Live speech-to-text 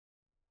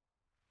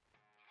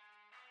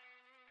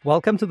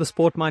Welcome to the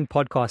Sport Mind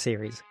podcast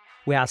series,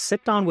 where I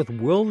sit down with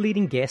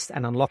world-leading guests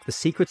and unlock the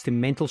secrets to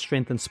mental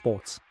strength in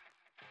sports.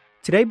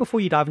 Today, before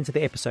you dive into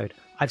the episode,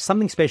 I have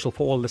something special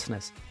for all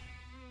listeners.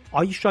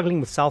 Are you struggling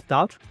with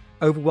self-doubt,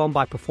 overwhelmed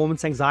by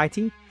performance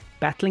anxiety,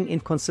 battling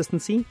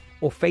inconsistency,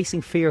 or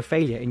facing fear of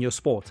failure in your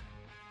sport?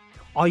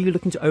 Are you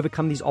looking to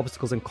overcome these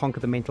obstacles and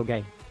conquer the mental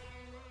game?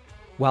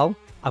 Well,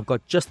 I've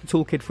got just the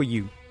toolkit for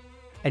you.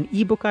 An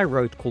ebook I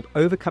wrote called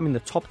Overcoming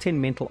the Top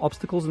 10 Mental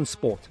Obstacles in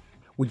Sport,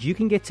 which you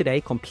can get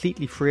today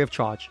completely free of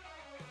charge.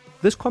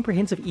 This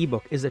comprehensive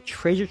ebook is a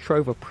treasure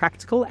trove of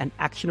practical and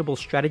actionable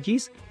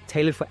strategies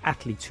tailored for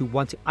athletes who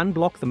want to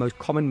unblock the most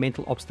common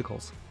mental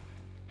obstacles.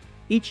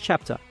 Each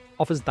chapter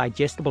offers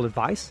digestible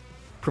advice,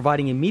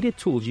 providing immediate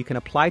tools you can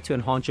apply to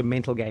enhance your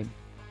mental game.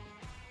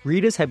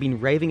 Readers have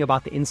been raving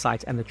about the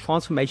insights and the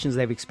transformations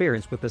they've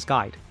experienced with this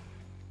guide.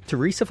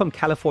 Teresa from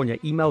California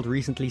emailed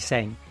recently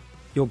saying,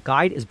 "Your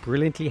guide is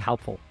brilliantly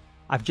helpful.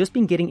 I've just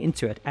been getting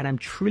into it and I'm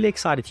truly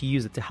excited to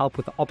use it to help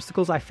with the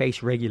obstacles I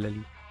face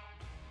regularly."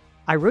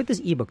 I wrote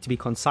this ebook to be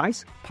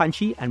concise,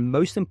 punchy, and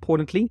most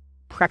importantly,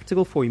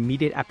 practical for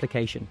immediate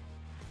application.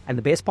 And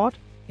the best part?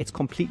 It's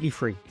completely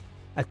free,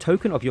 a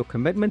token of your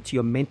commitment to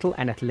your mental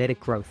and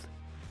athletic growth.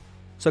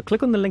 So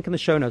click on the link in the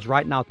show notes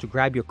right now to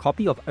grab your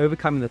copy of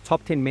Overcoming the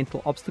Top 10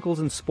 Mental Obstacles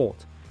in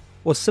Sport,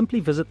 or simply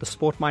visit the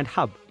Sport Mind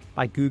Hub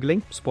by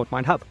Googling Sport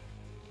Mind Hub.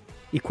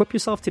 Equip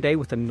yourself today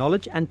with the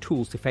knowledge and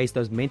tools to face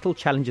those mental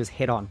challenges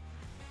head on.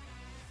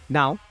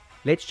 Now,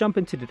 let's jump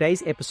into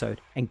today's episode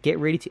and get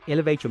ready to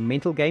elevate your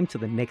mental game to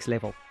the next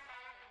level.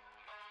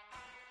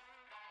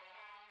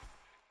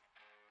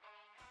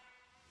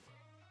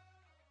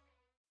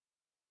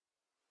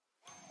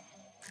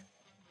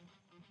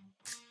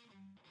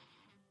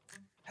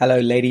 Hello,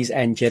 ladies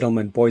and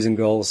gentlemen, boys and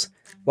girls.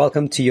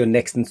 Welcome to your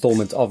next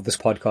installment of this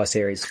podcast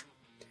series.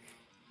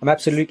 I'm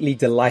absolutely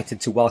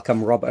delighted to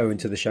welcome Rob Owen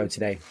to the show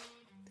today.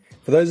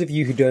 For those of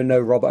you who don't know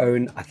Rob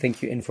Owen, I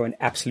think you're in for an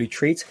absolute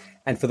treat.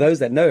 And for those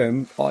that know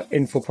him, are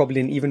in for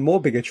probably an even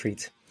more bigger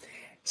treat.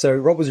 So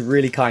Rob was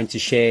really kind to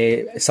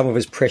share some of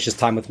his precious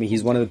time with me.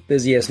 He's one of the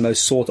busiest,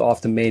 most sought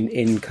after men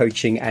in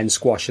coaching and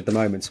squash at the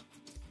moment.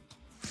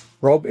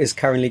 Rob is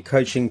currently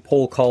coaching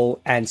Paul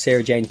Cole and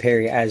Sarah Jane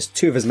Perry as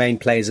two of his main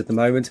players at the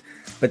moment,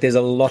 but there's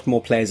a lot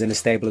more players in his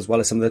stable as well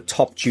as some of the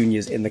top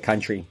juniors in the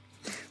country.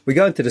 We're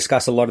going to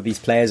discuss a lot of these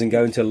players and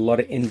go into a lot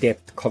of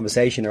in-depth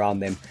conversation around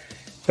them.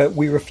 But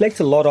we reflect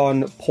a lot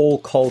on Paul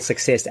Cole's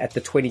success at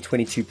the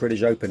 2022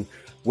 British Open,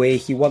 where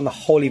he won the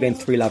whole event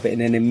 3-love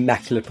in an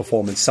immaculate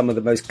performance, some of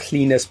the most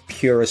cleanest,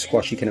 purest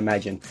squash you can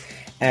imagine.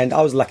 And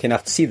I was lucky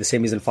enough to see the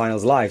semis and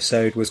finals live,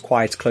 so it was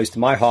quite close to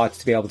my heart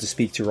to be able to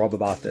speak to Rob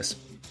about this.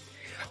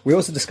 We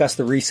also discussed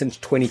the recent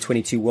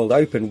 2022 World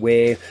Open,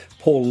 where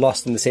Paul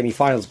lost in the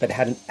semi-finals, but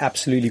had an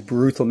absolutely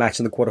brutal match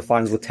in the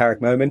quarterfinals with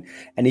Tarek Momin,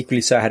 and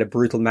equally so had a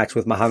brutal match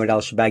with Mohamed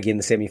Al-Shabagi in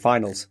the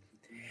semi-finals.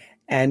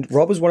 And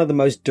Rob is one of the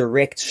most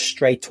direct,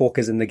 straight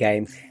talkers in the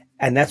game.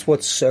 And that's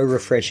what's so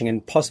refreshing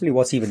and possibly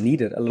what's even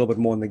needed a little bit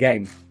more in the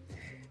game.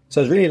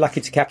 So I was really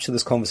lucky to capture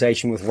this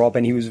conversation with Rob,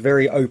 and he was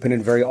very open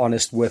and very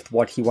honest with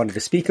what he wanted to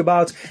speak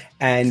about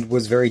and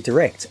was very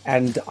direct.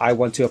 And I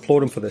want to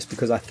applaud him for this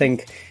because I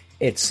think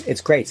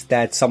it's great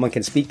that someone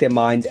can speak their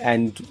mind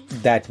and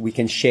that we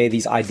can share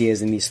these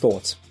ideas and these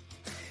thoughts.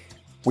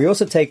 We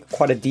also take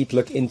quite a deep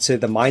look into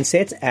the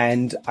mindset,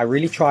 and I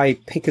really try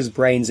pick his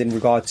brains in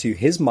regard to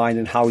his mind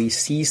and how he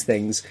sees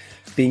things,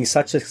 being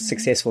such a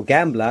successful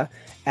gambler,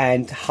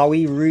 and how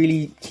he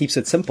really keeps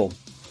it simple.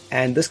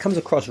 And this comes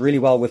across really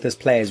well with his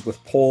players,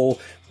 with Paul,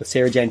 with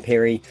Sarah Jane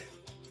Perry.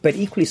 But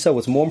equally so,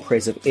 what's more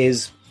impressive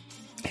is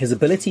his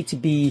ability to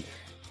be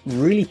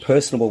really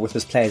personable with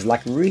his players,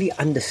 like really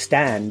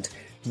understand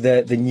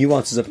the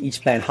nuances of each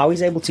player and how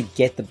he's able to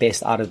get the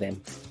best out of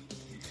them.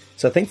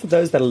 So I think for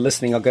those that are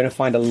listening are going to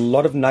find a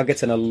lot of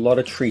nuggets and a lot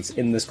of treats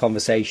in this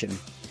conversation.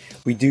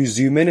 We do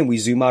zoom in and we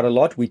zoom out a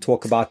lot. We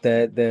talk about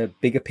the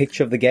bigger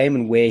picture of the game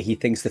and where he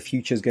thinks the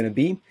future is going to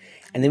be.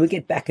 And then we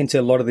get back into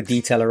a lot of the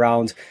detail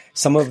around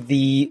some of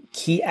the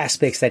key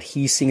aspects that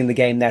he's seeing in the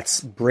game that's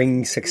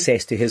bringing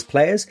success to his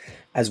players,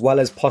 as well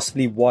as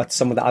possibly what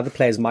some of the other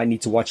players might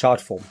need to watch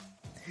out for.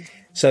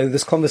 So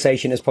this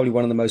conversation is probably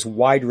one of the most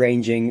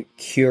wide-ranging,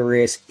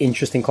 curious,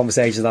 interesting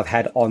conversations I've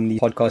had on the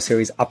podcast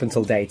series up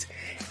until date.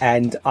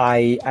 And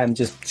I am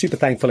just super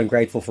thankful and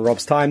grateful for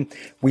Rob's time.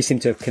 We seem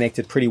to have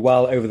connected pretty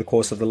well over the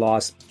course of the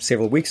last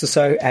several weeks or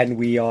so, and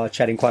we are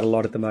chatting quite a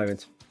lot at the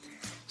moment.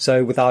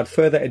 So without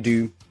further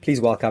ado,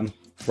 please welcome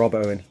Rob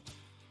Owen.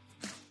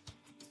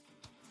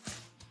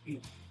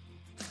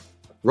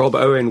 Rob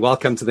Owen,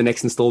 welcome to the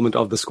next installment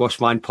of the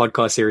Squash Mind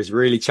podcast series.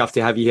 Really chuffed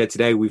to have you here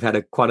today. We've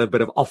had quite a bit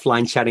of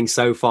offline chatting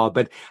so far,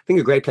 but I think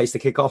a great place to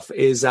kick off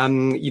is,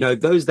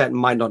 those that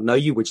might not know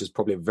you, which is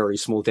probably a very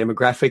small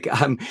demographic.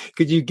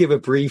 Could you give a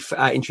brief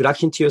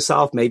introduction to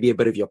yourself, maybe a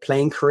bit of your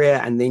playing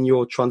career, and then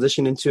your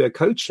transition into a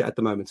coach at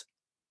the moment?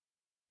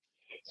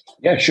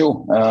 Yeah,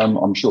 sure.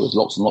 I'm sure there's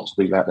lots and lots of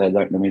people out there that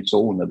don't know me at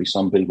all, and there'll be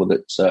some people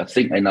that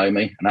think they know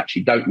me and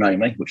actually don't know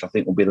me, which I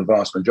think will be the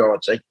vast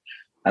majority.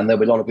 and there'll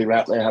be a lot of people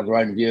out there have their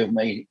own view of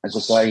me, as I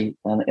say,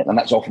 and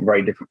that's often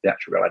very different to the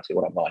actual reality of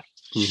what I'm like.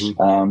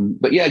 Mm-hmm.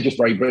 But yeah, just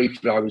very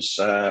briefly, I was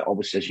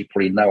obviously, as you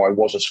probably know, I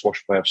was a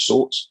squash player of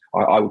sorts.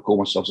 I would call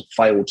myself a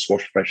failed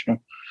squash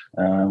professional.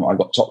 I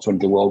got top 20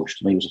 of the world, which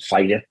to me was a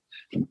failure,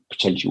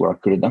 potentially where I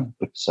could have done.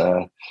 But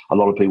a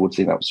lot of people would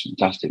think that was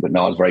fantastic. But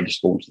no, I was very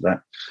disappointed with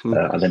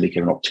that. I then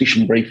became an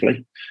optician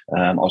briefly.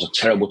 I was a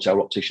terrible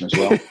optician as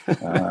well.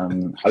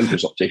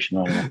 Hopeless optician.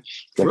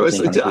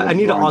 I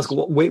need to ask,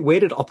 where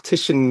did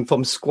optician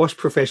from squash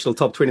professional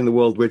top 20 in the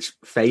world, which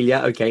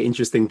failure? Okay,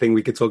 interesting thing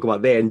we could talk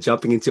about there. And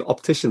jumping into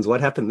opticians,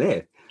 what happened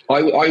there? I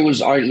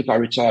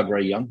retired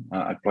very young.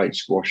 I played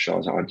squash. I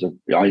love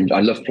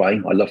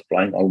playing. I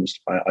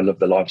love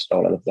the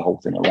lifestyle. I love the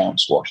whole thing around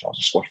squash. I was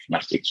a squash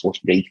fanatic,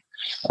 squash geek.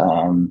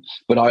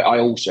 But I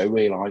also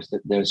realised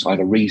that I had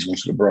a reasonable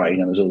sort of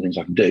brain and there's other things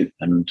I can do.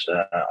 And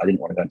I didn't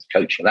want to go into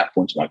coaching at that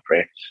point in my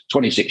career.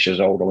 26 years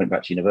old, I went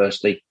back to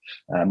university.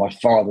 My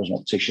father was an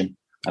optician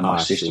and my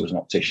sister was an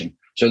optician.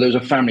 So there was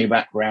a family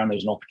background. There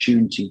was an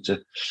opportunity to,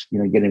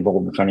 get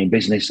involved in the family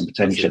business and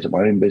potentially set up my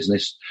own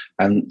business.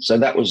 And so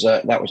that was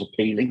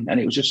appealing. And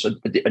it was just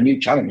a new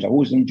challenge. I've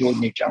always enjoyed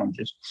new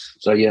challenges.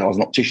 So yeah, I was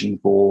an optician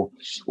for,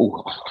 I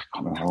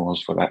can't remember how I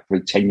was for that. For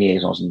 10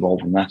 years I was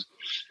involved in that.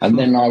 And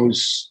then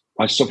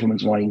I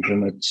supplemented my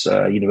income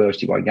at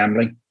university by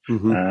gambling.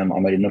 I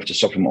made enough to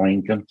supplement my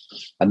income.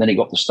 And then it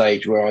got to the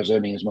stage where I was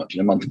earning as much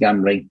in a month of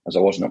gambling as I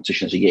was an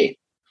optician as a year.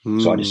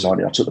 So I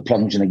decided I took the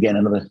plunge and again,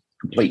 another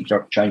complete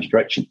change of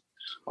direction.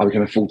 I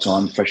became a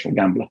full-time professional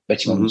gambler,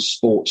 betting on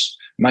sports,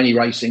 mainly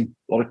racing,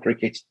 a lot of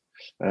cricket,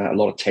 a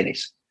lot of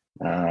tennis.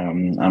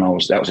 And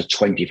that was a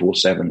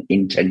 24/7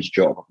 intense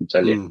job, I can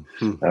tell you.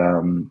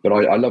 But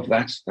I love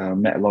that.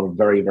 Met a lot of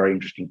very, very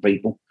interesting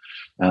people.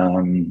 I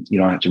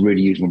had to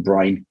really use my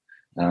brain.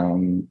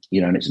 And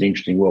it's an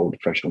interesting world, the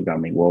professional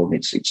gambling world.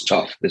 And it's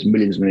tough. There's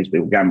millions and millions of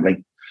people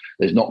gambling.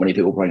 There's not many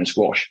people playing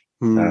squash.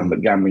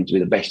 But gambling, to be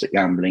the best at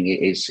gambling,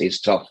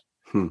 is tough.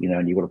 And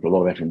you've got to put a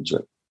lot of effort into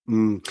it.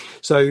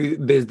 So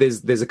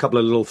there's a couple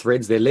of little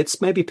threads there.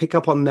 Let's maybe pick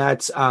up on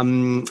that.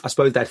 I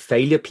suppose that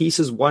failure piece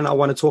is one I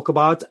want to talk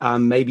about.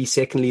 Maybe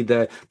secondly,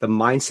 the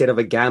mindset of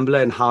a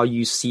gambler and how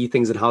you see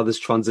things and how this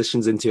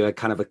transitions into a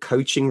kind of a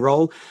coaching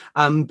role.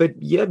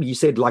 But yeah, you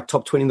said like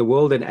top 20 in the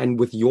world, and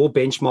with your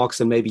benchmarks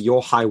and maybe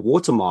your high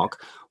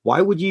watermark,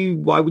 why would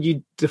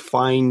you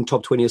define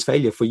top 20 as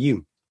failure for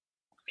you?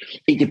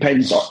 It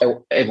depends.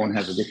 Everyone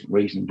has a different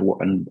reason for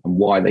what and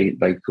why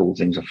they call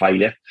things a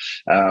failure.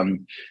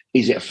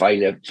 Is it a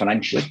failure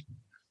financially?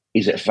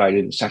 Is it a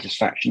failure with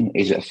satisfaction?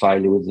 Is it a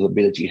failure with the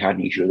ability you had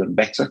and you should have done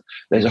better?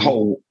 There's a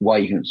whole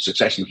way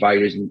success and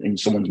failure is in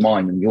someone's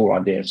mind, and your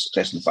idea of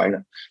success and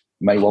failure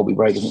may well be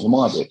very different than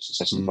my idea of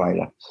success and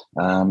failure.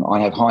 I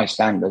have high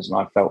standards, and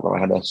I felt that I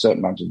had a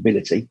certain amount of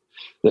ability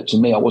that, to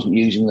me, I wasn't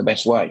using the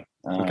best way.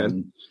 I had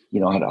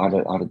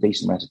a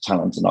decent amount of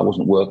talent, and I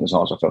wasn't working as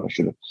hard as I felt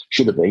I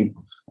should have been.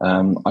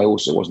 I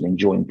also wasn't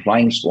enjoying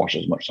playing squash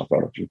as much as I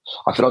felt I should.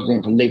 I felt I was doing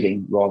it for a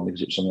living rather than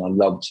because it was something I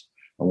loved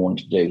and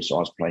wanted to do. So I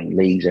was playing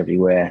leagues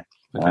everywhere.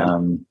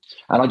 And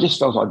I just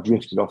felt I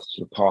drifted off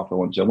the path I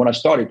wanted to. And when I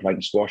started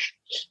playing squash,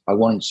 I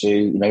wanted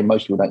to,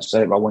 most people don't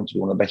say it, but I wanted to be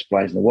one of the best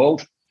players in the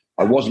world.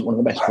 I wasn't one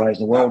of the best players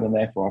in the world, and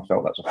therefore I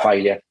felt that was a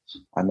failure.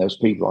 And those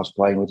people I was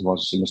playing with, who I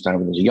was a single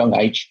standard with at a young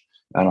age,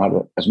 and I had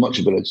as much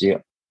ability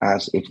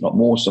as, if not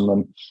more, some of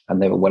them,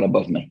 and they were well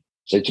above me.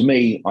 So to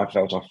me, I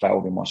felt I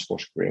failed in my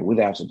squash career,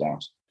 without a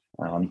doubt.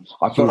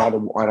 I felt I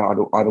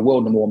had a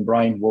world number one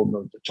brain,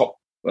 top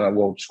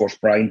world squash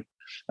brain,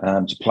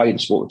 to play the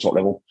sport at the top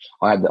level.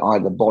 I had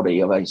the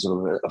body of a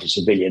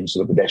civilian,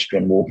 sort of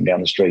pedestrian walking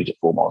down the street at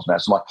 4 miles an hour.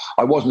 So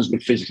I wasn't as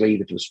good physically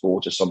either for the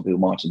sport as some people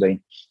might have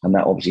been, and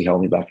that obviously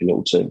held me back a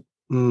little too.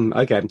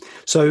 Okay,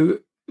 so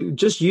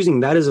just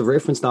using that as a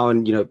reference now,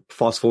 and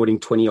fast forwarding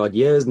 20 odd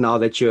years now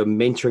that you're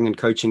mentoring and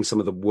coaching some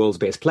of the world's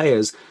best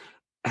players,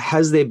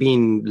 has there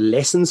been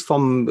lessons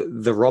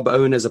from the Rob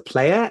Owen as a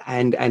player,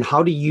 and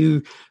how do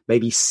you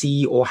maybe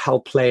see or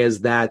help players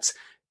that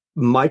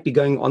might be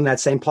going on that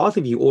same path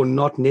of you or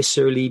not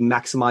necessarily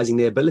maximizing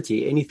their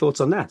ability? Any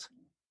thoughts on that?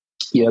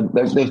 Yeah,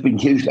 there's been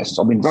huge lessons.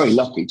 I've been very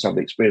lucky to have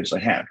the experience I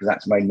have, because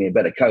that's made me a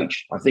better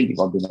coach. I think if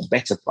I'd been a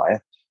better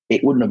player,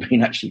 it wouldn't have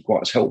been actually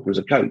quite as helpful as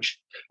a coach.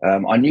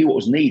 I knew what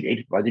was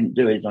needed, but I didn't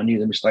do it. I knew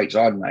the mistakes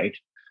I'd made,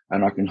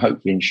 and I can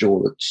hopefully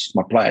ensure that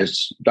my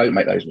players don't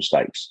make those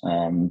mistakes.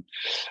 And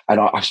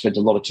I spent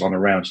a lot of time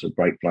around some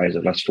great players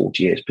over the last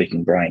 40 years,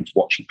 picking brains,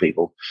 watching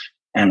people,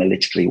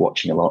 analytically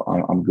watching a lot.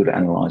 I'm good at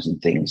analysing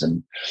things.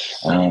 And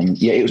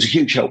it was a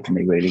huge help for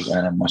me, really,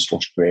 my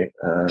squash career,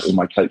 in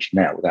my coaching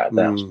now, without a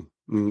doubt.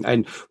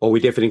 And we're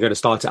definitely going to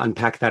start to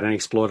unpack that and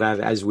explore that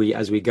as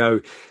we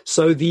go.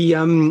 So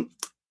the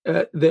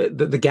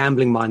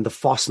gambling mind, the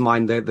fast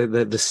mind,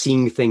 the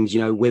seeing things,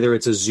 whether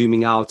it's a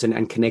zooming out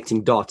and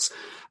connecting dots.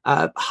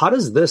 How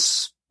does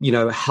this,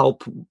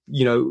 help,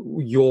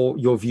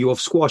 your view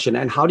of squash,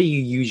 and how do you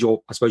use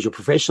your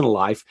professional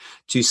life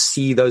to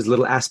see those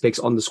little aspects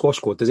on the squash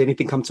court? Does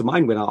anything come to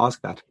mind when I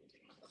ask that?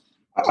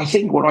 I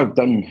think what I've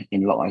done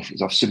in life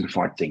is I've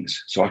simplified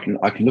things, so I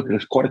can look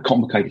at quite a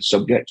complicated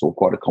subject or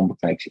quite a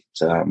complicated,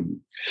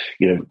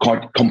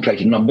 quite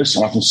complicated numbers,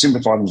 and I can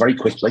simplify them very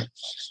quickly.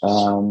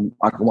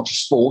 I can watch a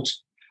sport.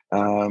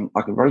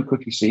 I can very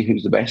quickly see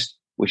who's the best,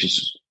 which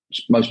is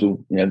most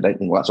people, they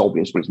think, well, that's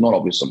obvious, but it's not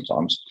obvious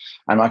sometimes.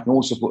 And I can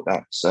also put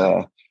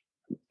that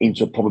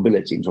into a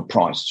probability, into a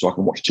price. So I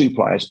can watch two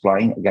players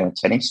playing a game of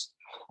tennis.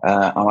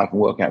 And I can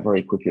work out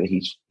very quickly that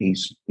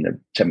he's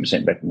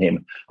 10% better than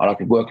him, and I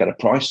can work out a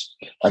price.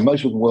 And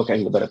most people can work out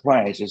who the better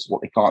players is.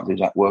 What they can't do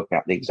is work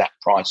out the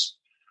exact price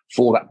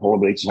for that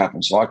probability to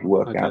happen. So I can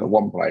work out that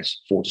one player's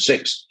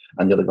 4-6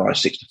 and the other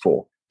guy's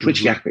 6-4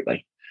 pretty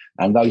accurately,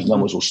 and those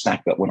numbers will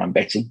stack up when I'm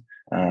betting.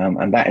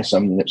 And that is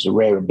something that's a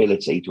rare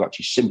ability to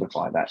actually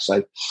simplify that.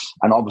 So,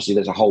 and obviously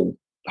there's a whole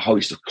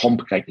host of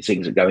complicated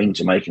things that go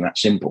into making that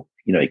simple.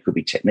 It could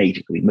be technique,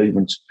 it could be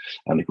movement,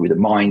 it could be the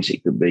mind,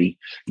 it could be,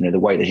 the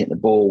way they hit the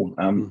ball,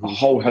 a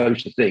whole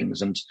host of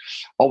things. And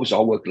obviously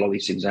I'll work a lot of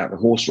these things out. The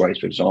horse race,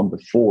 for example,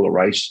 before the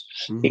race,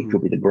 it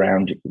could be the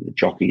ground, it could be the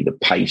jockey, the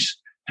pace,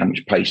 how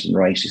much pace in the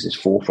race. Is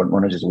there 4 front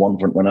runners? Is there 1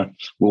 front runner?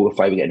 Will the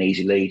favourite get an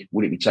easy lead?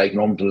 Will it be taken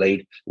on to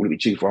lead? Will it be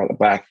too far at the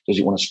back? Does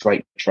it want a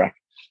straight track?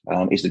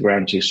 Is the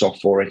ground too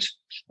soft for it?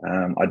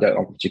 I don't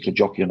have a particular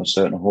jockey on a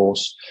certain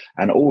horse,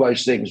 and all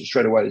those things.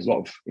 Straight away, there's a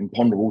lot of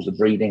imponderables, the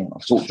breeding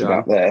I've talked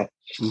about there,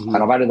 and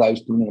I've added those,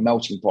 put them in a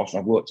melting pot,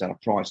 and I've worked out a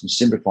price and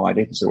simplified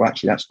it. And so, well,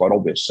 actually, that's quite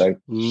obvious. So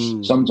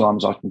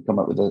sometimes I can come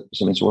up with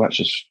something. So, well, that's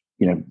just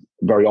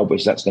very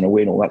obvious. That's going to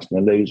win, or that's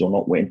going to lose, or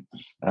not win,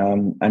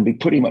 and be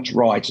pretty much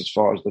right as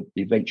far as the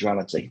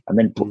eventuality, and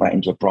then put that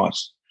into a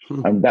price.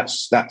 And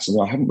that's.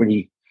 And I haven't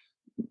really.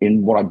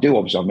 In what I do,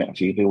 obviously, I've met a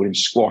few people in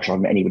squash. I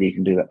haven't met anybody who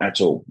can do that at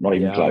all, not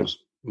even close.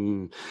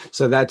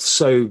 So that's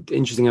so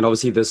interesting. And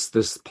obviously this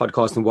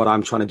podcast and what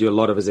I'm trying to do a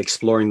lot of is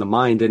exploring the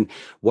mind. And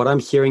what I'm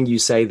hearing you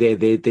say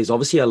there's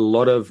obviously a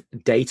lot of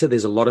data,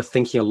 there's a lot of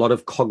thinking, a lot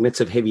of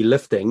cognitive heavy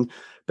lifting.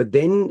 But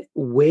then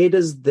where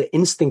does the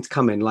instinct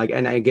come in?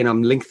 And again,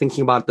 I'm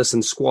thinking about this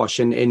in squash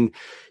and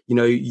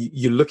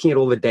you're looking at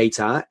all the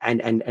data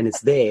and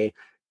it's there.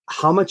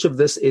 How much of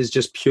this is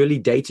just purely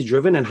data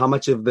driven, and how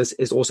much of this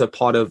is also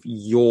part of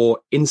your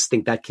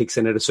instinct that kicks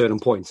in at a certain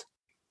point?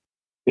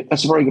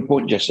 That's a very good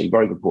point, Jesse.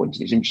 Very good point.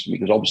 And it's interesting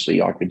because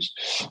obviously I could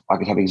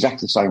have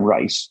exactly the same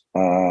race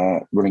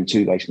running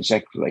 2 days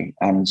consecutively,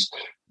 and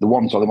the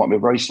one time there might be a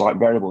very slight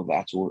variable of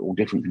that, or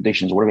different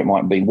conditions, or whatever it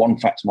might be. One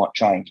factor might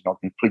change, and I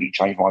can completely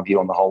change my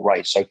view on the whole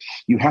race. So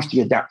you have to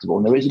be adaptable,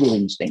 and there is a little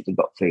instinct, a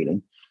gut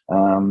feeling,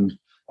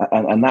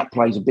 and that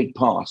plays a big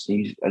part.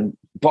 And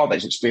part of that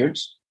is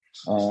experience.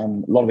 A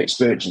lot of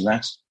experience in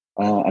that,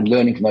 and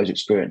learning from those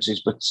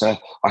experiences. But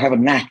I have a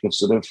knack of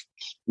sort of,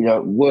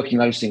 working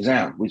those things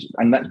out,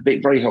 and that's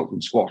very helpful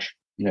in squash.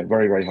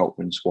 Very, very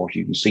helpful in squash.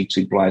 You can see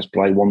 2 players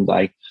play one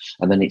day,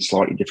 and then it's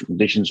slightly different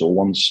conditions, or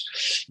one's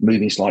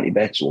moving slightly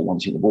better, or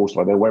one's hitting the ball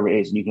slightly better, wherever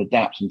it is, and you can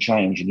adapt and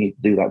change, and you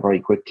do that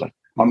very quickly.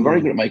 I'm very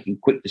good at making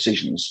quick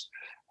decisions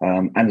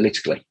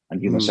analytically,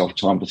 and give myself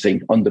time to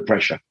think under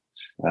pressure.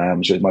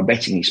 So with my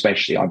betting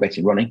especially, I bet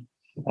in running.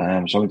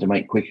 Something to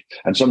make quick,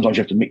 and sometimes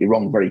you have to make it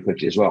wrong very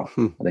quickly as well,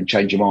 and then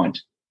change your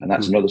mind. And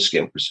that's another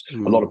skill, because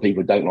a lot of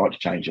people don't like to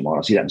change their mind.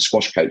 I see that in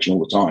squash coaching all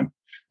the time.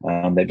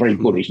 They're very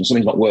bullish, and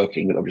something's not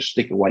working, but they'll just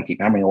stick away,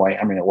 keep hammering away.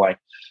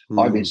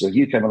 I've been, so if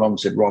you came along and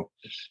said, Rob,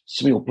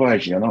 some of your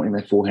players, not in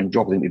their forehand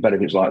job, I think it'd be better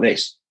if it's like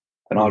this.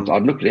 And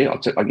I'd look at it,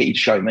 I'd get you to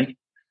show me.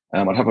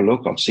 I'd have a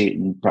look, I'd see it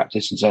in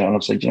practice, and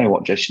I'd say, do you know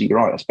what, Jesse, you're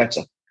right, that's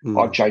better.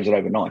 I'd change it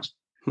overnight.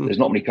 There's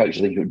not many coaches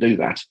I think who would do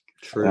that.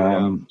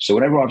 True, So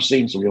whenever I've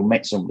seen somebody or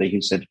met somebody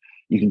who said,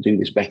 you can do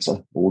this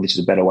better, or this is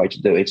a better way to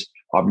do it,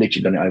 I've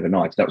literally done it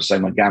overnight. That was the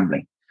same with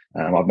gambling.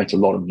 I've met a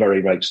lot of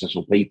very, very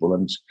successful people,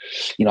 and,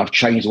 I've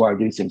changed the way I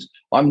do things.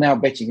 I'm now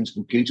betting against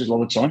computers a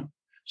lot of the time.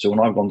 So when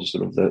I've gone to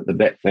sort of the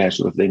bet fair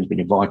sort of things, been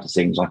invited to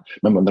things, I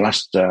remember the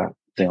last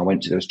thing I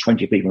went to, there was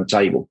 20 people on the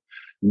table.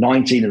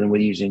 19 of them were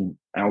using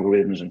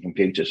algorithms and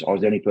computers. I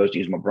was the only person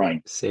using my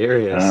brain.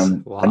 Serious?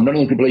 Wow. And none of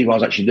them could believe I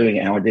was actually doing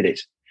it, how I did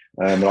it.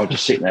 But I was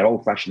just sitting there,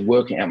 old-fashioned,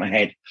 working out in my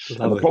head.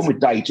 And the problem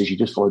with data is you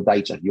just follow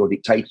data. You're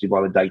dictated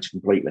by the data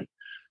completely.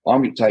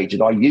 I'm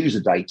dictated. I use the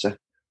data,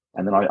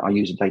 and then I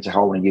use the data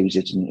how I want to use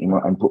it,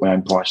 and put my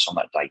own price on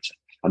that data.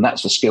 And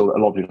that's the skill that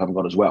a lot of people haven't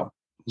got as well.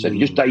 So if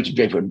you're just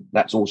data-driven,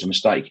 that's also a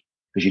mistake,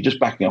 because you're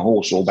just backing a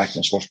horse or backing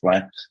a squash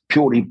player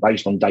purely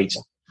based on data.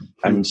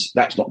 And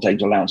that's not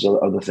taking allowance of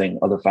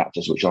other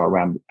factors which are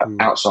around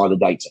outside the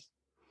data.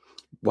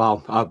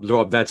 Wow,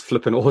 Rob, that's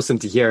flipping awesome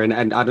to hear. And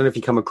I don't know if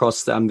you come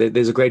across,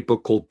 there's a great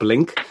book called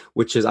Blink,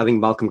 which is, I think,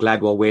 Malcolm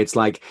Gladwell, where it's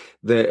like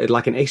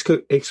an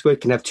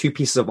expert can have 2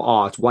 pieces of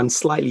art, one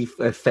slightly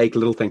fake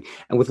little thing,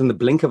 and within the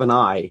blink of an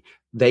eye,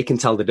 they can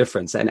tell the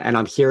difference. And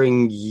I'm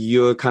hearing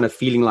you're kind of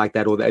feeling like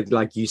that, or that,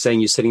 like you saying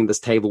you're sitting at this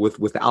table with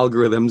the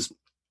algorithms,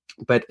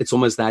 but it's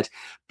almost that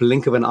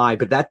blink of an eye.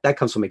 But that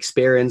comes from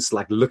experience,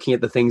 like looking at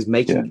the things,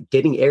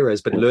 getting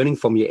errors, but learning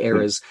from your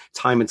errors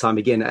time and time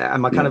again.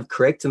 Am I kind of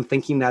correct in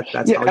thinking that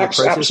that's how your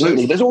process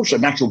absolutely. is? There's also a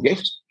natural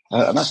gift.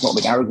 And that's not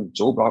being arrogant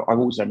at all, but I've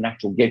always had a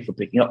natural gift for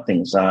picking up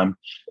things.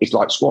 It's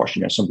like squash,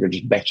 some people are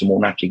just better,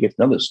 more naturally gifted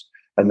than others.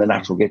 And the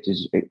natural gift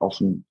it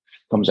often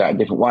comes out in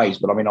different ways.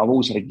 But I mean, I've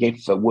always had a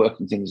gift for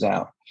working things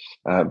out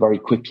very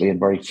quickly and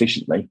very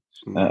efficiently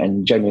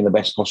and generally in the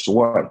best possible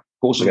way. Of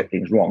course, I get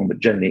things wrong, but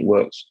generally it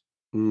works.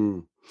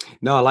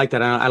 No, I like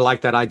that. I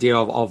like that idea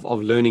of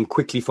learning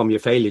quickly from your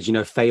failures,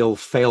 fail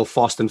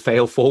fast and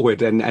fail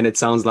forward. And it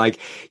sounds like,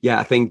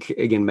 I think,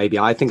 again, maybe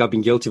I think I've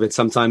been guilty of it.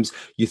 Sometimes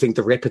you think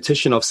the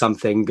repetition of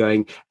something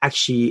going,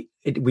 actually,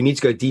 we need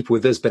to go deep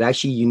with this, but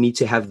actually you need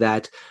to have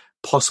that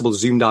possible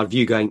zoomed out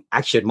view going,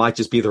 actually, it might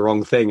just be the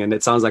wrong thing. And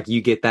it sounds like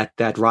you get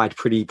that right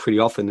pretty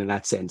often in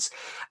that sense.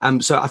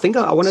 So I think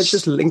I want to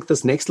just link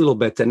this next little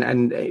bit.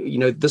 And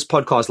this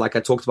podcast, like I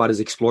talked about, is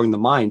exploring the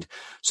mind.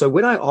 So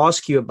when I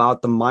ask you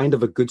about the mind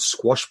of a good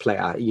squash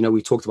player,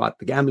 we talked about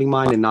the gambling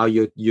mind and now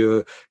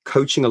you're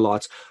coaching a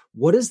lot.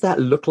 What does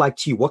that look like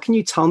to you? What can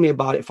you tell me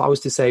about, if I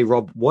was to say,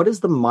 Rob, what is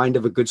the mind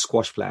of a good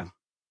squash player?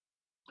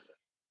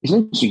 It's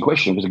an interesting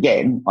question because,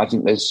 again, I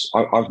think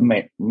I've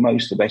met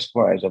most of the best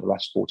players over the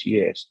last 40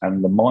 years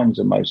and the minds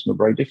of most of them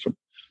are very different.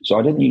 So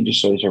I don't think you just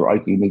sort of say,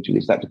 okay, you need to do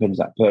this. That depends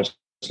on that person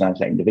and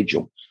that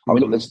individual. I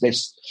mean, look,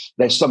 there's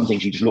some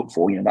things you just look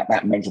for,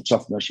 that mental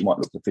toughness. You might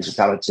look for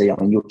physicality.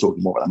 I mean, you're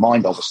talking more about the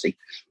mind, obviously,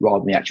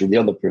 rather than the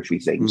other periphery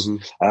things.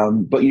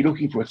 But you're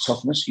looking for a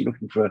toughness. You're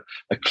looking for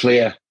a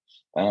clear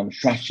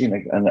strategy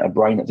and a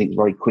brain that thinks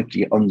very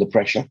quickly under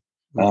pressure,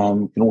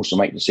 can also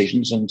make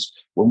decisions. And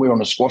when we're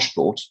on a squash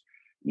court,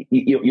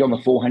 you're on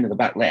the forehand and the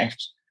back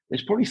left,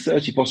 there's probably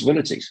 30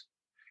 possibilities.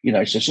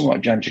 So someone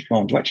like Jan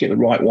Chacon, to actually get the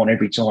right one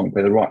every time and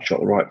play the right shot at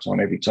the right time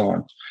every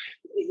time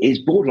is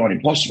borderline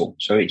impossible.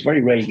 So it's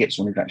very rare you get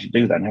someone who can actually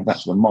do that and have that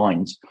sort of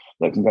mind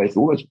that can go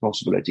through all those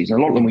possibilities. And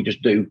a lot of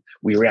them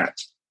we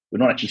react. We're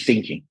not actually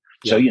thinking.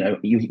 Yeah. So,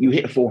 you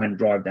hit a forehand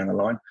drive down the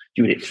line.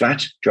 Do you hit it flat?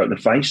 Do you open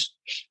the face?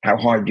 How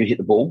high do you hit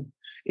the ball?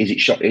 Is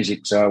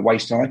it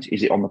waist height?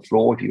 Is it on the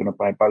floor if you're going to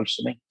play both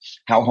something?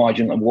 How high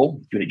do you hit the wall?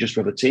 Do you hit it just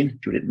for the tin?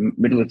 Do you hit it in the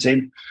middle of the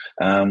tin?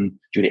 Do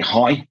you hit it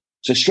high?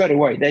 So straight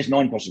away, there's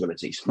 9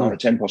 possibilities, 9 or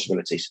 10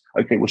 possibilities.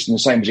 Okay, well, in the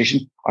same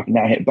position, I can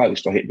now hit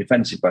boast. I hit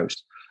defensive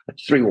boast, a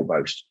 3-all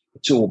boast, a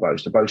 2-all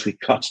boast, a boast with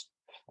cut.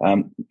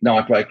 Now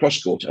I play a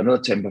cross court,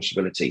 another 10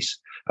 possibilities.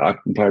 I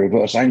can play a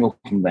reverse angle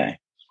from there.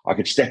 I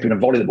could step in and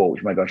volley the ball,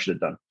 which maybe I should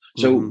have done.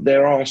 So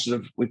there are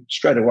with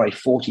straight away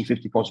 40,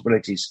 50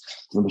 possibilities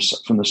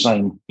from the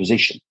same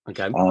position.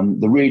 Okay.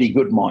 The really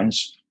good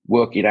minds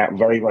work it out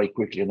very, very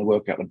quickly and they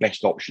work out the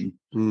best option.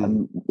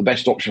 And the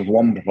best option for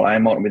one player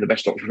might not be the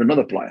best option for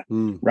another player.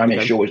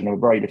 Ramesh Shaw is a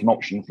very different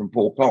option from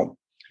Paul Cole.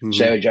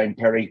 Sarah Jane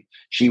Perry,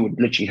 she would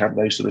literally have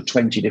those sort of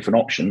 20 different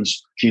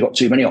options. She's got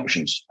too many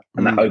options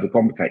and that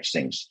overcomplicates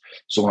things.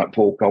 Someone like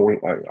Paul Cole,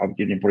 I've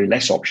given him probably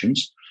less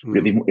options, but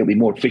it'll be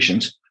more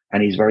efficient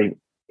and he's very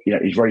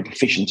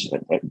proficient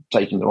at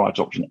taking the right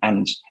option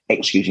and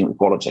executing with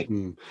quality.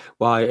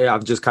 Well,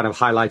 I've just kind of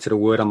highlighted a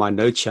word on my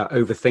notes here,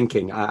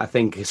 overthinking. I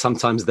think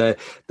sometimes the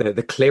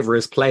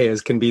cleverest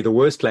players can be the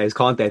worst players,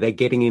 can't they? They're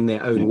getting in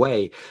their own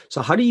way.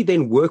 So how do you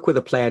then work with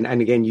a player?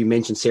 And again, you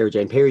mentioned Sarah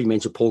Jane Perry, you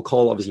mentioned Paul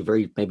Cole, obviously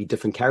very maybe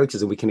different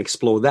characters, and we can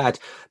explore that.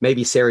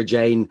 Maybe Sarah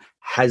Jane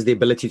has the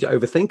ability to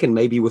overthink, and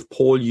maybe with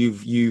Paul,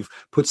 you've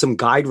put some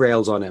guide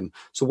rails on him.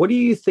 So what do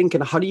you think,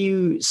 and how do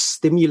you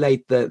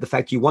stimulate the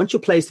fact you want your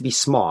players to be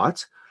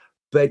smart,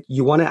 but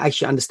you want to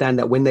actually understand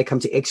that when they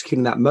come to execute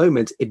in that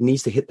moment, it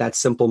needs to hit that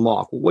simple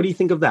mark? What do you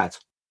think of that?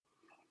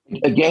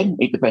 Again,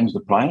 it depends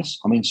on the players.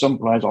 I mean, some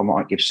players I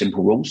might give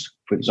simple rules.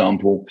 For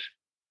example,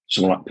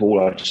 someone like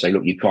Paul, I'd say,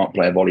 look, you can't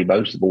play a volley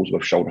boast. The ball's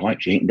above shoulder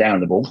height. You're hitting down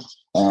the ball.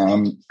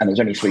 And there's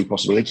only 3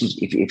 possibilities.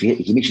 If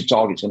you miss your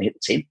target, it's going to hit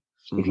the tin.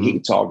 If you hit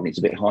your target, it's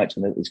a bit high, it's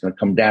going to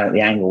come down at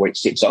the angle where it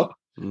sits up.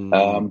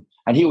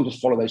 And he'll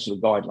just follow those sort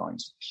of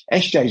guidelines.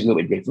 SJ is a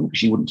little bit different because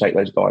she wouldn't take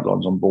those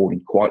guidelines on board in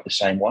quite the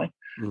same way.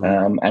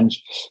 And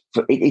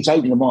it's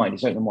opening the mind.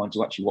 It's opening the mind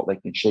to actually what they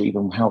can achieve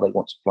and how they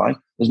want to play.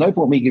 There's no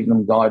point me giving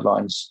them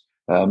guidelines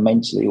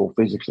mentally or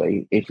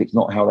physically if it's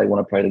not how they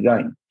want to play the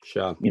game.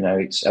 Sure.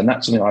 And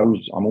that's something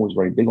I'm always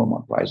very big on my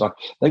players.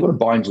 They've got to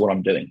buy into what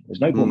I'm doing. There's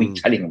no point me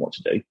telling them what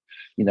to do.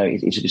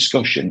 It's a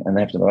discussion and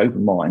they have to have an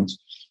open mind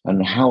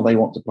and how they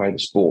want to play the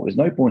sport. There's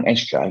no point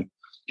SJ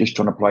just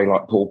trying to play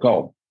like Paul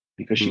Cole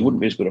because she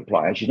wouldn't be as good a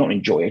player. She's not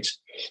enjoy it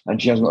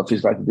and she hasn't got the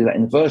physicality to do that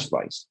in the first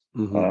place.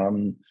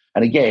 And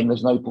again,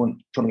 there's no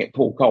point trying to get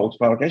Paul Cole to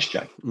play like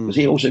SJ because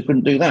he also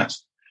couldn't do that.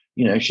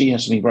 She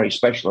has something very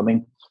special. I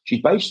mean,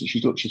 she's 5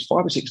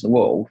 or 6 in the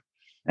world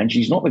and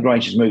she's not the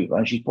greatest mover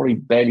and she's probably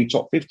barely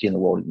top 50 in the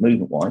world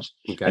movement-wise.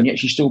 Okay. And yet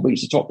she still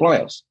beats the top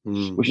players,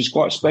 which is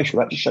quite special.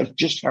 That just shows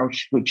just how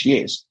good she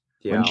is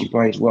when she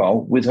plays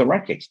well with her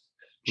racket.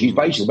 She's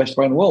basically the best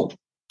player in the world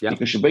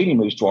because Shabini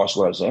moves twice as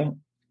well as her.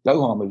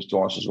 Gohan moves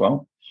twice as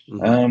well.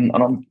 And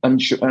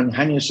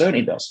Hanya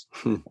certainly does.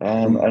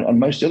 And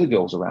most other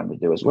girls around her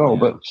do as well.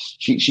 But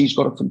she's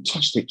got a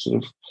fantastic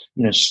sort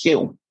of,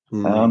 skill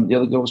the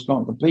other girls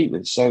can't compete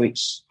with. So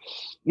it's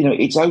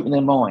opened their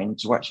mind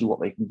to actually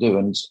what they can do.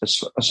 And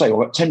as I say, I've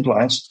got 10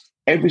 players.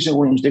 every single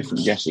one of them's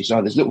different, Jesse.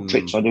 So there's little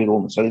tricks I do with all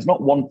of them. So there's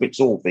not one fits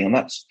all thing. And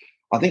that's,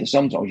 I think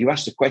sometimes you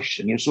ask the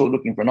question, you're sort of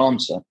looking for an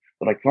answer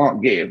that I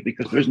can't give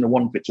because there isn't a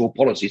one fits all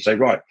policy. Say,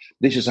 right,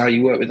 this is how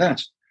you work with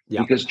that.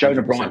 Yeah, because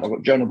Jonah 100%. Bryant, I've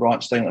got Jonah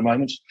Bryant staying at the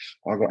moment.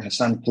 I've got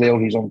Hassan Khalil,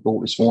 he's on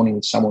court this morning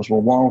with Someone's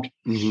More Wild.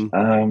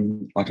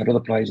 I've had other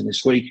players in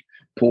this week.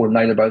 Paul and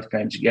Naylor both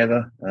came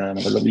together. I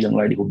have a lovely young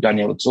lady called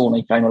Danielle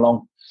Attorney came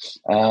along.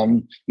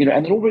 And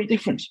they're all very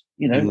different,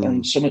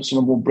 and some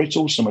are more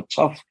brittle, some are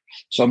tough,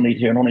 some need to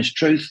hear an honest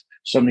truth,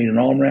 some need an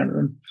arm around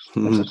them.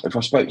 If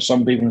I spoke to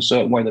some people in a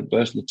certain way, they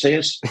burst into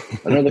tears,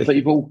 and other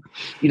people,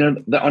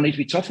 that I need to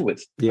be tougher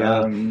with.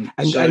 Yeah, and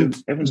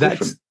everyone's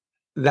different.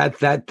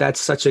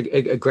 That's such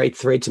a great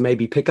thread to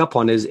maybe pick up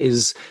on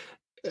is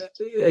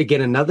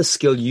again, another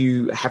skill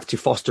you have to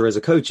foster as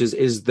a coach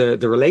is the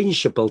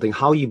relationship building,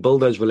 how you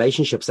build those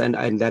relationships.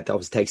 And that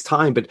obviously takes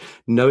time, but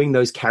knowing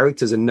those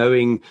characters and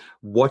knowing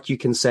what you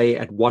can say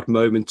at what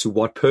moment to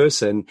what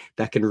person,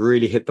 that can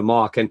really hit the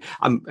mark. And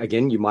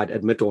again, you might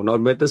admit or not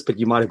admit this, but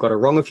you might have got it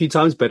wrong a few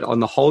times, but on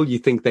the whole, you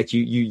think that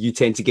you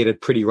tend to get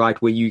it pretty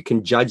right, where you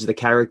can judge the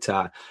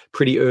character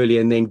pretty early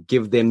and then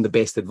give them the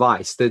best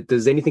advice.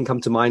 Does anything come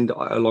to mind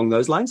along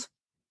those lines?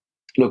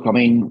 Look, I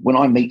mean, when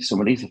I meet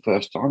somebody for the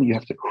first time, you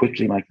have to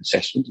quickly make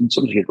assessments, and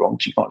sometimes you get it wrong,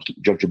 so you can't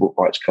just judge a book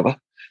by its cover.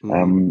 But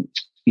I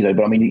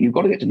mean, you've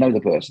got to get to know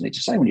the person. It's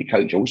the same when you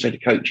coach. I always say to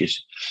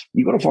coaches,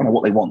 you've got to find out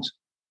what they want.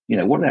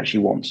 What they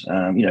actually want.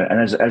 And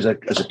as a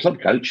club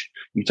coach,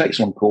 you take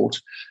someone on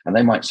court, and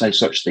they might say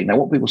such thing. Now,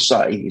 what people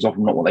say is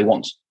often not what they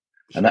want,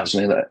 and that's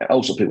something that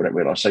also people don't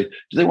realise. So,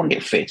 do they want to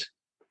get fit?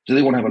 Do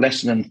they want to have a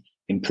lesson and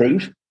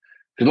improve?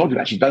 Because a lot of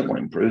people actually don't want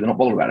to improve. They're not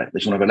bothered about it. They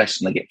just want to have a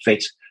lesson, they get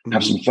fit,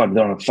 have some fun.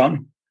 They want to have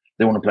fun.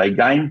 They want to play a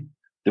game.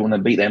 They want to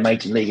beat their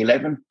mate in League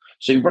 11.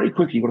 So very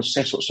quickly, you've got to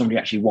assess what somebody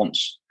actually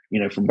wants,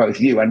 from both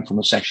you and from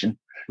the session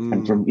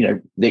and from,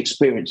 the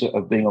experience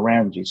of being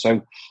around you.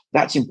 So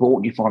that's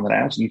important. You find that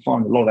out, and you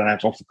find a lot of that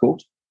out off the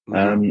court.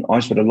 I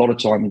spend a lot of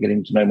time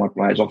getting to know my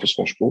players off the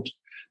squash court,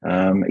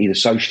 either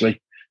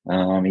socially,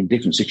 in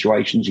different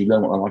situations. You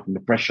learn what they like under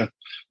pressure,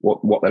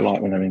 what they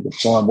like when they're in good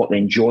time, what they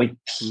enjoy,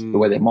 the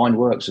way their mind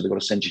works. So they've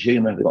got a sense of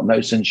humour, they've got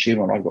no sense of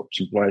humour. And I've got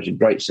some players with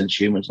great sense of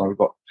humour, and I've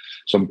got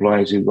some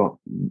players who've got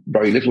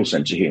very little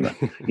sense of humour,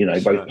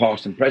 both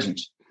past and present.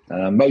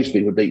 Most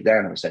people deep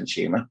down have a sense of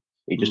humour.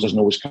 It just doesn't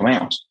always come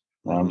out.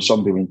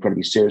 Some people are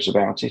incredibly serious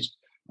about it,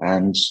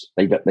 and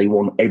they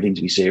want everything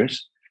to be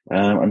serious.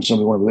 And some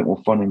people want a bit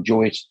more fun,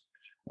 enjoy it.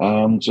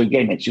 So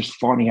again, it's just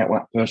finding out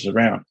what that person's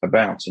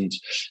about. And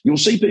you'll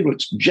see people,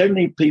 it's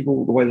generally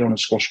people, the way they're on a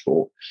squash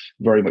court,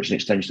 very much an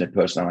extension of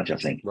their personality, I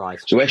think. Right.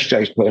 So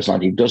SJ's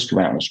personality does come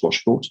out on a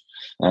squash court.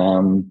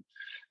 And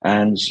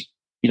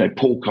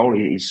Paul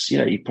Coley is,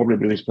 he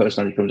probably his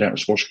personality comes out on a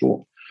squash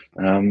court.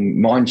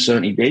 Mine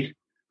certainly did.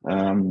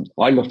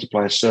 I love to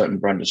play a certain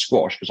brand of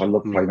squash because I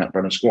love playing that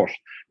brand of squash.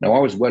 Now, I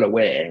was well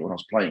aware when I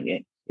was playing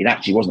it, it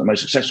actually wasn't the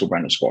most successful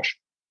brand of squash.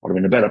 I'd have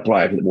been a better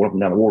player if I walked up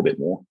and down the wall a bit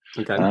more.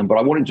 Okay. But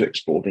I wanted to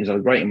explore things. I had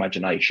a great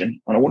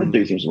imagination, and I wanted to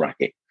do things with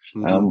racket.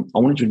 I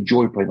wanted to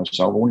enjoy playing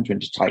myself. I wanted to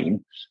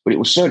entertain, but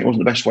it certainly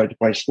wasn't the best way to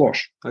play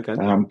squash. Okay.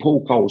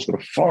 Paul Cole's got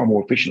a far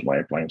more efficient way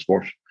of playing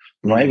squash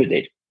than I ever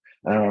did.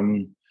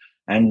 And,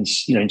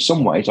 in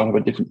some ways, I have a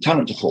different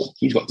talent to Paul.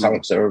 He's got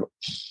talents that are,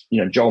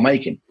 Joel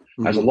Makin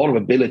has a lot of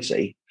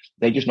ability.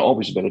 They're just not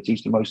obvious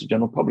abilities to most of the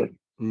general public.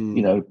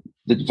 The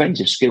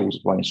defensive skills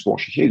of playing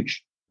squash are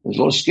huge. There's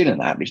a lot of skill in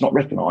that, but it's not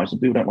recognised,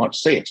 and people don't like to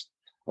see it.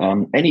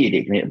 Any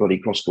idiot can hit a bloody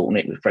cross-court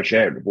net with fresh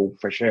air at the ball,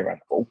 fresh air at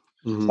the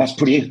ball. That's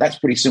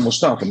pretty simple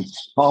stuff, and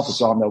half the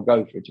time they'll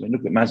go for it. I mean,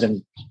 look at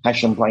Mazen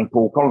Hashem playing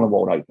Paul Collin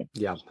World Open.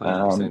 Yeah,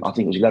 I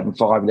think it was 11-5,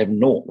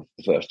 11-0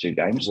 the first two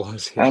games.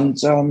 And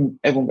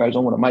everyone goes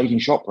on what an amazing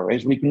shot player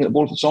is when he can hit the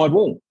ball to the side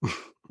wall.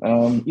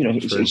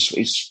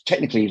 It's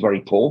technically he's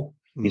very poor.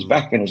 His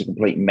backhand is a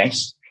complete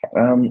mess,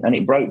 and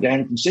it broke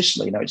down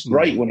consistently. It's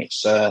great when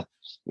it's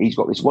he's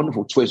got this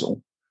wonderful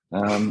twizzle.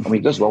 He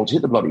does well to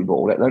hit the bloody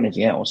ball, let alone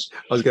anything else.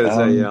 I was going to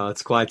say,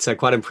 it's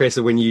quite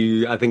impressive when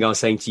I think I was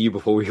saying to you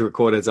before we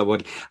recorded, I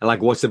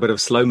watched a bit of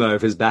slow-mo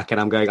of his back,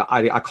 and I'm going,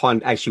 I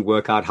can't actually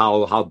work out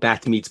how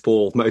bat meets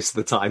ball most of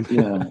the time.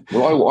 Yeah.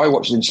 Well, I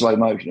watched it in slow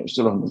motion. It was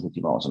still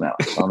 150 miles an hour.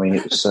 I mean,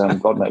 it's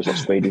God knows what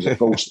speed is at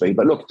full speed.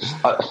 But look,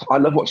 I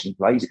love watching him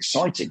play. He's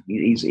exciting.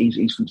 He's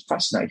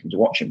fascinating to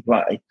watch him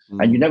play,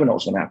 and you never know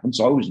what's going to happen.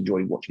 So I always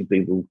enjoy watching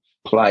people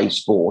play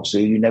sports who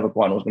you never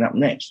quite know what's going to happen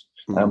next.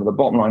 The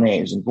bottom line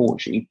is,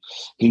 unfortunately,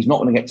 he's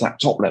not going to get to that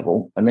top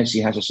level unless he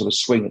has a sort of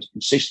swing that's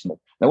consistent.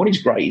 Now, when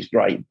he's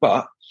great,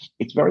 but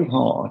it's very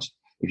hard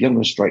if you haven't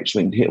got a straight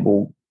swing to hit a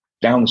ball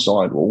down the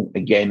sidewall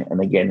again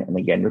and again and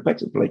again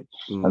repetitively.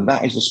 And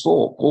that is the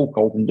sport. Paul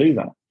Cole can do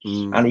that.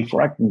 Ali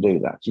Farag can do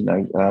that.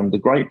 The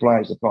great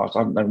players of the past, I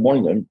haven't known one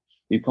of them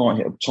who can't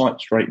hit a tight,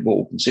 straight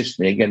ball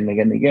consistently again and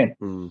again and again.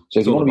 So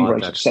if you want to be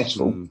very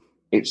successful,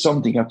 it's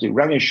something you have to do.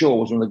 Ramier Shaw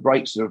was one of the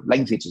great sort of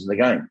length hitters in the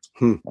game.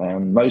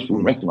 Most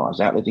people recognise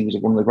that. They think he's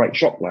one of the great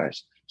shot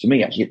players. To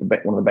me, actually, one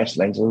of the best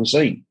lengths I've ever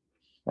seen.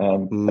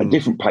 At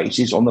different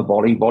paces on the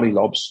volley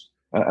lobs.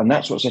 And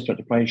that's what sets you up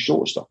to play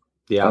short stuff.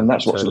 Yeah, And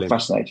that's what totally. sort of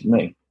fascinated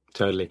me.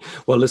 Totally.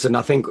 Well, listen,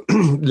 I think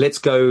let's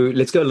go a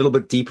little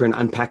bit deeper and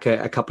unpack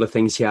a couple of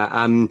things here.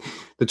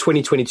 The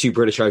 2022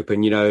 British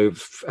Open,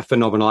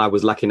 phenomenal. I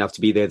was lucky enough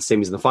to be there at the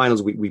semis and the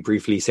finals. We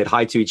briefly said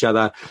hi to each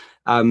other.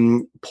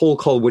 Paul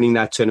Cole winning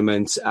that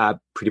tournament,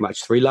 pretty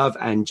much 3-love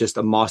and just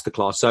a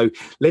masterclass. So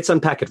let's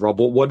unpack it, Rob.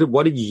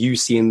 What did you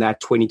see in that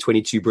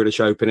 2022 British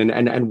Open,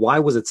 and why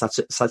was it such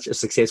a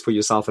success for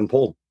yourself and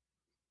Paul?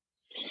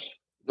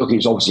 Look,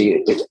 it's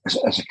obviously,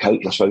 as a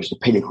coach, I suppose, the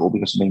pinnacle,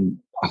 because,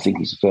 I think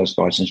he's the first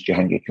guy since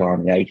Jahangir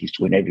Khan in the 80s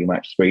to win every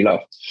match 3-love.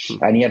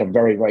 And he had a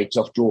very, very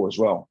tough draw as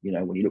well.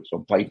 When he looked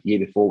on play the year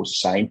before, it was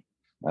the same.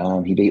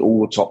 He beat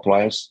all the top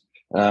players.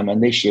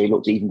 And this year, he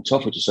looked even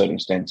tougher to a certain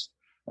extent.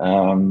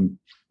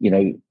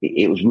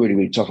 It was really,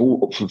 really tough.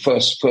 All from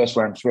first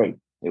round through,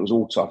 it was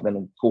all tough. And then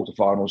in the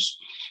quarterfinals,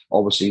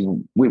 obviously,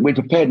 we're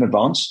prepared in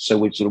advance. So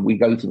we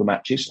go through the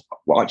matches,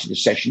 actually the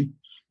session,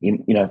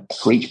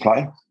 for each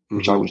player,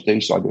 which I always do.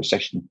 So I do a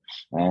session,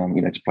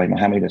 to play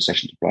Mohammed, a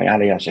session to play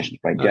Ali, a session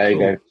to play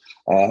Diego.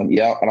 Cool.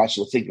 And I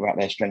sort of think about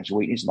their strengths and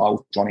weaknesses, and I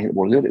was trying to hit the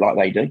ball a little bit like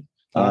they do.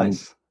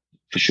 Nice.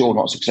 For sure,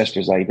 not as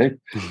successful as they do.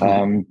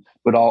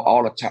 But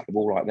I'll attack the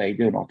ball like they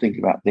do, and I'll think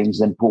about things.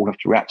 Then Paul will have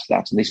to react to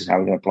that, and this is how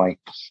we're going to play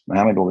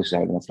Mohammed, or this is how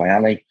we're going to play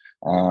Ali.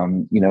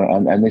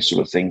 And this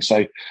sort of thing.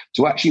 So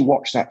to actually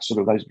watch that sort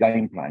of those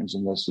game plans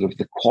and the sort of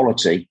the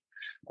quality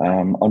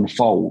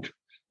unfold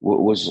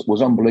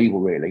was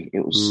unbelievable, really.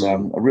 It was a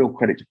real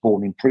credit to Paul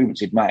and the improvements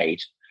he'd made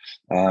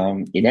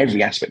in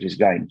every aspect of his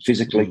game,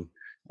 physically,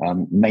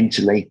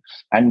 mentally.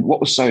 And what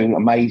was so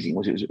amazing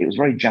was it was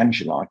very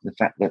Jamshid-like, the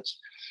fact that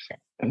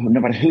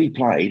no matter who he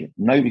played,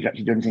 nobody could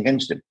actually do anything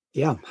against him.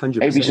 Yeah,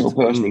 100%. Every single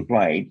person he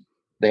played,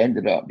 they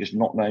ended up just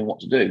not knowing what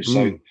to do.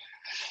 So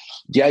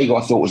Diego,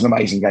 I thought, was an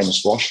amazing game of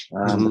squash.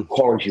 The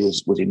quality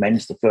was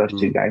immense, the first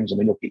two games.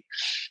 Look,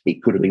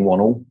 it could have been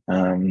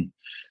 1-1.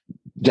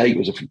 Diego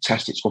was a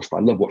fantastic squash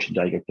player. I love watching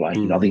Diego play. I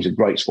think he's a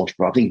great squash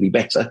player. I think he'd be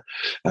better.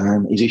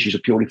 His issues are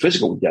purely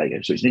physical with Diego.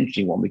 So it's an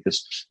interesting one,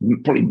 because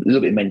probably a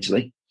little bit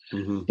mentally,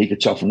 he could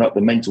toughen up.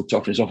 The mental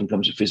toughness often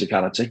comes with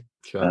physicality.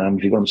 Sure.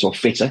 If he got himself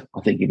fitter,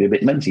 I think he'd be a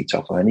bit mentally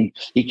tougher. And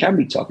he can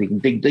be tough. He can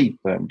dig deep,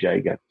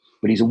 Diego.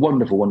 But he's a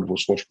wonderful, wonderful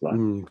squash player.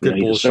 Good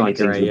ball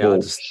striker,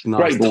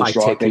 Great ball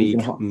striker.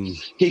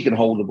 He can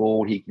hold the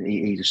ball.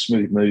 He's a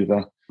smooth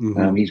mover.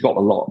 He's got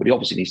a lot, but he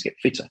obviously needs to get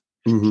fitter.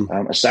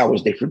 Asal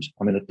was different.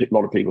 A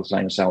lot of people are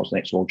saying Asal's the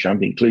next world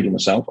champion, including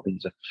myself. I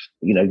think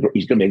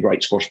he's going to be a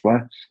great squash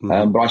player.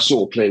 But I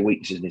saw clear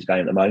weaknesses in his game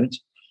at the moment.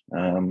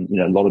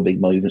 A lot of big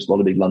movements, a lot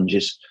of big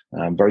lunges,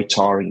 very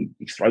tiring.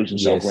 He throws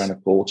himself around the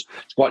court.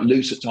 It's quite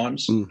loose at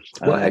times. And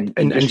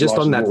just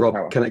on that,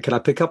 Rob, can I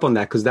pick up on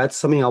that? Because that's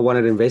something I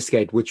wanted to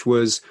investigate, which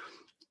was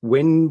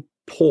when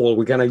Paul,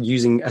 we're going to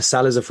using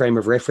Asal as a frame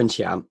of reference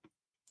here.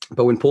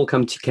 But when Paul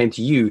came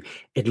to you,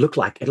 it looked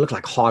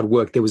like hard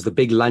work. There was the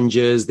big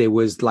lunges. There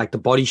was like the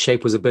body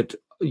shape was a bit,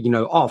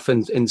 off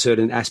in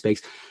certain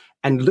aspects.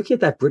 And looking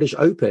at that British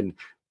Open,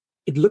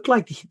 it looked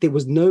like there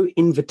was no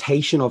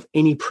invitation of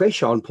any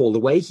pressure on Paul. The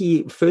way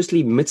he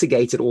firstly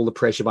mitigated all the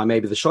pressure by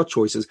maybe the shot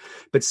choices,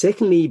 but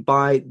secondly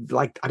by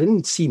I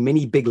didn't see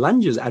many big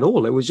lunges at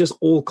all. It was just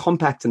all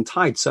compact and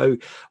tight. So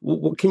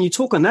can you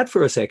talk on that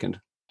for a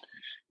second?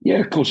 Yeah,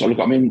 of course. Look,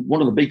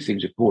 one of the big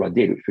things with Paul I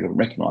did, which people don't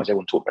recognise,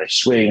 everyone talked about his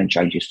swing and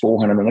change his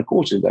forehand. And of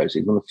course, did those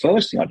things. Well, the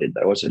first thing I did,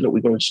 though, I said, look,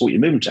 we've got to sort your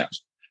movement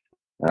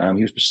out.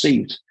 He was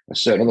perceived as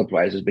certain other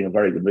players as being a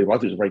very good mover. I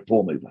thought he was a very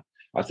poor mover.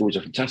 I thought he was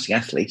a fantastic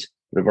athlete,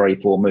 but a very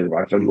poor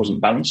mover. I felt he wasn't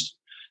balanced.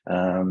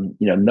 No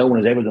one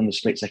has ever done the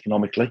splits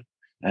economically.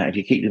 If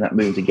you keep doing that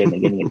movement again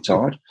and getting it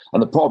tired.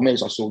 And the problem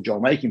is, I saw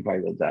John Makin play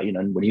the other day,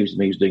 and when he was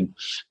doing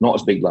not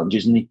as big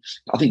lunges, and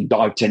I think he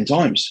dived 10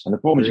 times. And the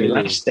problem is,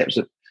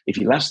 if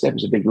your last step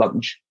is a big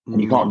lunge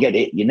and you can't get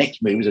it, your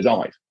next move is a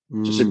dive.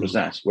 It's as simple as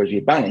that. Whereas if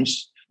you're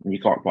balanced and you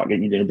can't quite get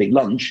it, you're doing a big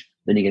lunge,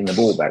 then you're getting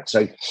the ball back.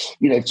 So,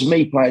 to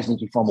me, players need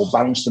to be far more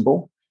balanced the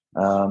ball,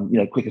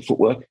 quicker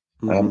footwork,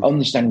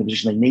 understanding the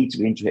position they need to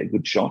be in to hit a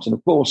good shot. And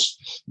of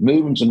course,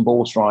 movements and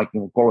ball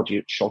striking and quality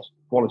of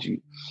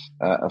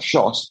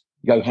shot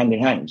go hand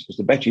in hand, because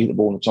the better you hit the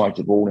ball and the tighter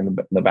the ball in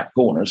the back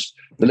corners,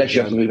 the less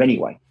you have to move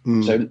anyway.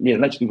 So,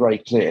 let's be very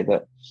clear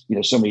that,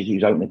 somebody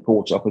who's opening the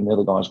court up and the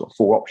other guy's got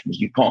 4 options,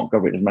 you can't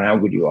cover it, no matter how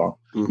good you are.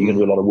 You're going to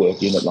do a lot of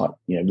work in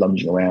it,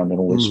 lunging around and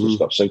all this sort of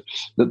stuff. So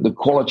the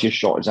quality of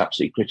shot is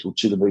absolutely critical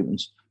to the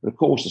movements. But of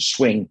course, the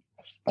swing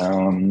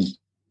and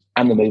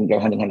the movement go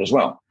hand in hand as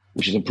well,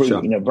 which is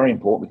improving, very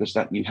important, because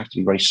that you have to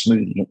be very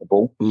smooth to hit the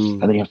ball,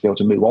 and then you have to be able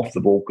to move off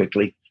the ball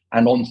quickly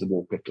and onto the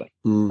ball quickly.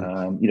 I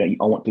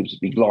want people to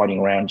be gliding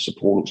around, so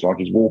Paul looks like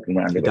he's walking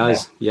around. It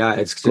does. Now. Yeah,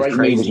 it's great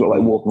crazy. movers look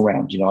like walking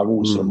around. I've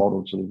always sort of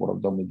modelled sort of what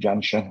I've done with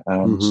Jansha.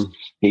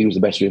 He was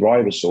the best mover I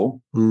ever saw.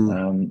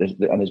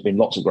 There's been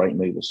lots of great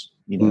movers.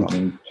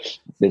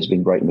 There's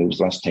been great movers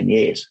the last 10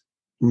 years.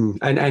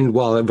 And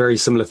well, a very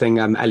similar thing,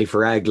 Ali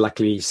Farag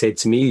luckily said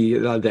to me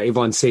that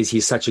everyone says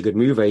he's such a good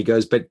mover. He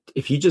goes, but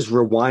if you just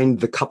rewind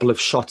the couple of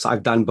shots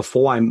I've done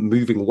before I'm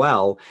moving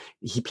well,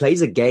 he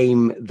plays a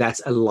game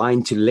that's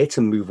aligned to let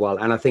him move well.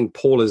 And I think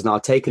Paul has now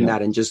taken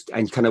that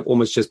and kind of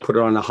almost just put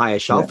it on a higher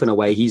shelf in a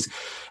way. He's,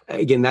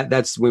 again,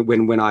 that's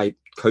when I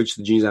coach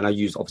the juniors, and I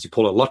use obviously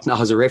Paul a lot now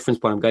as a reference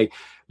point. I'm going,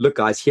 look,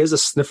 guys, here's a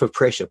sniff of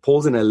pressure.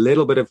 Paul's in a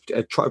little bit of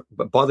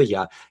bother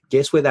here.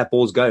 Guess where that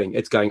ball's going?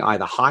 It's going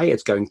either high,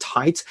 it's going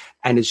tight,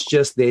 and it's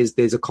just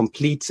there's a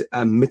complete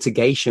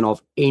mitigation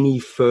of any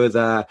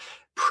further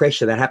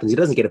pressure that happens. He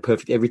doesn't get it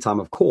perfect every time,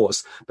 of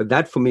course, but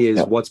that for me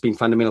is what's been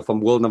fundamental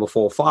from world number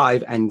 4 or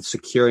 5 and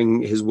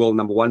securing his world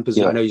number 1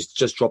 position. I know he's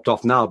just dropped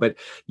off now, but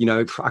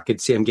I could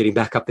see him getting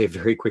back up there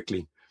very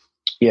quickly.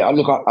 Yeah,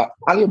 look,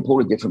 Ali and Paul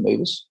are different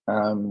movers.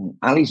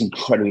 Ali's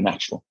incredibly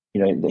natural.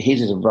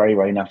 His is a very,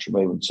 very natural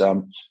movement.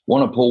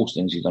 One of Paul's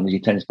things he's done is he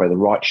tends to play the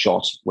right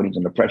shot when he's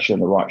under pressure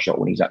and the right shot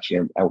when he's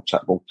actually out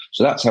tap ball.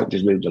 So that's helped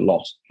his moves a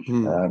lot.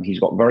 He's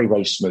got very,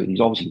 very smooth. He's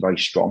obviously very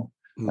strong.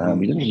 He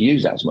doesn't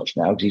use that as much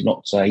now because he's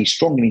not. He's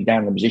strong in his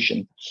down in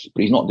position,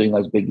 but he's not doing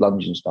those big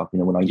lunges and stuff.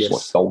 When I used to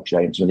watch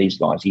Dolce and some of these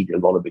guys, he did a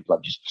lot of big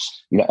lunges.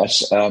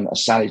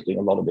 Sally's doing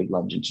a lot of big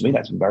lunges. And to me,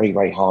 that's very,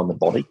 very hard on the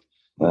body.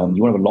 You want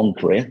to have a long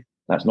career.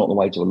 That's not the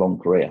way to a long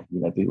career.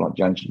 People like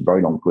Jones have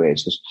very long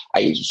careers because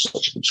A, he's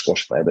such a good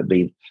squash player, but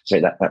B,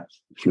 that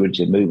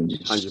fluidity of movement is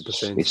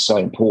 100%. It's so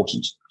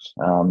important.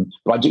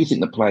 But I do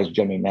think the players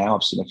generally now,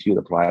 I've seen a few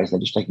of the players, they're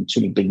just taking too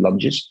many big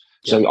lunges.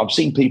 So I've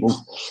seen people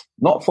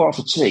not far off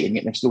a tee and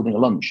yet they're still doing a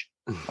lunge.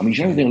 I mean, you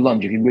should only do a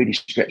lunge if you're really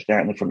stretched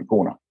out in the front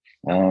corner.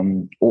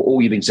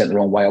 Or you've been sent the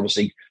wrong way.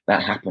 Obviously,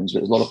 that happens. But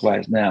there's a lot of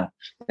players now,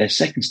 their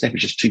second step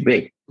is just too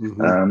big.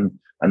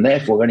 And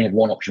therefore, they only have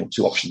one option or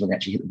two options when they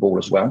actually hit the ball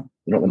as well.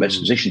 They're not in the best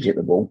position to hit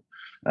the ball.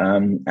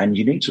 And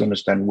you need to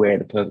understand where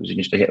the purpose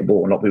is to hit the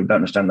ball. A lot of people don't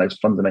understand those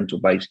fundamental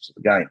basics of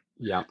the game.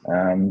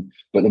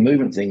 But the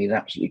movement thing is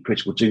absolutely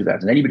critical to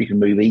that. And anybody can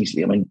move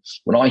easily. I mean,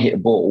 when I hit a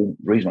ball,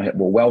 the reason I hit the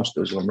ball well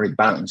still is I'm very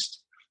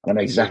balanced. And I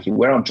know exactly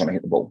where I'm trying to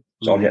hit the ball.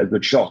 So I hit a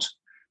good shot.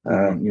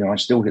 I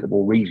still hit the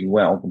ball reasonably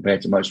well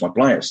compared to most of my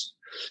players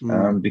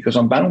because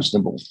I'm balanced in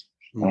the ball.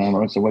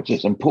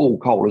 And Paul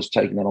Cole has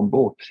taken that on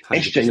board. 100%.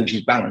 SJ, when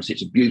she's balanced,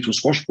 it's a beautiful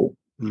squash ball.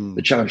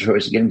 The challenge for her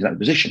is to get into that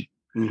position.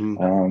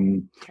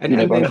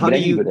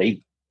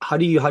 How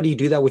do you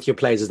do that with your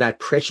players? Is that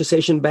pressure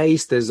session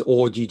based,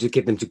 or do you just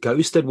get them to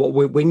ghost it?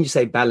 When you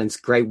say balance,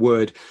 great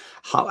word.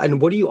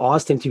 What do you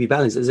ask them to be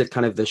balanced? Is it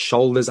kind of the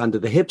shoulders under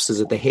the hips?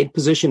 Is it the head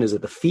position? Is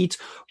it the feet?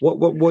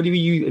 What do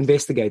you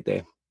investigate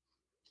there?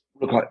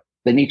 Look,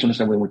 they need to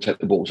understand when we take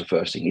the ball is the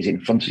first thing. Is it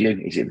in front of you?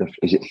 Is it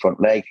the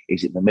front leg?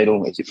 Is it in the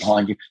middle? Is it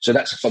behind you? So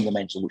that's a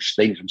fundamental which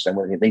they need to understand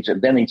where they need to.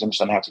 They need to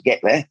understand how to get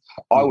there.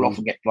 I will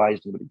often get players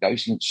do a bit of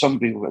ghosting. Some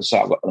people, at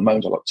the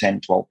moment, I've got 10,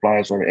 12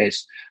 players, where it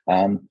is.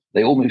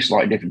 They all move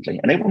slightly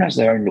differently. And everyone has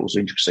their own little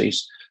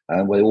intricacies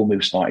where they all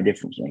move slightly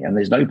differently. And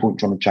there's no point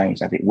trying to change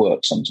that. It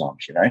works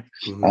sometimes,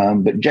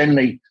 But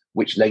generally,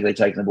 which leg they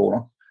taking the ball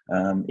on.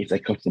 If they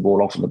cut the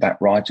ball off on the back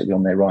right, it'll be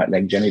on their right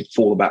leg. Generally,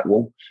 for the back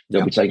wall,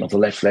 they'll be taking off the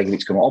left leg. If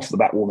it's coming off the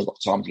back wall, they've got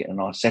time to get a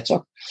nice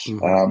setup.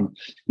 Are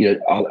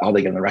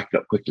they getting the racket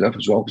up quickly enough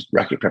as well? Because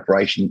racket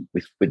preparation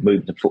with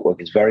movement and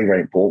footwork is very,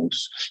 very important.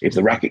 If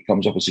the racket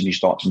comes up as soon as you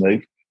start to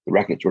move, the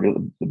racket's already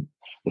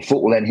the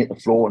foot will then hit the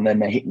floor, and then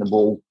they're hitting the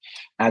ball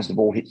as the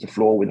ball hits the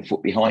floor with the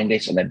foot behind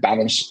it, and they're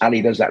balanced.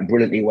 Ali does that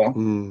brilliantly well.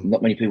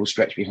 Not many people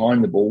stretch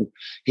behind the ball.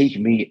 He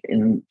can be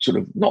in sort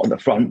of not in the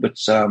front, but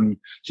sort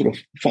of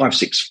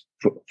 5-6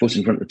 foot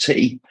in front of the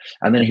tee,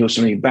 and then he'll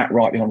suddenly back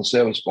right behind the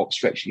service box,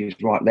 stretching his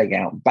right leg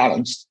out,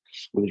 balanced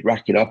with his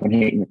racket up and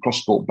hitting the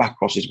cross court back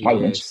across his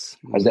opponent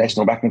as they're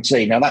still back on the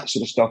tee. Now that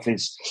sort of stuff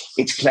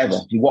it's clever.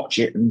 You watch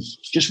it and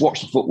just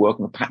watch the footwork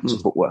and the patterns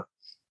of footwork.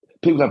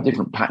 People have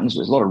different patterns.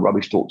 There's a lot of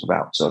rubbish talked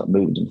about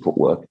movement and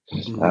footwork.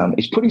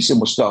 It's pretty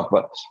simple stuff,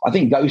 but I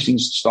think ghosting to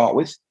start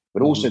with,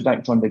 but also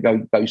don't try to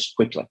go ghost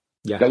quickly.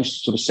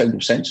 Ghost sort of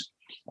 70%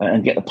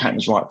 and get the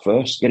patterns right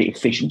first, get it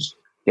efficient,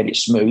 get it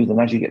smooth,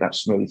 and as you get that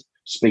smooth,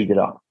 speed it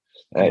up.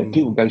 If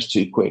people ghost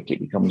too quick,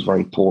 it becomes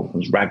very poor,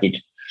 becomes ragged,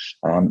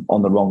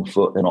 on the wrong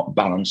foot, they're not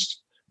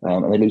balanced,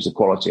 and they lose the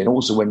quality. And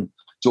also when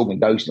talking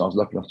ghosting, I was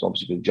lucky enough to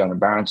obviously with Jonah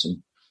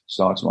Barrington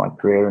started my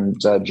career, and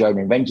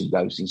Jonah invented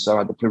ghosting, so I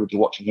had the privilege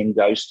of watching him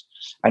ghost,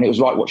 and it was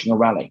like watching a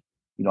rally.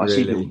 I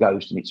see people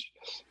ghost, and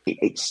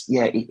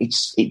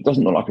it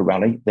doesn't look like a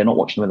rally. They're not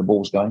watching where the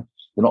ball's going.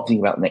 They're not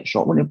thinking about the next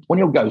shot. When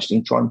you're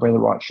ghosting, try and play the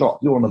right shot.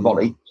 If you're on the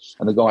volley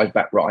and the guy's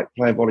back right,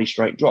 play a volley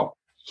straight drop.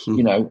 If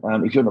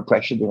you're under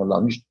pressure doing a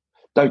lunge,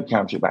 don't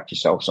counter it back to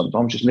yourself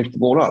sometimes. Just lift the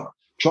ball up.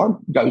 try and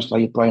ghost how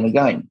you're playing a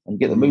game and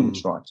get the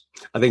movements right.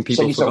 I think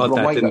people forgot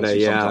that, didn't they?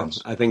 Yeah.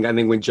 Sometimes. I think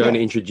when Jonah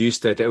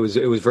introduced it, it was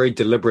very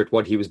deliberate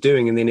what he was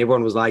doing, and then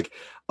everyone was like,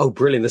 "Oh,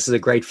 brilliant! This is a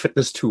great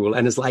fitness tool."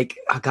 And it's like,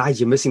 oh,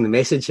 guys, you're missing the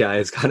message here.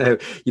 It's kind of,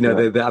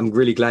 I'm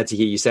really glad to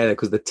hear you say that,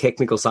 because the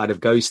technical side of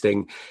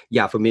ghosting,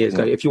 for me, is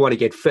if you want to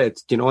get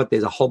fit, you know what?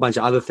 There's a whole bunch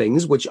of other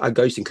things which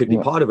ghosting could be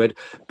part of it,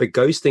 but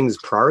ghosting's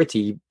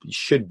priority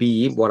should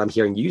be what I'm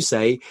hearing you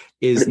say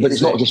is. But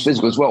it's not just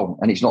physical as well,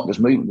 and it's not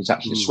just movement. It's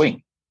actually a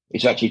swing.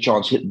 It's actually a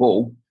chance to hit the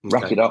ball,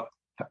 rack it up,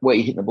 where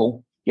you hit the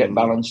ball, get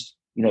balanced,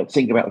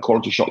 think about the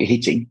quality shot you're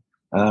hitting.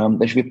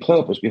 There should be a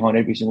purpose behind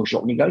every single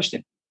shot when you're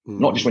ghosting.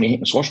 Not just when you're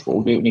hitting a swash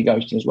ball, do it when you're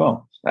ghosting as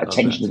well. That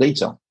attention to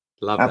detail.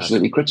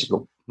 Absolutely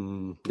critical.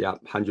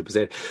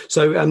 100%.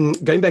 So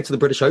going back to the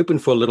British Open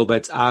for a little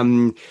bit,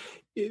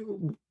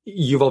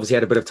 you've obviously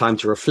had a bit of time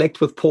to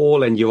reflect with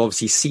Paul, and you've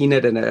obviously seen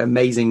it in an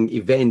amazing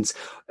event.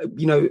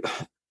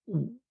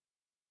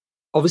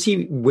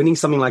 Obviously winning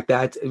something like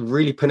that,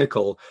 really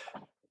pinnacle.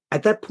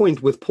 At that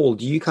point with Paul,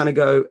 do you kind of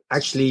go,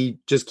 actually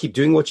just keep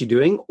doing what you're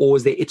doing, or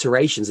is there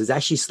iterations? There's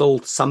actually still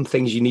some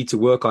things you need to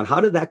work on.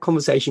 How did that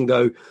conversation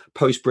go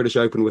post British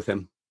Open with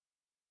him?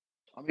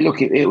 I mean,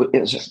 look, it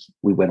was,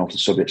 we went off the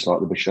subject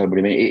like the British Open, but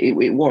I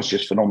mean, it was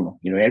just phenomenal.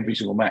 Every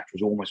single match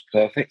was almost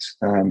perfect.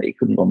 It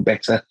couldn't have gone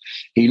better.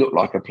 He looked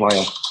like a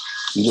player.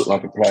 He looked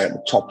like a player at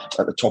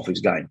the top of his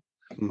game.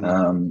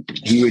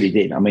 He really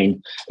did. I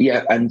mean,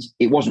 and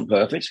it wasn't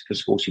perfect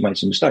because, of course, he made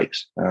some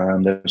mistakes.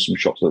 There were some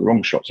shots that were the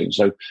wrong shots in.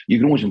 So you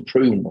can always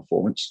improve on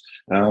performance,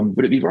 but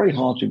it'd be very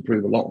hard to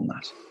improve a lot on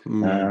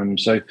that.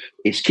 So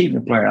it's keeping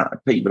the player out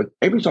of peak. But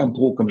every time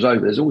Paul comes over,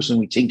 there's always something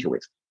we tinker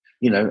with.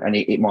 And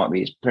it might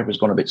be his prep has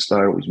gone a bit slow,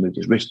 or he's moved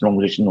his wrist in the wrong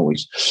position, or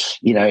he's,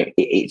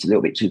 it's a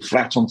little bit too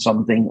flat on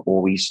something,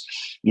 or he's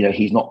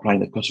not playing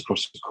the cut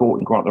across the court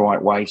in quite the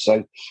right way.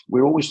 So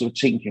we're always sort of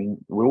tinkering.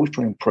 We're always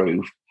trying to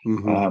improve.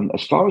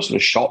 As far as sort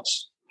of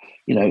shots,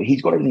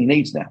 he's got everything he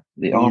needs now.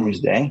 The armour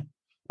is there.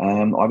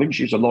 I've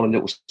introduced a lot of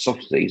little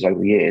subtleties over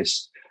the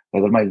years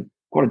that have made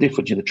quite a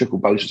difference in the triple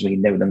boast, something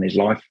he'd never done in his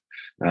life.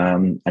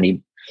 And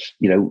he,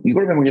 you've got to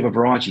remember when you have a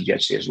variety,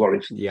 Jesse, as well.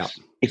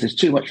 If there's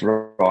too much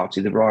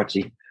variety, the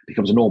variety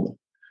becomes a normal.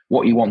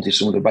 What you want is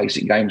some of the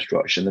basic game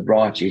structure, and the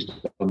variety is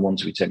done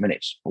once every 10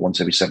 minutes or once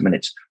every 7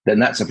 minutes. Then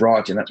that's a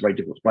variety, and that's very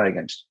difficult to play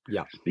against.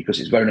 Because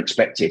it's very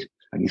unexpected.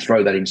 And you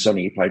throw that in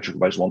suddenly, you play triple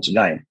boast once a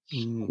game.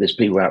 There's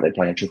people out there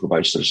playing a triple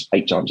boast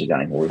 8 times a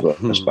game, or a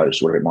reverse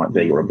boast, whatever it might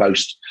be, or a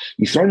boast.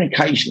 You throw it in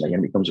occasionally,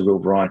 and it becomes a real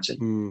variety.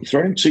 You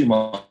throw it in too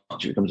much,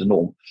 it becomes a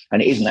norm,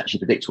 and it isn't actually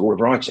predictable or a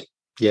variety.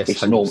 Yes,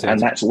 it's a norm,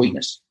 and that's a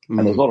weakness. And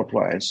there's a lot of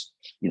players,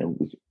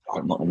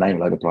 I'm not going to name a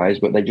load of players,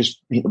 but they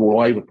just hit the ball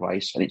all over the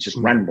place, and it's just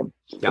random.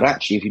 But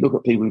actually, if you look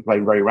at people who play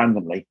very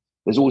randomly,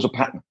 there's always a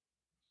pattern.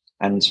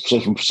 And so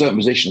from certain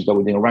positions, they'll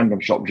be doing a random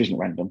shot, which isn't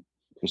random,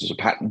 because there's a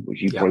pattern,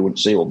 which you probably wouldn't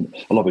see, or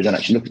a lot of people don't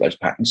actually look at those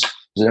patterns because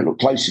they don't look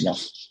close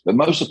enough. But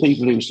most of the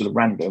people who are sort of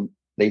random,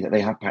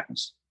 they have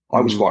patterns. I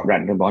was quite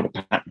random, but I had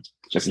a pattern.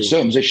 So from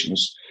certain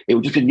positions, it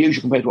was just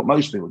unusual compared to what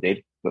most people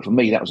did. But for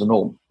me, that was the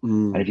norm.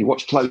 And if you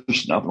watch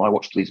close enough, and I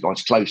watch these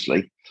guys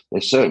closely,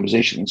 there's certain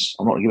positions,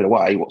 I'm not going to give it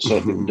away what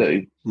certain people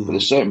do, but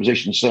there's certain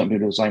positions, certain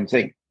people do the same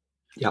thing.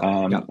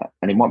 And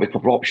it might be a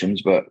couple of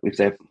options, but if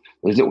there's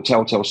little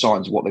telltale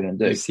signs of what they're going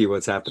to do. You see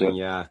what's happening,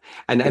 so,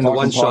 and the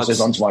one shot is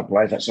onto my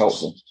play, that's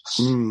helpful.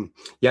 Again,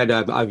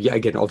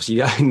 obviously,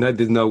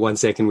 there's no 1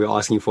 second we're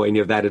asking for any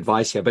of that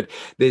advice here, but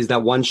there's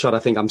that one shot I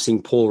think I'm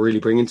seeing Paul really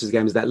bring into his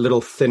game is that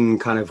little thin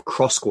kind of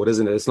cross court,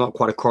 isn't it? It's not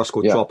quite a cross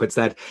court drop. It's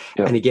that,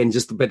 and again,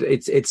 but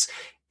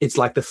it's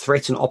like the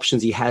threat and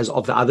options he has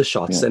of the other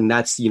shots. And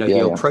that's,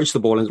 he'll approach the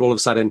ball and all of a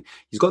sudden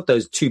he's got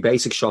those 2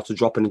 basic shots to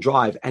drop in and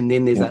drive. And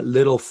then there's that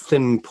little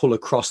thin pull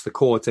across the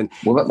court. And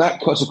that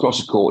cuts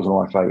across the court is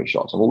one of my favourite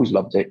shots. I've always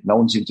loved it. No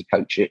one seems to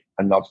coach it.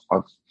 And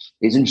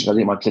it's interesting. I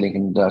did my clinic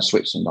in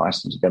Switzerland. I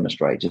asked them to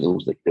demonstrate it. It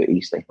was the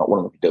easily. Not one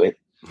of them could do it.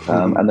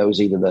 And there was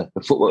either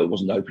the footwork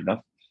wasn't open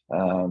enough.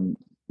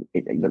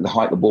 The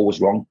height of the ball was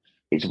wrong.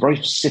 It's a very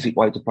specific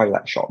way to play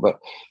that shot. But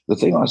the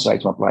thing I say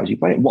to my players, you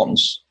play it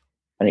once,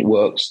 and it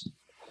works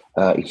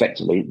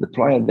effectively, the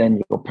player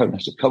then, your opponent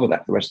has to cover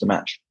that for the rest of the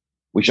match,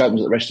 which opens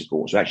at the rest of the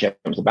court. So actually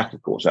opens the back of the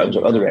court. So it opens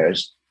up other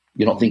areas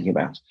you're not thinking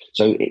about.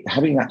 So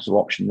having that sort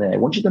of option there,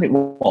 once you've done it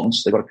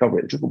once, they've got to cover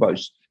it. The triple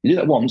boast, you do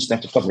that once, they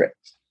have to cover it.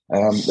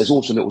 There's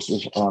also a little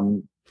sort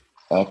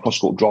of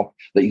cross-court drop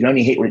that you can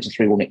only hit when it's a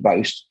 3-1 nick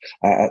boast.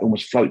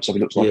 Almost floats up, it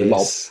looks like a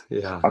lob.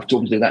 I've taught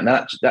them to do that.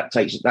 Now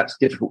that's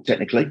difficult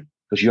technically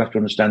because you have to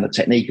understand the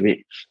technique of it.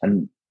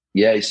 And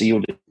so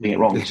you're doing it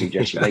wrong. You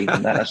suggest you leave,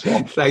 and that's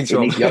wrong. Thanks, it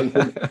needs to be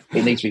open.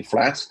 It needs to be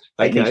flat.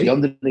 It needs to be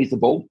underneath the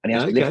ball, and you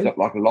have to lift up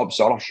like a lob.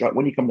 So I'll show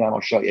when you come down.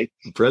 I'll show you.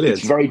 Brilliant.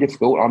 It's very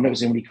difficult. I've never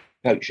seen anybody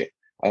coach it.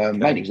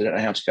 Mainly because I don't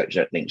know how to coach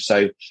that thing.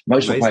 So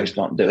most of the players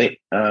can't do it.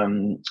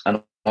 And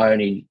I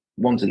only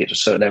want to get to a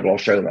certain level. I'll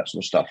show them that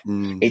sort of stuff.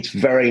 It's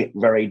very,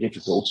 very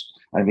difficult.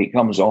 And if it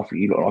comes off,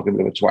 you look like a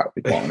bit of a twat, to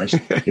be quite honest.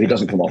 If it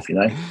doesn't come off, you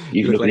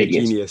look like an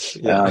idiot. Genius.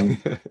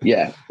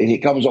 If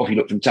it comes off, you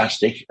look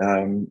fantastic.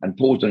 And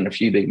Paul's done a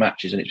few big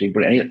matches, and it's been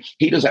brilliant.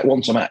 He does that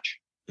once a match.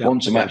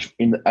 once a match.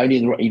 He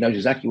knows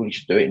exactly when he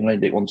should do it, and only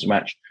do it once a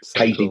match,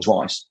 occasionally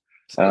twice.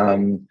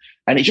 And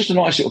it's just a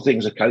nice little thing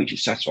as a coach.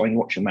 It's satisfying. You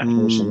watch a match, and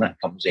all of a sudden that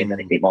comes in,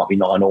 and it might be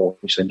 9-all,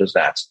 which then does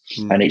that,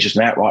 and it's just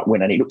an outright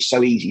win, and it looks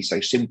so easy, so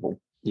simple.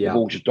 The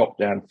ball just dropped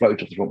down,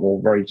 floats off the front wall,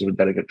 very sort of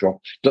delicate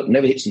drop.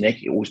 Never hits the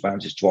neck. It always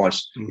bounces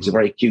twice. It's a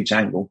very acute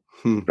angle.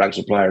 Drags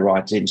the player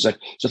right in. So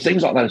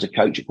things like that as a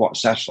coach are quite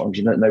satisfying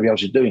because nobody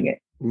else is doing it.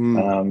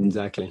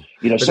 Exactly.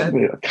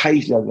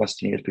 Occasionally over the last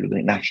 10 years, people do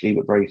it naturally,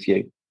 but very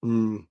few.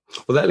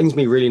 Well, that links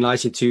me really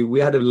nicely to, we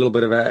had a little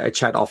bit of a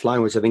chat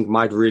offline, which I think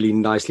might really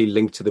nicely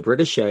link to the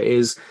British here,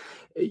 is,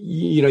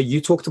 you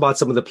talked about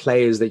some of the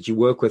players that you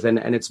work with, and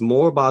it's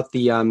more about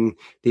the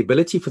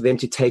ability for them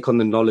to take on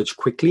the knowledge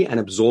quickly and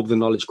absorb the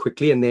knowledge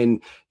quickly. And then,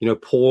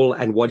 Paul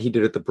and what he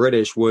did at the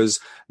British was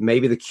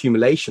maybe the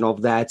accumulation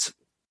of that,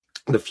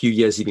 the few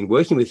years he's been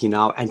working with you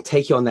now, and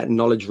take you on that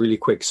knowledge really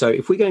quick. So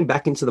if we're going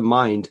back into the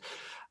mind,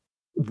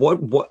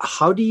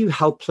 how do you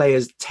help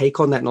players take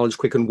on that knowledge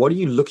quick, and what are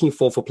you looking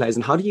for players,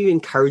 and how do you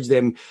encourage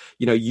them?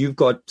 You've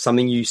got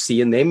something you see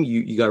in them,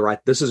 you go, right,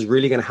 this is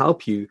really going to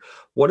help you.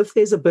 What if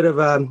there's a bit of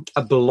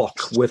a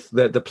block with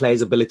the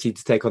player's ability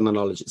to take on the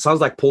knowledge? It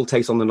sounds like Paul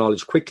takes on the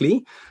knowledge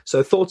quickly.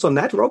 So thoughts on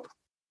that, Rob?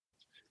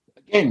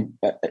 Again,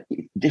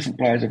 different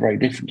players are very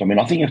different. I mean,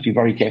 I think you have to be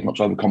very careful not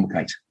to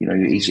overcomplicate.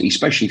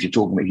 Especially if you're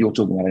talking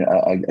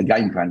about a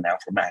game plan now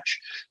for a match.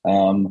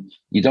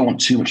 You don't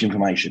want too much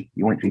information.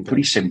 You want it to be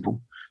pretty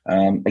simple.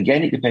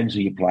 Again, it depends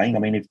who you're playing. I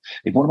mean,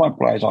 if one of my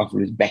players I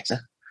feel is better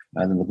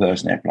than the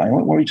person they're playing, I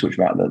won't worry too much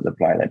about the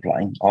player they're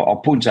playing. I'll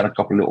point out a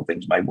couple of little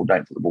things. Maybe we'll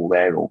don't put the ball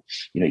there, or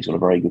he's got a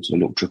very good sort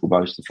of little trickle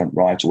boast to the front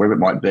right, or wherever it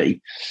might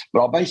be.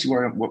 But I'll basically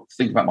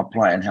think about my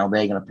player and how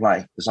they're going to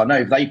play, because I know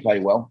if they play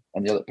well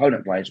and the other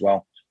opponent plays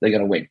well, they're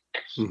going to win.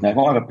 Now, if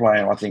I have a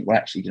player, I think, well,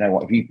 actually, you know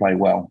what? If you play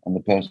well and the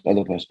other person plays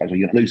well,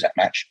 you're going to lose that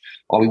match.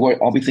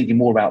 I'll be thinking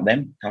more about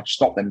them, how to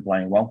stop them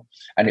playing well,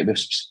 and it was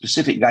a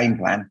specific game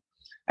plan.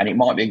 And it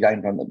might be a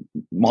game plan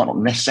that might not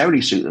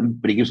necessarily suit them,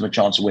 but it gives them a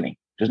chance of winning.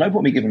 There's no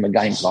point me giving them a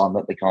game plan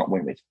that they can't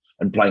win with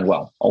and playing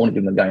well. I want to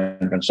give them a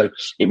game plan. So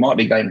it might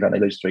be a game plan they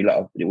lose 3-0,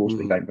 but it will also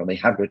be a game plan they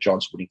have got a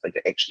chance of winning if they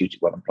get executed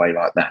well and play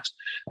like that.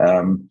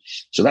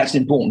 So that's the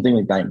important thing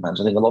with game plans.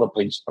 I think a lot of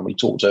people, and we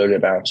talked earlier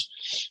about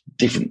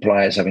different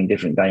players having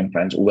different game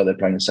plans, although they're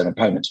playing the same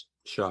opponent.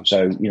 Sure.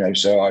 So,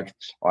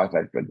 I've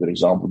had a good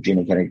example.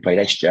 Gina Kennedy played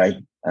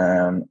SJ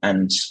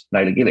and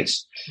Naylor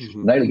Gillis.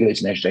 Naylor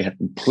Gillis and SJ had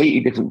completely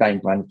different game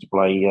plans to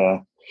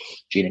play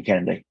Gina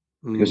Kennedy.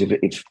 Because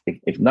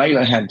if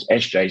Naylor had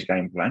SJ's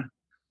game plan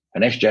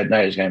and SJ had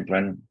Naylor's game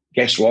plan,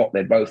 guess what?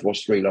 They both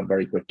lost 3-0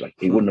 very quickly.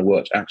 It wouldn't have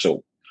worked at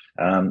all.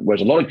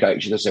 Whereas a lot of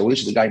coaches, they say, well,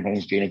 this is the game plan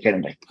of Gina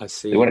Kennedy. I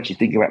see. They won't actually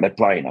think about their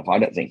play enough, I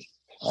don't think.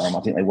 I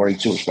think they worry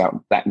too much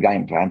about that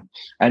game plan.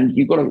 And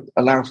you've got to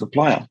allow for the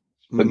player.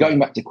 But going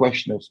back to the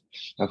question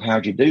of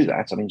how do you do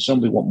that, I mean, some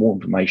people want more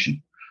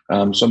information.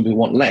 Some people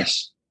want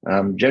less.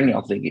 Generally,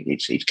 I think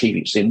it's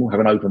keeping it simple, have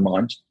an open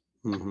mind.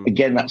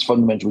 Again, that's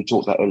fundamental. We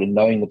talked about earlier,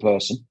 knowing the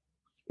person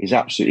is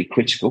absolutely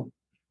critical.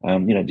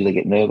 Do they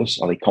get nervous?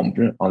 Are they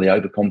confident? Are they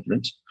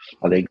overconfident?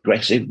 Are they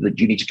aggressive? Do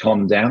you need to calm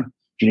them down?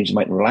 Do you need to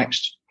make them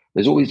relaxed?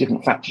 There's all these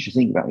different factors you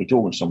think about when you're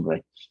talking to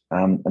somebody.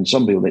 And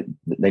some people,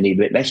 they need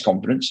a bit less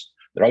confidence.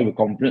 They're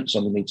overconfident.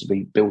 Some of them need to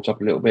be built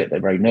up a little bit. They're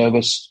very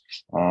nervous.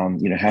 How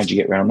do you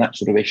get around that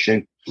sort of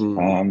issue?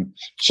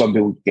 Some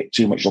people get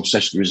too much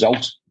obsessed with the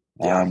result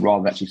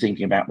rather than actually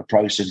thinking about the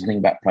process and thinking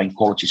about playing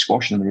quality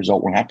squash, and the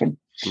result will happen.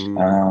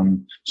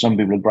 Some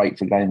people are great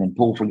for a game and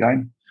poor for a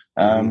game.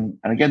 And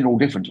again, they're all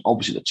different.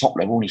 Obviously, at the top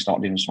level, when you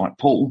start doing something like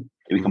Paul,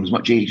 it becomes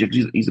much easier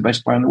because he's the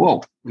best player in the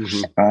world.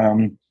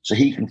 So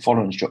he can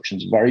follow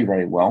instructions very,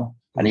 very well.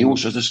 And he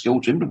also has the skill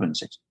to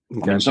implement it.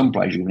 Okay. I mean, some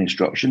players, you give an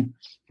instruction,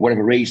 for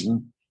whatever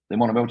reason, they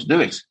want to be able to do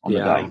it on the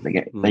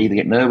day. They either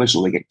get nervous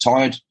or they get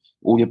tired,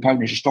 or the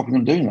opponent is stopping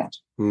them doing that.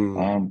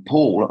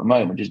 Paul, at the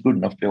moment, is good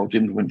enough to be able to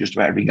implement just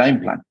about every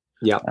game plan.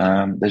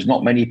 There's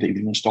not many people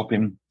who can stop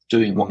him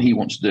doing what he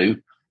wants to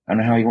do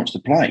and how he wants to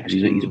play, because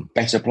he's a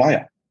better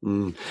player.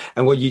 And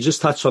well, you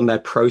just touched on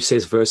that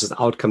process versus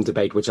outcome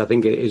debate, which I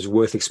think is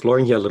worth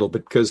exploring here a little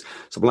bit, because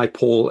someone like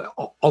Paul,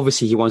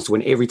 obviously he wants to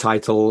win every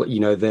title.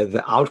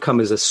 The outcome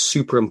is a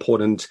super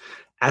important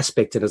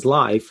aspect in his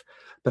life.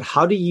 But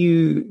how do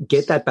you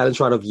get that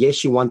balance right of,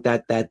 yes, you want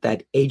that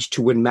edge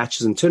to win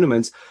matches and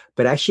tournaments,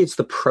 but actually it's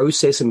the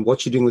process and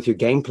what you're doing with your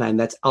game plan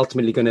that's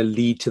ultimately going to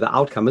lead to the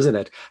outcome, isn't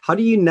it? How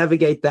do you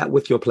navigate that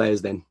with your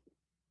players then?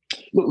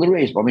 Look, there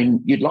is. I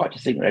mean, you'd like to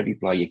think that every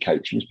player you're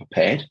coaching is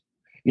prepared.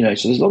 So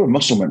there's a lot of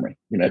muscle memory.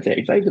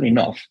 If they've done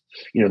enough,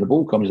 the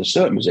ball comes in a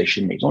certain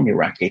position, it's on your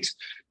racket,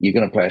 you're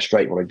going to play a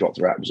straight volley, drop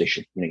the right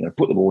position. You're going to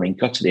put the ball in,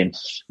 cut it in,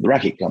 the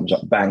racket comes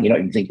up, bang, you don't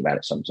even think about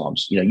it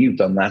sometimes. You've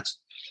done that,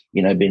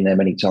 been there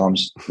many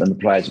times, and the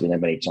players have been there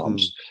many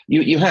times.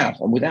 You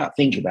have, and without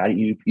thinking about it,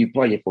 you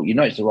play your foot,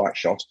 it's the right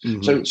shot.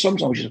 So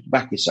sometimes you just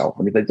back yourself,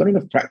 and if they've done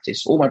enough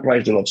practice, all my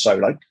players do a lot of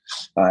solo,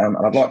 and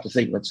I'd like to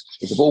think that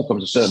if the ball comes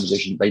in a certain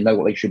position, they know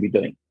what they should be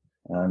doing.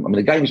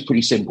 The game is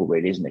pretty simple,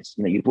 really, isn't it?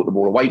 You put the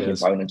ball away from the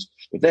opponent.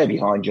 If they're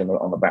behind you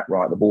on the back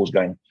right, the ball's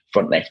going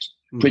front left.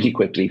 pretty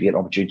quickly if you get an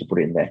opportunity to put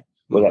it in there,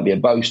 whether that be a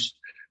boast,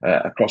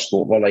 a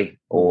cross-court volley,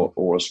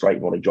 or a straight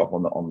volley drop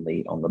on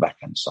the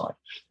backhand side.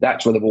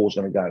 That's where the ball's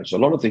going to go. So a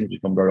lot of things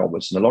become very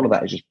obvious, and a lot of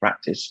that is just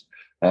practice,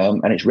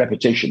 and it's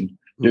repetition,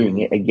 doing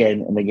it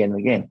again and again and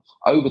again.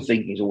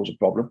 Overthinking is always a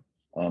problem.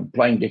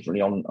 Playing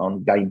differently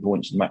on game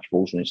points and match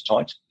balls when it's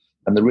tight.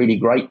 And the really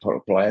great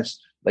players,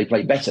 they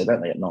play better,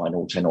 don't they, at 9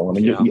 or 10 all. I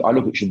mean, I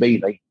look at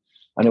Shabini,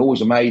 and it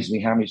always amazes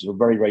me how many sort of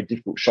very, very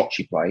difficult shots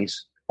she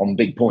plays on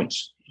big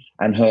points.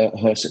 And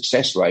her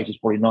success rate is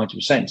probably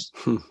 90%.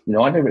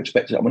 I never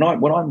expected that. When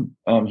I'm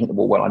hitting the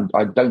ball well,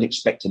 I don't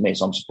expect to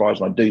miss. I'm surprised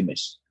when I do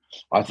miss.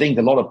 I think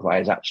a lot of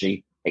players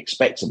actually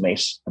expect to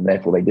miss, and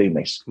therefore they do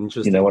miss.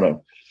 Interesting.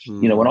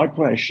 When I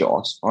play a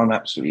shot, I'm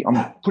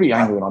pretty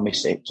angry when I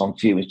miss it. So I'm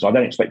fuming because I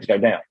don't expect to go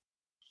down.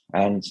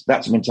 And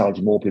that's a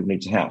mentality more people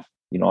need to have.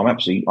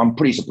 I'm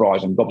pretty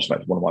surprised. I'm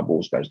gobsmacked if one of my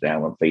balls goes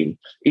down when I'm feeding,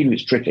 even if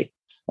it's tricky.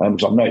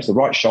 Because I know it's the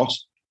right shot.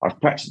 I've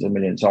practiced it a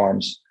million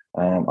times.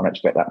 And I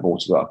expect that ball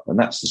to go up. And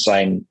that's the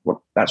same.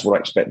 That's what I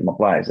expect from my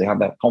players. They have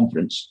that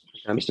confidence.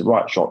 It's the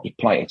right shot. Just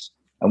play it.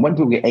 And when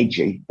people get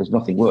edgy, there's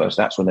nothing worse.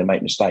 That's when they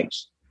make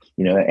mistakes.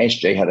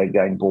 SJ had a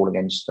game ball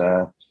against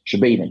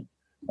Shabini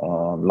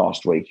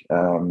last week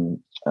to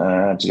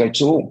go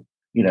 2-all.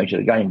 She had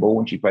a game ball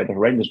and she played a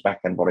horrendous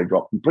backhand volley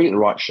drop, completely the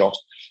right shot,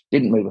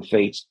 didn't move her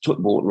feet, took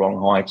the ball at the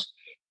wrong height,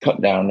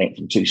 cut down it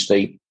from too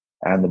steep,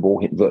 and the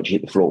ball virtually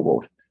hit the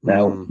floorboard.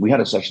 Now, we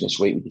had a session this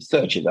week, we did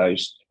 30 of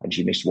those, and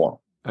she missed one.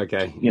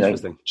 Okay,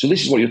 interesting. So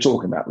this is what you're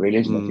talking about, really,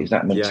 isn't it? Is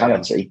that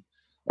mentality. Yeah.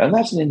 And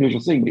that's an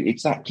individual thing, but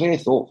it's that clear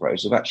thought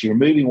process of actually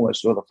removing all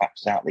those other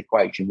factors out of the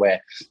equation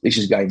where this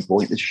is game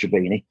point, this is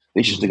Shabini,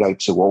 this is to go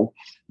 2-all,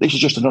 this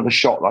is just another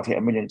shot that I've hit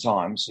a million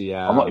times.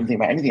 Yeah. I'm not even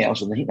thinking about anything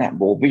else. I'm hitting that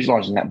ball,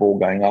 visualising that ball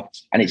going up,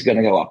 and it's going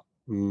to go up.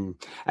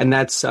 And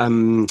that's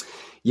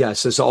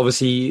so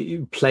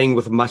obviously playing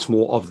with much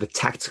more of the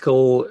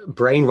tactical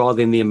brain rather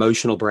than the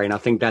emotional brain. I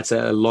think that's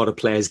a lot of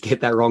players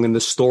get that wrong in the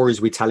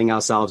stories we're telling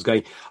ourselves,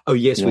 going, oh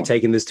yes, we're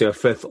taking this to a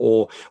 5th,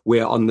 or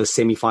we're on the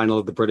semi-final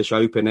of the British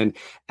Open, and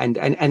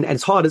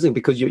it's hard, isn't it?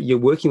 Because you're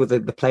working with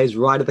the players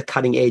right at the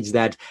cutting edge.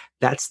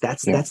 That's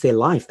their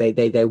life.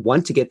 They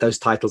want to get those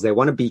titles. They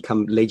want to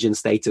become legend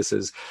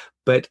statuses.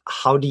 But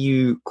how do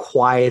you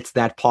quiet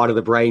that part of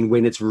the brain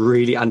when it's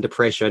really under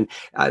pressure? And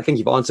I think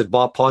you've answered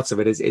parts of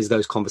it is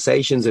those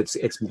conversations.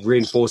 It's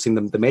reinforcing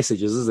the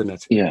messages, isn't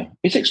it? Yeah,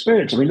 it's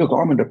experience. I mean, look,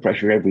 I'm under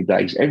pressure every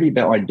day. So every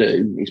bet I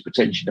do is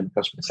potentially going to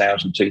cost me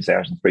 £1,000,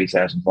 £2,000,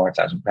 £3,000,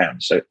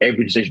 £5,000. So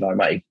every decision I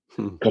make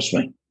costs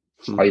me.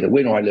 I either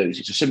win or I lose.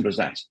 It's as simple as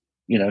that.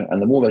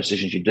 And the more those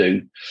decisions you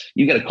do,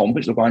 you get a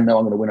confidence. Look, I know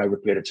I'm going to win over a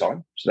period of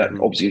time. So that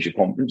obviously gives you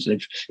confidence.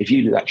 And if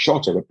you do that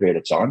shot over a period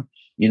of time,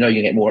 you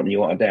get more than you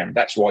want down.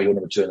 That's why you're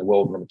number 2 in the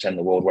world, number 10 in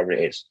the world, whatever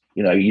it is.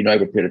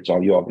 Over a period of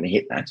time, you are going to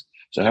hit that.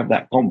 So have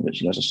that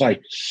confidence. As I say,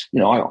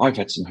 I've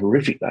had some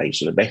horrific days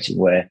sort of betting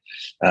where,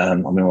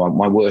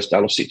 my worst day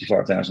was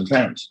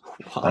 £65,000,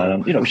 wow.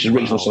 Which is a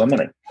reasonable sum of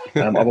money.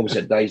 I've always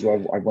had days where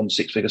I've won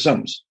 6-figure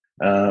sums.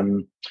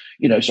 So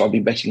I've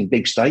been betting in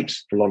big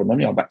stakes for a lot of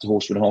money. I backed a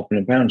horse for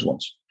 £500,000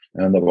 once,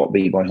 and they got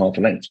beat by half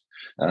a length.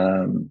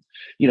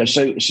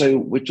 So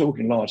we're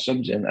talking large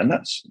sums, and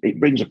it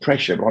brings a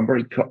pressure. But I'm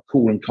very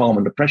cool and calm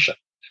under pressure.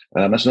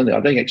 That's another thing.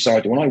 I don't get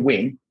excited when I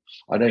win.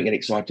 I don't get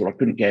excited. I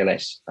couldn't care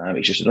less.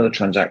 It's just another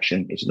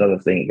transaction. It's another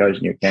thing. It goes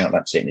in your account.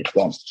 That's it, and it's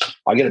gone.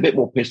 I get a bit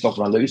more pissed off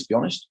when I lose, to be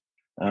honest.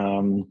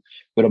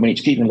 But I mean,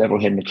 it's keeping a level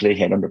head and a clear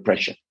head under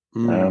pressure.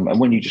 And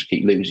when you just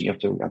keep losing, you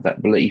have to have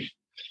that belief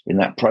in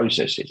that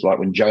process. It's like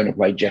when Jonah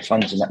played Jeff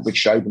Hunt in that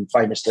British Open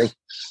famously,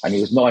 and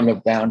he was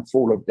 9-love down,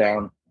 4-love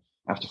down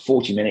after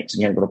 40 minutes,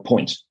 and he hadn't got a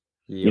point.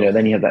 Yep.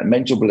 Then he had that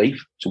mental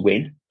belief to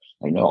win.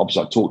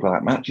 Obviously I talked about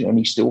that match, and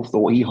he still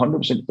thought, he 100%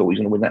 thought he was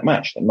going to win that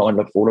match, at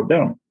 9-love, 4-love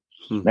down.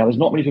 Now, there's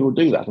not many people who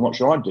do that. I'm not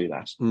sure I'd do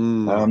that.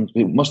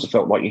 It must have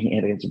felt like you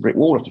hit against a brick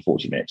wall after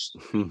 40 minutes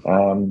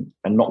and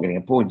not getting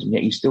a point. And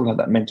yet he still had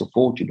that mental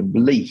fortitude and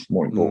belief,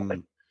 more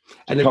importantly,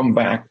 to come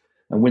back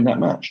and win that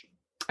match.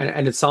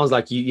 And it sounds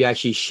like you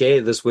actually share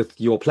this with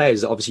your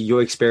players, obviously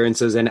your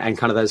experiences and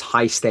kind of those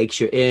high stakes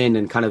you're in,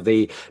 and kind of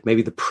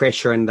maybe the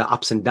pressure and the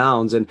ups and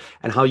downs, and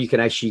how you can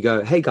actually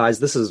go, hey guys,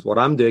 this is what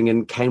I'm doing,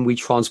 and can we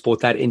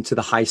transport that into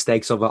the high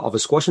stakes of a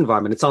squash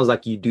environment? It sounds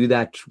like you do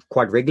that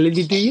quite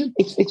regularly, do you?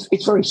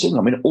 It's very similar.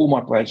 I mean, all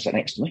my players sit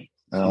next to me.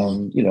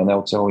 And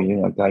they'll tell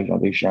you, occasionally I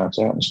do shout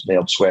out, and the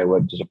odd swear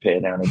word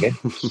disappear now and again.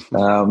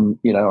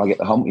 I get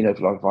the hump,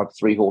 if I have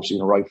 3 horses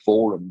in a row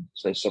fall, and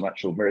there's some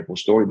actual miracle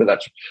story, but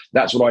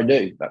that's what I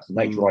do. That's the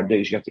nature of what I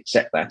do. So you have to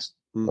accept that,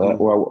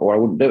 or I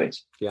wouldn't do it.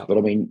 Yeah. But I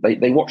mean,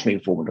 they watch me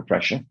perform under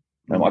pressure.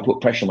 I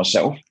put pressure on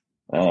myself.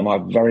 I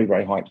have very,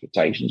 very high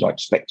expectations. I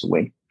expect to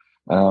win.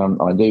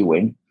 I do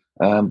win.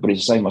 But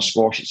it's the same as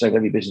squash. It's the same as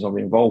every business I've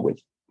been involved with.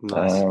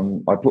 Nice.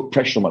 I put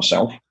pressure on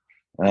myself.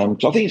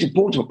 So I think it's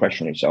important to put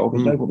pressure on yourself.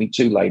 There's no point being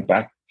too laid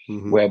back,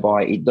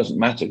 whereby it doesn't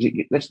matter.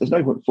 There's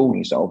no point fooling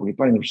yourself. When you're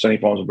playing the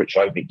semi-finals of British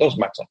Open, it does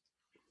matter,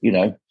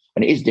 and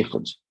it is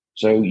different.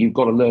 So you've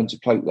got to learn to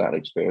cope with that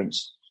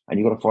experience, and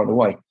you've got to find a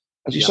way.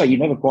 As you say, you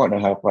never quite know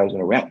how players are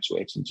going to react to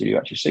it until you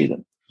actually see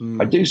them.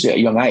 I do see at a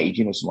young age,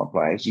 some of my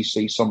players, you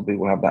see some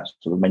people have that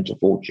sort of mental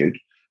fortitude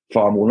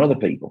far more than other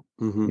people.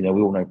 We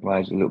all know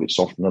players are a little bit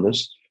softer than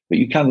others, but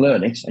you can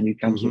learn it and you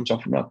can sort of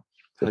toughen up.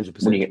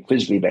 100%. When you get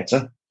physically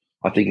better,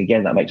 I think,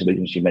 again, that makes a big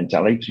difference in your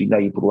mentality, because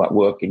you put all that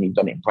work in, you've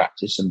done it in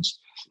practice, and,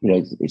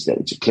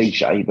 it's a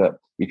cliche, but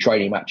your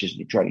training matches and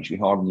your training should be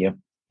harder than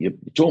your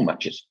tour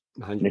matches.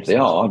 100%. And if they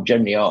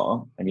generally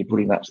are, and you're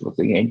putting that sort of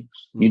thing in,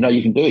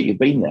 you can do it. You've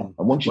been there.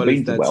 And once you've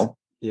been there,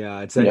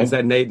 it's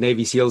that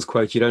Navy SEALs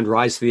quote, you don't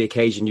rise to the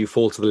occasion, you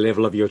fall to the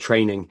level of your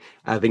training.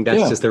 I think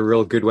that's just a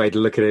real good way to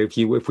look at it.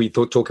 If we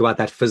talk about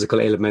that physical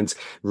element,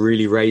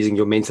 really raising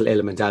your mental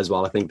element as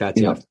well, I think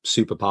that's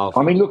super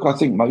powerful. I mean, look, I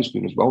think most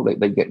people as well,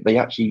 they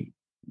actually,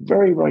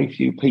 very, very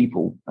few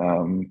people,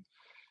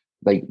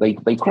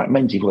 they crack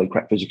mentally before they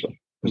crack physically.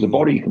 Because the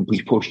body can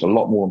be pushed a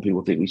lot more than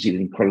people think. We see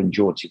the incredible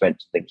endurance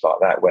events and things like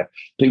that, where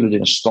people are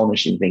doing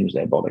astonishing things to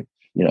their body,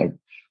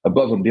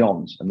 above and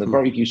beyond. And the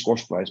very few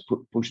squash players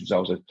push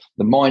themselves.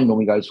 The mind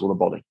normally goes for the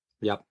body.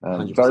 Yep.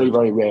 Very,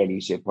 very rarely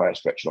you see a player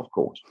stretch it off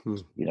court.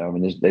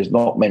 There's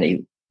not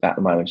many at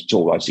the moment at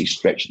all. I see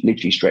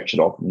literally stretch it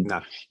off, and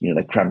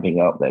they're cramping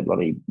up, they're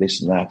bloody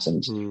this and that,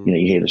 and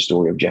you hear the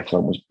story of Jeff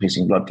Long was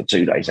pissing blood for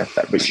 2 days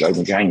after that British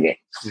Open gang it.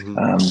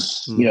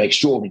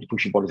 Extraordinary to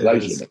push your body to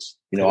those limits.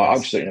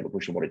 I've certainly never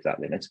pushed my body to that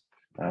limit.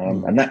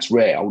 And that's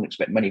rare. I wouldn't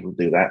expect many people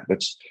to do that,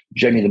 but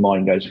generally the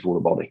mind goes before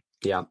the body.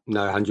 Yeah,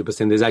 no,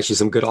 100%. There's actually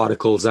some good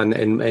articles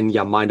and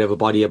Mind Over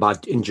Body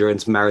about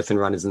endurance marathon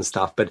runners and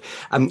stuff. But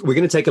we're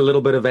going to take a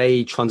little bit of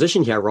a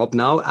transition here, Rob,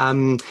 now.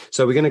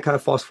 So we're going to kind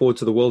of fast forward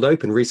to the World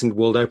Open, recent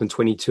World Open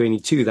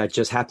 2022 that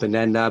just happened.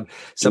 And we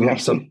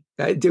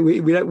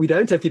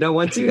don't if you don't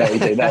want to. Yeah, we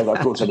do. No, of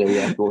course I do.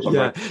 Yeah, of course. I'm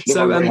very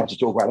happy to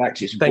talk about that,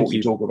 because it's important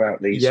to talk about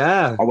these.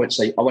 Yeah. I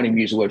won't even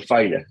use the word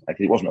failure,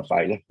 because it wasn't a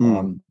failure.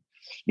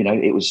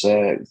 It was,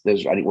 and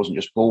it wasn't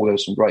just Paul. There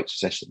was some great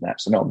success in that.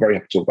 So no, I'm very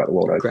happy to talk about the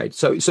World Open. Great.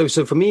 So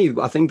for me,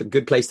 I think the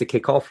good place to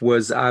kick off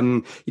was,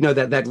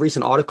 that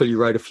recent article you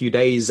wrote a few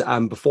days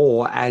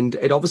before, and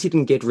it obviously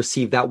didn't get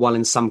received that well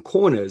in some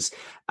corners.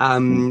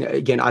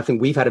 Again, I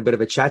think we've had a bit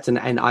of a chat, and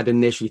I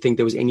didn't initially think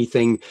there was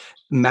anything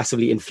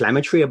massively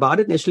inflammatory about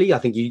it initially. I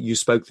think you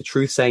spoke the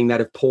truth, saying that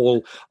if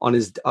Paul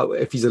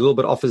if he's a little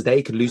bit off his day,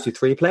 he could lose to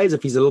 3 players.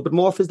 If he's a little bit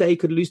more off his day, he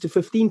could lose to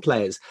 15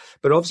 players.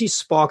 But obviously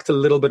sparked a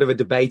little bit of a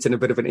debate and a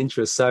bit of an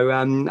interest. So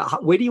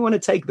where do you want to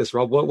take this,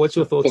 Rob? What's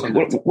your thoughts on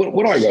that?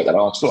 When I wrote that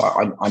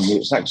article, I knew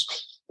it's like,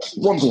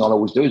 one thing I'll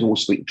always do is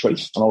always speak the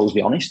truth and always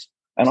be honest.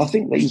 And I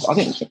think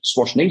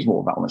squash needs more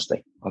of that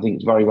honesty. I think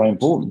it's very, very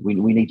important. We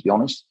need to be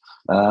honest,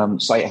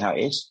 say it how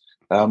it is.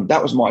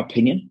 That was my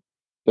opinion.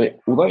 But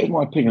although it was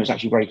my opinion, it was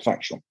actually very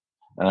factual.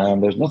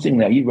 There's nothing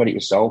there. You read it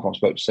yourself. I've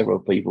spoken to several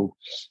people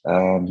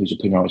whose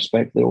opinion I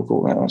respect. They all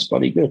thought, that's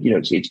bloody good.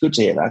 It's good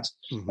to hear that.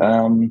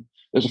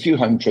 There's a few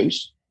home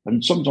truths.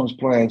 And sometimes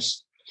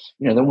players,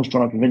 they're almost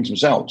trying to convince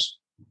themselves.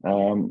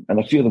 And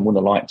a few of them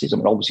wouldn't have liked it. I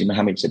mean, obviously,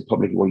 Mohammed said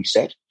publicly what he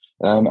said.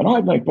 And I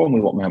had no problem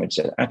with what Mohammed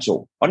said at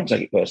all. I didn't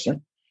take it personally.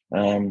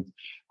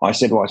 I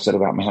said what I said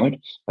about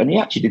Mohammed. And he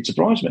actually did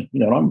surprise me.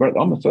 I'm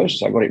the first to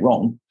say I got it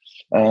wrong.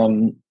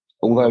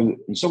 Although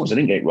in some ways I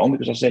didn't get it wrong,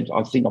 because I said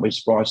I think I'll be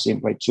surprised to see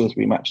him play 2 or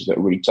 3 matches that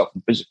are really tough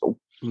and physical.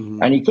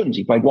 And he couldn't.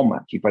 He played one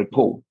match. He played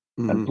Paul.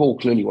 And Paul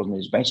clearly wasn't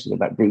his best, because of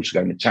that Bruce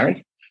going to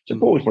Tariq. So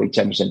Paul was probably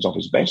 10% off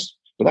his best.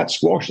 But that's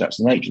squash. That's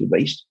the nature of the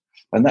beast.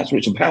 And that's what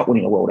it's about,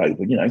 winning a World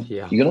Open. You're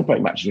going to play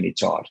matches when you're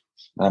tired.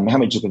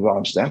 Mohammed took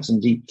advantage of that,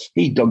 and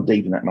he dug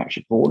deep in that match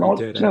at Paul.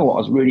 And I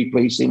was really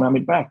pleased to see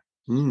Mohammed back.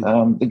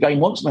 The game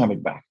wants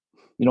Mohammed back.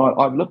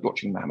 I've loved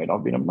watching Mohammed.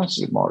 I've been a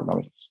massive admirer of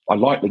Mohammed. I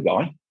like the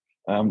guy.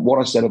 What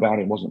I said about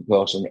him wasn't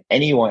personal in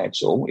any way at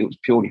all. It was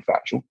purely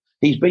factual.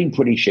 He's been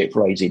pretty shit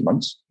for 18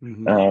 months.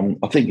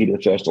 I think he did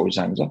the first or his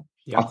hands up.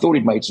 I thought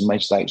he'd made some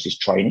mistakes his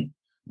training.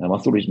 I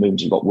thought his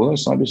movements had got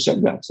worse. I just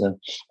said that.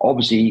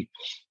 Obviously,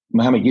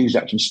 Mohammed used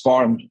that to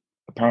inspire him,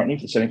 apparently,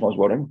 for the semi-finals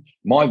World Open.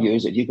 My view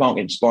is that if you can't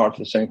get inspired for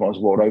the semi-finals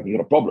World Open, you've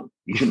got a problem.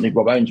 You shouldn't need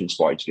Rob Owen to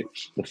inspire you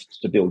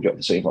to build you up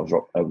the semi-finals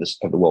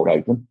of the World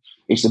Open.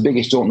 It's the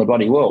biggest tournament in the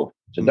bloody world.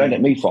 So don't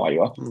let me fire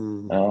you up.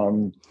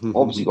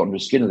 Obviously got under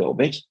his skin a little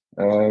bit,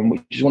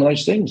 which is one of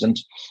those things. And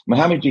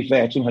Mohammed, to be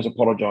fair to him, has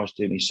apologised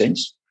to me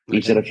since.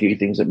 He said a few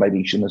things that maybe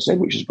he shouldn't have said,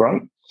 which is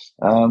great.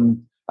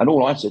 And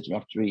all I said to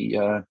him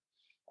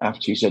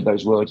after he said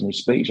those words in his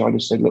speech, I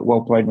just said, look,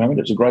 well played, Mohammed.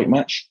 It's a great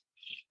match.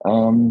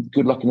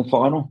 Good luck in the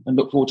final, and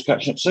look forward to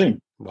catching up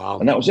soon. Wow.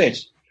 And that was it.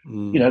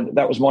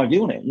 That was my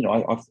view on it.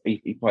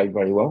 He played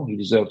very well. He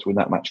deserved to win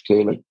that match,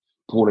 clearly.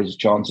 Paul has a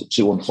chance at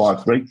 2 on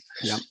 5-3.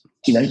 Yeah.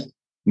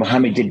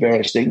 Mohammed did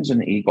various things,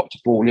 and he got to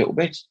Paul a little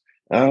bit.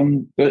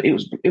 But it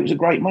was a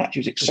great match.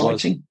 It was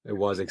exciting. It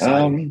was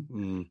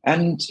exciting.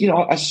 And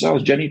I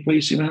was genuinely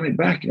pleased to see Mohammed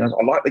back. I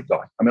like the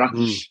guy. I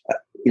mean,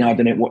 I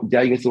don't know what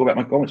Diego thought about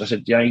my comments. I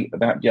said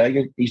about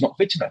Diego, he's not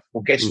fit enough.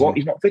 Well, guess what?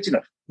 He's not fit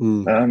enough.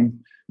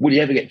 Will he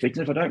ever get fit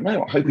enough? I don't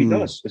know. I hope he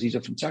does, because he's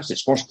a fantastic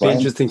squash player. It's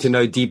interesting to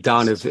know deep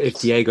down if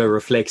Diego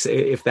reflects,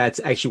 if that's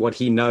actually what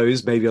he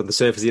knows. Maybe on the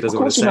surface he doesn't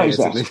want to say it. Of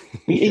course he knows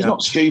that. He's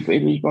not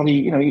stupid.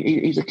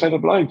 He's a clever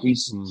bloke.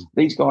 These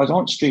guys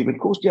aren't stupid. Of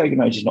course Diego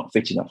knows he's not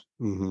fit enough.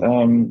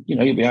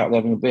 He'll be out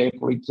there having a beer,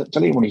 probably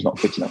tell him when he's not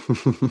fit enough,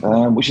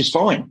 which is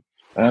fine.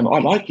 I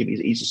like him.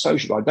 He's a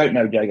social guy. I don't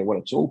know Diego well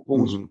at all.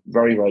 Paul's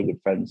very, very good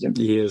friends with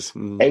him. He is.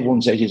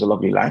 Everyone says he's a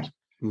lovely lad.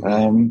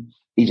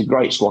 He's a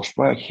great squash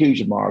player,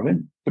 huge admirer of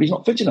him, but he's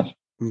not fit enough.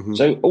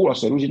 So all I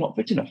said was he's not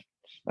fit enough.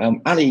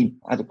 Ali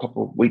had a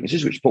couple of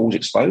weaknesses, which Paul's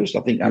exposed.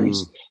 I think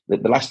Ali's, the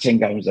last 10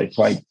 games they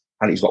played,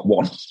 Ali's got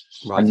one.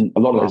 Right. And a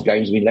lot of those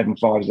games have been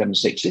 11-5s,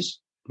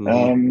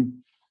 11-6s.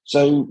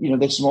 So,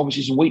 there's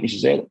obviously some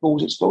weaknesses there that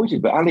Paul's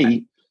exploited. But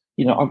Ali,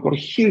 I've got a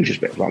huge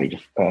respect for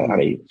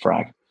Ali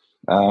Frag.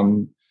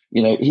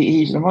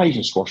 He's an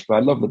amazing squash player.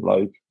 I love the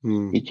bloke.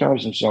 He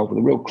carries himself with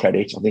a real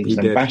credit. I think he's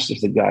an ambassador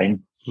for the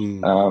game.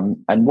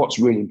 And what's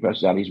really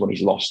impressed Ali is when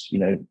he's lost,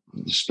 the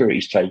spirit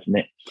he's taken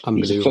it.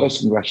 He's the first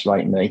to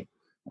congratulate me.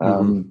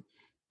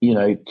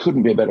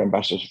 Couldn't be a better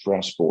ambassador for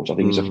our sport. I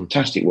think he's a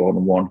fantastic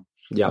one-on-one.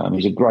 Yeah.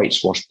 He's a great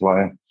squash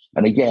player.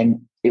 And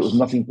again, it was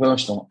nothing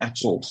personal at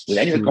all. With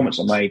any of the comments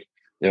I made,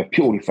 they're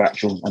purely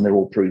factual and they're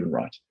all proven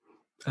right.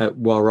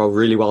 Well, Rob,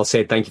 really well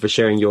said. Thank you for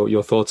sharing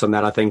your thoughts on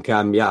that. I think,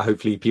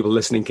 hopefully people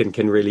listening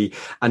can really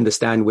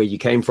understand where you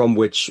came from,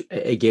 which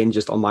again,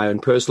 just on my own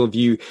personal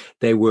view,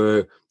 they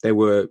were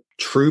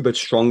true but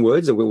strong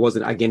words. It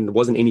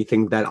wasn't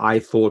anything that I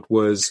thought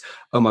was,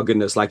 oh my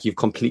goodness, like you've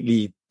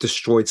completely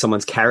destroyed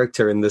someone's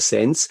character in this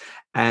sense.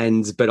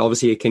 But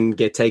obviously it can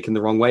get taken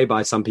the wrong way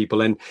by some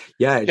people. And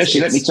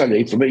Jesse, let me tell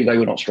you, for me, they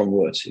were not strong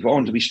words. If I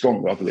wanted to be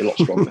stronger, I could be a lot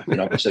stronger.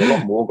 I could say a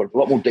lot more, but a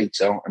lot more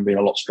detail and being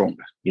a lot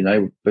stronger,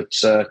 but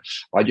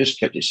I just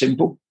kept it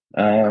simple.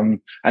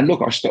 And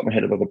look, I stuck my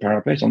head above the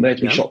parapet. I'm there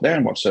to be shot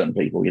down by certain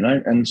people,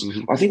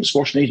 and I think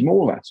squash needs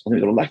more of that. I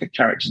think there's a lack of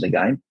character in the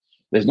game.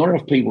 There's not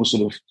enough people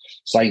sort of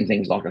saying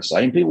things like I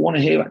say, and people want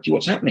to hear actually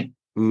what's happening.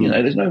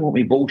 There's no point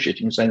me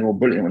bullshitting and saying they're all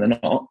brilliant when they're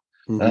not.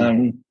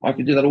 I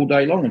could do that all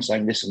day long and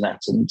saying this and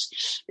that. And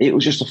it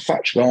was just a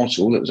factual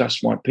article that was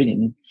asked my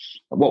opinion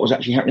of what was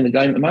actually happening in the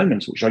game at the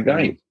moment, which I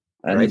gave.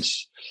 And,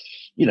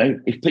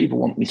 if people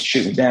want me to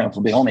shoot me down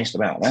for being honest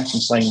about that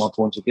and saying my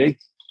point of view,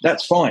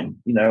 that's fine.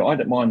 I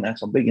don't mind that.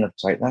 I'm big enough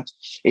to take that.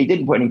 It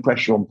didn't put any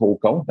pressure on Paul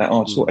Cole, that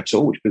article at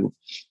all, which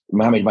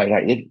Mohammed made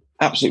out. It did.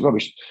 Absolute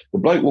rubbish. The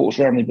bloke walks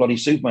around with bloody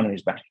Superman on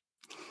his back.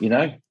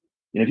 If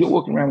you're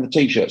walking around with a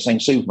T-shirt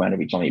saying Superman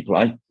every time you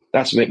play,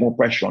 that's a bit more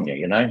pressure on you,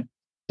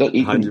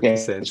 He couldn't get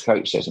his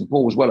coach says. And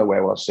Paul was well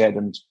aware of what I said,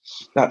 and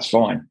that's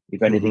fine.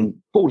 If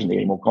anything, Paul doesn't need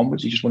any more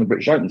confidence. He just won the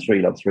British Open.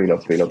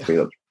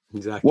 3-love.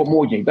 Exactly. What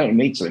more do you need? Don't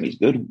need to him. He's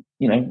good.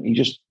 He's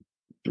just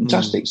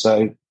fantastic.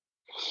 So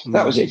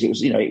that was it. It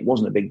was, it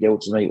wasn't a big deal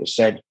to me. It was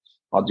said.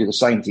 I'd do the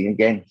same thing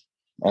again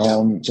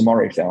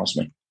tomorrow if they asked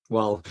me.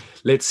 Well,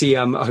 let's see.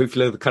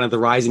 Hopefully, kind of the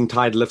rising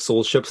tide lifts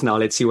all ships now.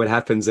 Let's see what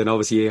happens. And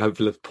obviously,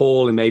 hopefully, if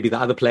Paul and maybe the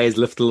other players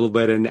lift a little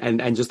bit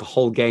and just the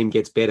whole game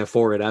gets better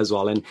for it as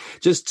well. And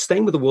just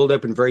staying with the World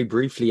Open very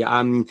briefly,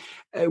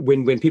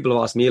 when people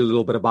have asked me a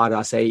little bit about it,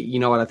 I say, you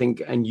know what, I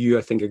think, and you,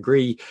 I think,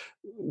 agree,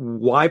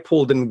 why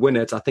Paul didn't win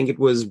it. I think it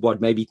was,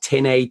 maybe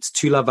 10-8,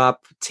 2-love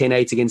up,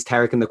 10-8 against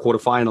Tarek in the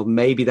quarterfinal.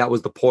 Maybe that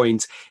was the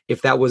point.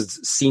 If that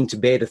was seen to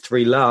bear to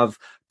 3-love,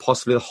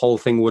 possibly the whole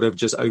thing would have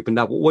just opened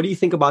up. What do you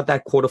think about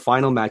that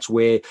quarterfinal match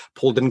where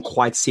Paul didn't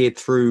quite see it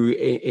through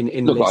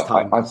in less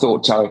time? I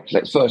thought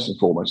Tarek, first and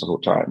foremost, I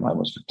thought Tarek Moen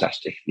was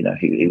fantastic.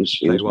 He was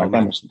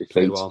magnificent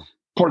defeat. Well.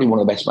 Probably one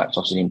of the best matches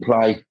I've seen him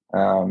play.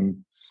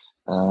 I'm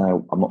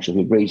not sure if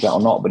he agrees that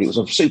or not, but it was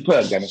a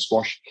superb game of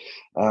squash.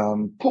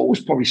 Paul was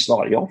probably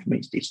slightly off. I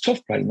mean, it's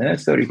tough playing there,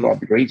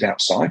 35 degrees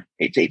outside.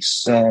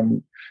 It's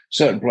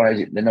certain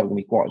players, they're not going to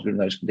be quite as good in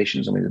those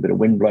conditions. I mean, there's a bit of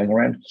wind blowing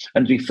around.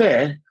 And to be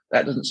fair,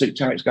 that doesn't suit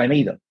Tarek's game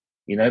either,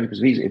 because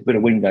if he's a bit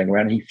of wind going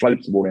around, he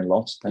floats the ball in a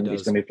lot and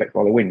it's going to be affected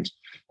by the wind.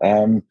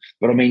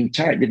 But I mean,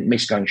 Tarek didn't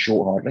miss going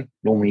short hardly.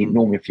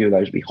 Normally a few of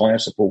those would be higher,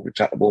 so Paul could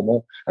attack the ball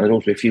more, and there'd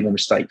also be a few more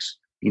mistakes.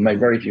 He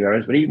made very few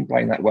errors, but even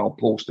playing that well,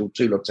 Paul still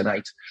 2-love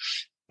 10-8.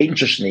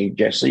 Interestingly,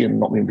 Jesse, and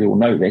not many people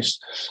know this,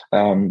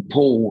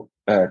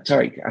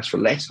 Tarek asked for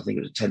less. I think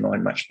it was a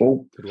 10-9 match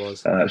ball. It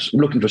was.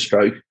 Looking for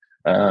stroke.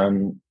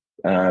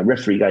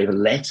 Referee gave a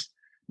let.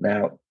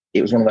 Now,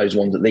 it was one of those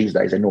ones that these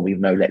days they normally have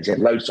no lets. He had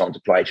loads of time to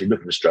play. If you're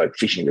looking for stroke,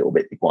 fishing a little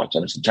bit, to be quite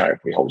honest, and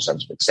Tarek probably holds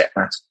hands to accept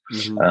that.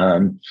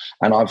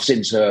 And I've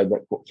since heard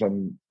that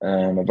from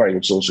a very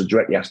good source who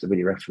directly asked the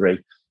video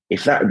referee,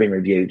 if that had been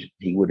reviewed,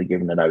 he would have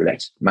given a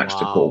no-let match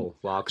to Paul.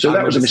 Wow. So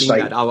that was a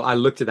mistake. I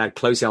looked at that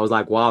closely. I was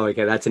like, wow,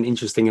 okay, that's an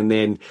interesting. And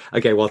then,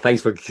 okay, well,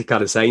 thanks for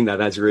kind of saying that.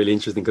 That's really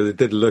interesting because it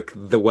did look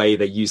the way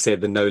that you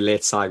said, the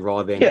no-let side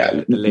rather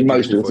than the let.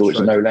 Most people thought it was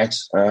a no-let.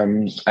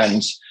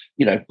 And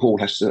Paul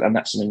has to, and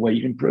that's something where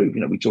you can improve.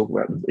 We talk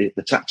about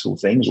the tactical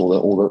things or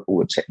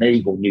the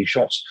technique or new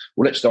shots.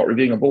 Well, let's start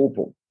reviewing a ball,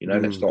 Paul.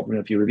 Let's start putting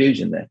a few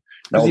reviews in there.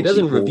 Because he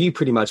doesn't review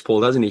pretty much,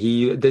 Paul, doesn't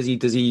he? Does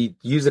he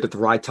use it at the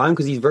right time?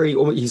 Because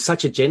he's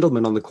such a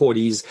gentleman on the court.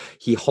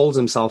 He holds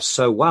himself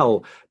so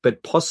well,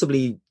 but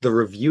possibly the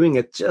reviewing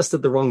it just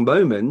at the wrong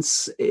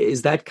moments,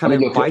 is that kind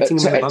of biting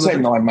him in the bum? At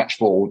 10-9 match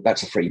ball,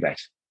 that's a free bet.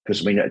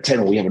 Because at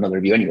 10 we have another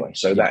review anyway.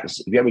 So that's,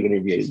 if you're ever going to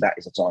review, that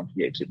is the time to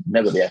review.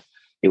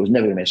 It was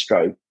never going to be a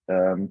stroke.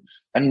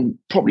 And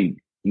probably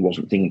he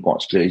wasn't thinking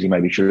quite as clear as he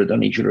maybe should have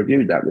done. He should have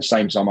reviewed that. At the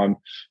same time, I'm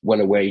well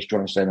aware he's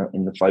trying to stay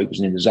in the focus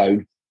and in the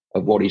zone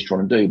of what he's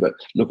trying to do. But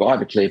look, I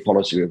have a clear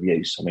policy of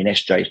reviews. I mean,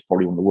 SJ is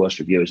probably one of the worst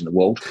reviewers in the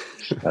world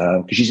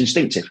because she's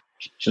instinctive.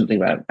 She doesn't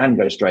think about it. And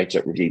go straight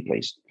at review,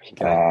 please.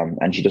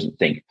 And she doesn't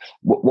think.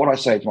 What I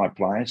say to my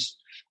players,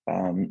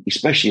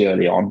 especially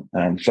early on,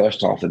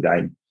 first half of the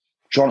game,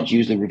 try not to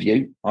use the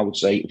review. I would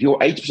say if you're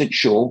 80%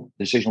 sure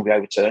the decision will be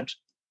overturned,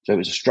 so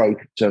it's a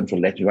stroke turned for a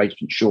letter, you're 80%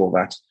 sure of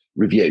that,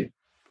 review.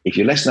 If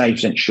you're less than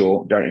 80%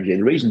 sure, don't review.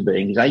 The reason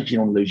being is you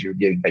don't want to lose your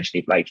review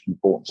eventually if later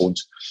important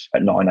points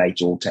at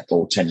 9-8 or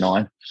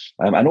 10-9.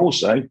 And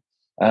also,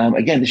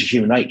 again, this is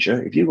human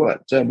nature. If you've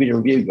got a video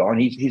review guy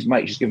and his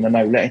mate's just given a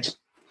no let,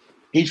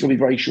 he's going to be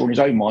very sure in his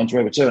own mind to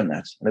overturn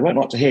that. And they won't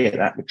like to hear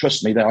that, but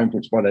trust me, they're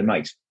influenced by their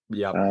mate.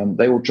 Yeah.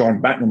 They will try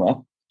and back them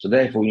up. So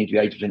therefore, you need to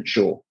be 80%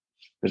 sure.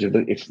 Because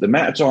if the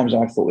amount of times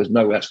I thought there's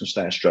no way that's going to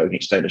stay a stroke, and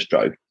it stayed a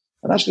stroke,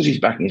 and that's because he's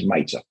backing his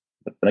mate up.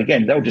 But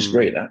again, they'll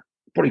disagree with that,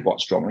 probably quite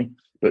strongly.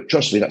 But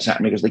trust me, that's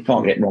happening because they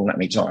can't get it wrong that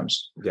many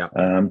times. Yeah.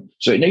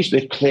 So it needs to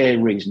be a clear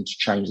reason to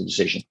change the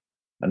decision.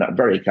 And at that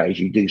very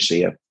occasion, you do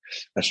see a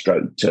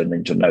stroke turned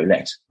into a no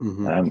let.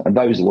 And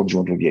those are the ones you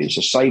want to review. So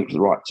save it for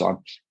the right time.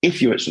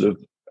 If you're at sort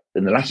of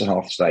in the latter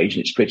half stage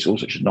and it's critical,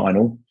 such as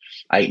 9-all,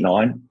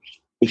 8-9,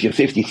 if you're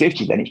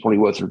 50-50, then it's probably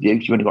worth a review.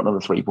 If you've only got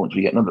another 3 points,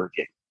 you get another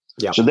review.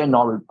 Yeah. So then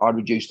I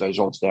reduce those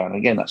odds down. And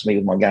again, that's me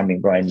with my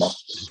gambling brain, my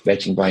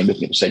betting brain,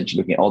 looking at percentage,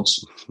 looking at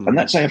odds. And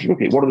that's how you have to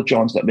look at it. What are the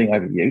chances that being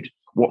overviewed?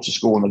 What's the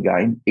score in the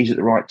game? Is it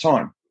the right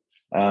time?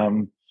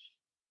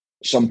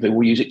 Some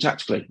people use it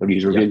tactically. They'll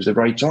use reviews, they're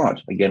very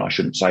tired. Again, I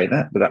shouldn't say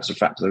that, but that's a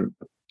fact of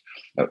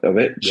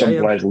it. Some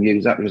players will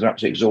use that because they're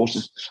absolutely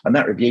exhausted. And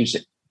that reviews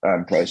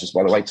process,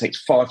 by the way,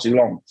 takes far too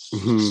long.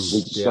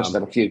 We've discussed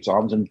that a few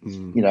times. And,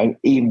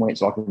 even when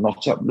it's like a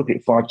knot up, look at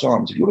it 5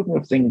 times. If you're looking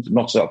at a thing to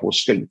knot up or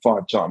scoop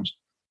 5 times,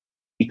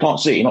 you can't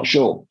see it, you're not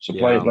sure. So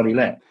play a bloody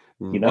let.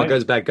 Well, it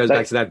goes back to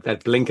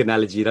that blink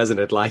analogy, doesn't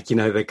it? Like,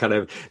 the kind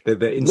of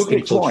the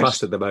instinctual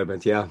trust at the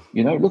moment. Yeah.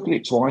 Look at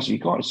it twice. If you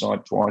can't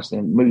decide twice,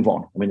 then move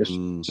on. I mean,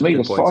 to me,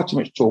 there's far too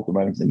much talk at the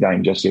moment in the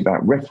game, Jesse,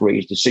 about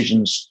referees,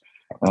 decisions,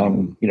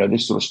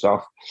 this sort of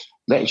stuff.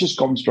 Let's just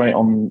concentrate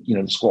on,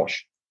 the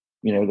squash.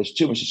 There's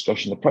too much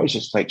discussion. The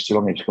process takes too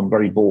long. It's become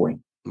very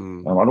boring. I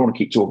don't want to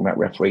keep talking about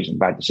referees and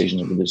bad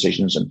decisions and good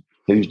decisions and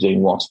who's doing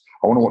what.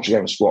 I want to watch a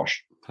game of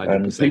squash. 100%.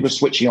 And people are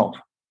switching off.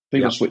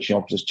 People are switching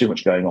off because there's too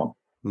much going on.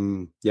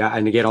 Yeah,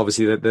 and again,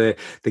 obviously, the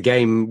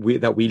game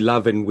that we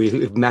love and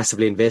we've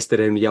massively invested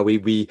in. Yeah,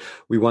 we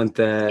want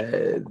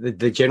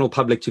the general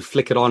public to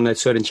flick it on a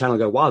certain channel, and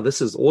go, wow, this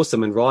is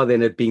awesome, and rather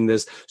than it being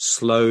this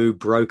slow,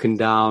 broken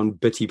down,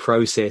 bitty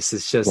process,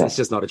 it's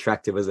just not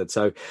attractive, is it?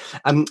 So,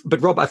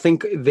 but Rob, I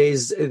think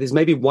there's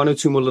maybe 1 or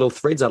 2 more little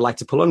threads I'd like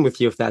to pull on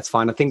with you, if that's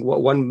fine. I think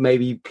one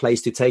maybe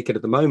place to take it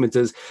at the moment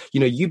is,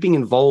 you being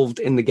involved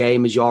in the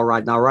game as you are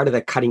right now, right at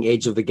that cutting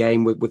edge of the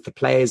game with the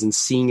players and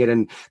seeing it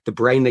and the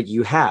brain that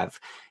you have.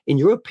 In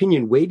your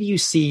opinion, where do you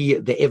see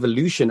the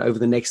evolution over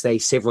the next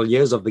several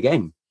years of the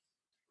game?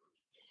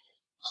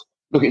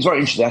 Look, it's very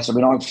interesting. I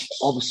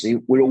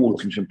mean, we're all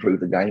looking to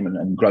improve the game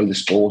and grow the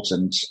sport,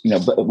 and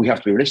but we have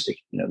to be realistic.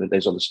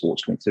 There's other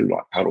sports coming through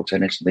like paddle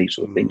tennis and these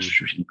sort of things,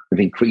 which have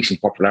increasing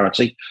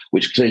popularity,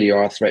 which clearly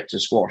are a threat to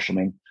squash. I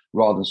mean,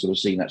 rather than sort of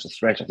seeing that as a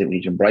threat, I think we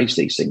need to embrace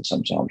these things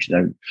sometimes.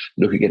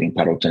 Look at getting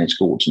paddle tennis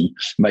courts and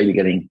maybe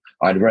getting.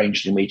 I'd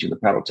arranged a meeting with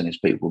the paddle tennis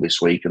people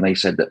this week, and they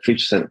said that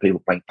 50% of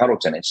people playing paddle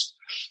tennis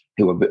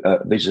who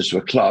are visitors to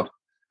a club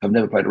have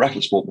never played a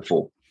racket sport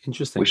before.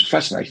 Interesting. Which is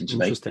fascinating to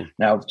me.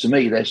 Now, to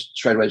me, there's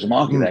straight away a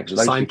market there.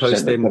 Because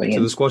signpost them to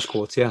the squash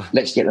courts, yeah.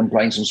 Let's get them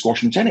playing some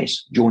squash and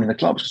tennis, joining the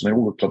clubs, because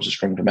all the clubs are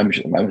struggling for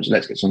membership at the moment. So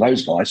let's get some of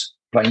those guys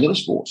playing other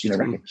sports,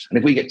 racket. And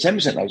if we get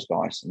 10% of those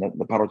guys, and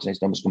the paddle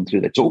tennis numbers come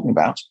through they're talking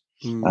about,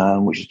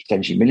 which is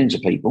potentially millions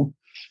of people,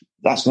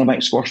 that's going to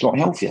make squash a lot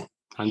healthier.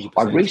 100%.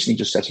 I've recently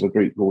just set up a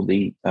group called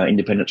the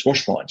Independent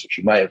Squash Clients, which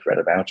you may have read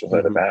about or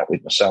heard about,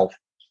 with myself,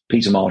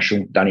 Peter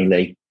Marshall, Danny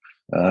Lee,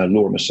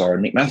 Laura Massaro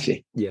and Nick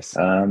Matthew. Yes.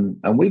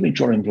 And we've been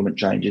trying to implement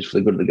changes for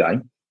the good of the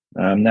game.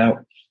 Now,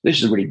 this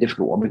is a really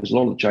difficult one because a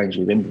lot of the changes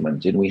we've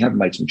implemented, we have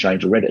made some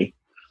change already,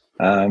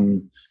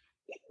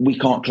 we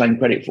can't claim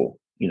credit for.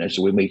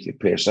 So we're meeting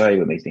at PSA,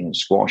 we're meeting in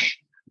squash,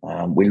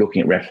 we're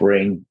looking at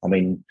refereeing. I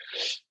mean,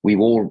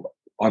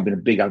 I've been a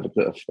big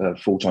advocate of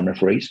full-time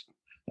referees.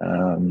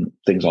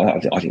 Things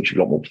like that. I think we should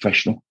be a lot more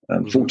professional.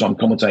 Full-time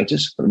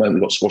commentators. At the moment,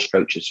 we've got squash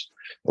coaches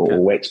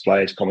or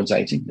ex-players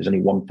commentating. There's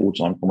only one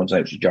full-time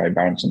commentator, which is Jerry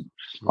Barrington.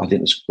 I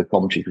think the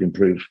commentary could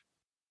improve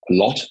a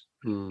lot.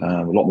 A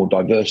lot more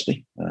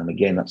diversity.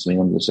 Again, that's something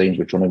under the scenes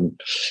we're trying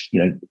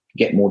to,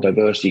 get more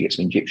diversity, get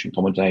some Egyptian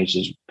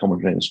commentators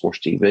commentating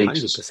squash TV.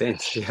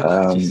 100%.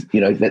 Yeah.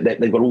 You know,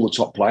 they've got all the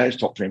top players,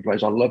 top trained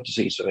players. I'd love to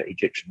see some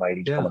Egyptian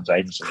ladies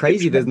commentating.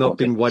 Crazy, there's not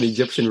been one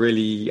Egyptian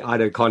really. I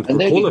can't and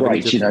recall of an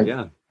great, Egyptian. You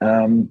know.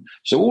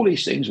 So all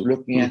these things we're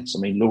looking at. I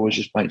mean, Laura's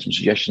just made some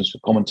suggestions for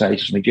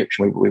commentators from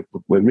Egyptian.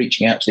 We're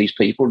reaching out to these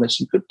people, and there's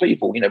some good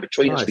people. You know,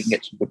 between us, we can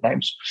get some good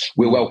names.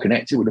 We're well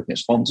connected. We're looking at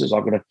sponsors.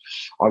 I've got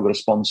to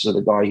sponsor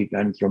the guy who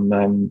came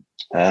from.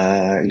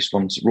 He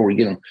sponsored Rory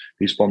Gillen,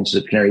 who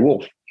sponsored Canary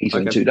Wharf. He's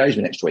in 2 days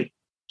next week,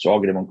 so I'll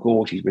get him on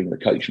course. He's bringing the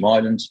coach from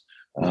Ireland.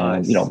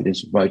 Nice. You know, I'll be doing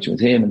some promoting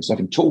with him and stuff,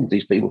 and talking to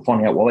these people,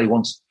 finding out what they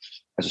want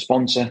as a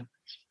sponsor,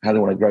 how they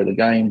want to grow the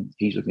game.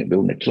 He's looking at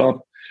building a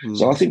club.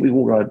 So I think we've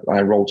all got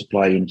our role to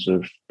play in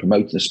sort of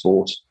promoting the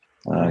sport,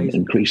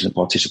 increasing the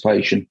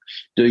participation,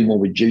 doing more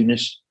with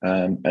juniors,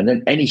 and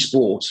then any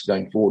sport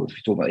going forward. If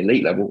you talk about the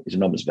elite level, is a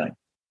numbers game.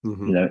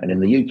 You know, and in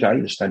the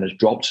UK, the standards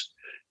dropped.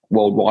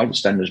 Worldwide, the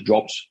standards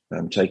dropped.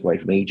 Take away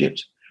from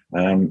Egypt.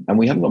 And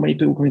we haven't got many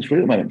people coming through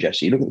at the moment,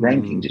 Jesse. You look at the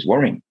rankings, it's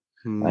worrying.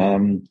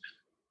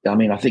 I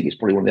mean, I think it's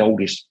probably one of the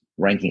oldest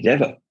rankings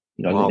ever.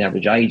 You know, I think the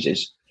average age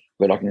is,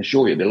 but I can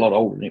assure you it'll be a lot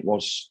older than it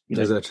was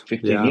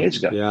 15 years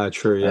ago. Yeah,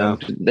 true, yeah.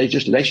 There's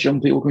just less young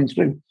people coming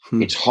through.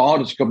 It's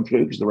harder to come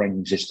through because of the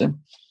ranking system,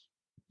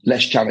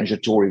 less challenge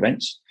at tour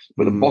events.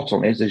 But the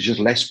bottom is there's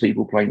just less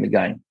people playing the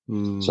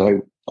game.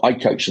 So I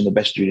coach some of the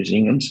best juniors in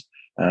England,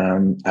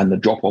 and the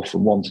drop-off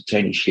from 1 to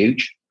 10 is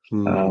huge.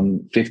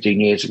 15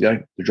 years ago,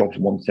 the drop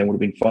from 1 to 10 would have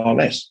been far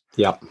less.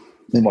 Yeah.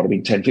 They might have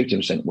been 10,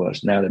 15%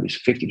 worse. Now they'll be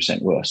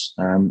 50% worse.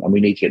 And we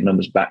need to get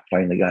numbers back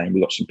playing the game.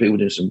 We've got some people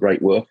doing some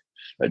great work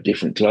at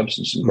different clubs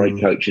and some great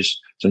coaches,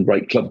 some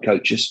great club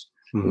coaches,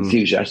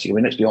 enthusiastic. I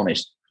mean, let's be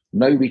honest.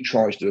 Nobody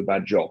tries to do a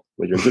bad job,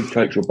 whether a good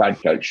coach or a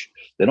bad coach.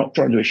 They're not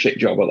trying to do a shit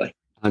job, are they?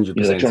 100%. You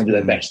know, they're trying to do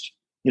their best.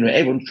 You know,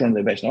 everyone's trying to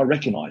do their best. And I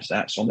recognise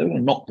that. So they're going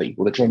to knock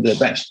people. They're trying to do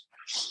their best.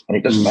 And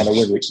it doesn't matter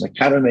whether it's an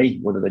academy,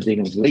 whether they're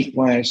dealing with elite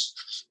players,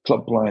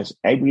 club players.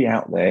 Everybody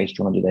out there is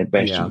trying to do their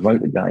best to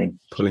promote the game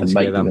and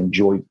make them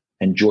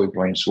enjoy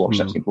playing squash.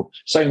 That's important.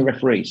 Same with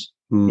referees.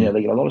 You know,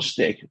 they get a lot of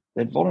stick.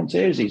 They're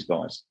volunteers, these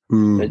guys.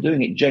 They're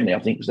doing it generally, I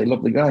think, because they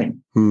love the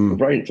game.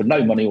 For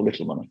no money or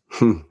little money.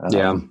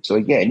 So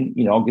again,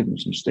 you know, I'll give them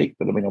some stick,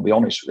 but I mean, I'll be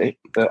honest with it.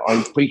 But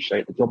I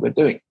appreciate the job they're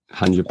doing.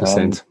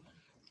 100%.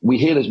 We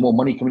hear there's more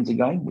money coming to the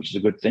game, which is a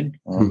good thing.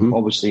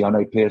 Obviously, I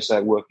know PSA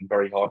are working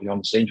very hard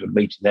behind the scenes. We're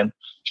meeting them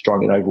to try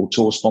and get an overall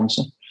tour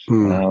sponsor.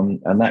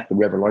 And that could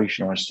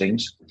revolutionise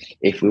things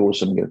if we all of a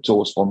sudden get a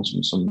tour sponsor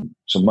and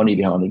some money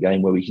behind the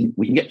game where we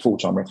can get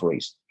full-time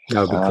referees.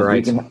 That would be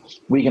great.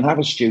 We can have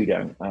a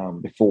studio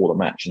before the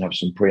match and have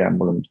some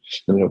preamble, and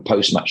then we have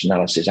post-match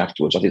analysis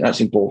afterwards. I think that's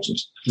important.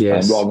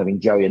 Yes. Rather than having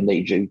Joey and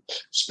Lee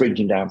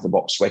sprinting down to the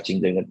box, sweating,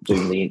 doing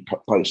the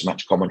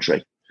post-match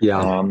commentary.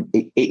 Yeah,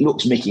 it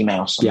looks Mickey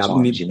Mouse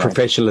sometimes. Yeah,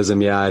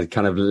 professionalism.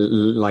 Kind of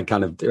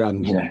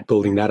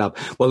building that up.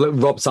 Well, look,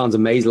 Rob, sounds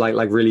amazing.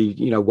 Like really,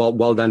 you know,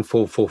 well done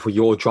for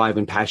your drive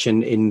and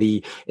passion in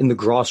the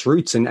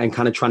grassroots and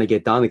kind of trying to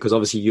get down there, because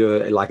obviously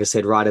you're, like I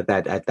said, right at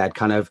that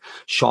kind of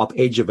sharp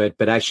edge of it.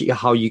 But actually,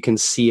 how you can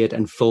see it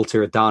and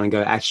filter it down and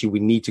go, actually, we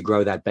need to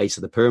grow that base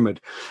of the pyramid.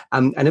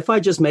 And if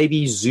I just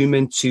maybe zoom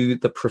into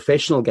the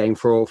professional game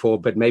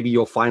but maybe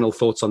your final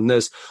thoughts on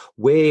this,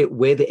 where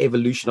the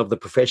evolution of the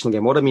professional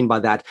game. What I mean by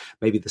that,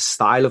 maybe the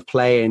style of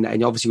play, and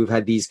obviously we've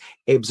had these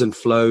ebbs and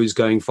flows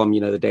going from,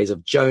 you know, the days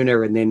of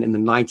Jonah, and then in the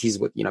 90s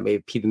with, you know,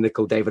 maybe Peter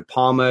Nicol, David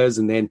Palmer's,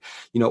 and then,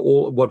 you know,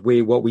 all what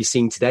we're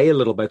seeing today a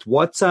little bit.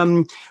 What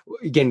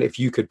again, if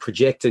you could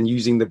project and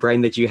using the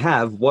brain that you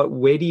have,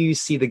 where do you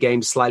see the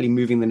game slightly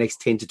moving the next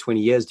 10 to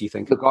 20 years, do you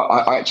think? Look,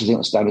 I actually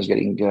think the standard's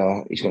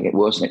it's going to get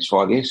worse in the next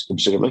 5 years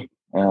considerably.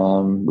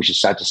 Which is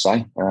sad to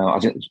say. I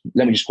think.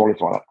 Let me just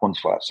quantify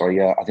that.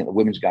 Sorry. I think the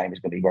women's game is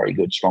going to be very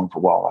good, strong for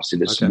a while. I see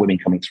there's some women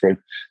coming through.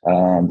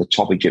 The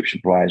top Egyptian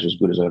players are as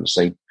good as I've ever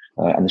seen,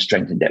 and the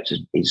strength and depth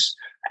is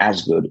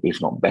as good, if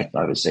not better,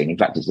 than I've ever seen. In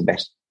fact, it's the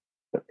best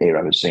era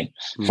I've ever seen.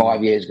 4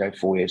 years ago,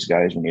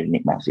 is when you had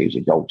Nick Matthews,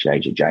 your Dolce,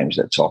 your James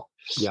at the top,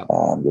 your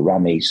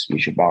Ramis, your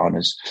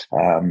Shabanas,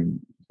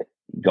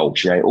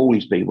 Dolce, all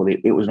these people.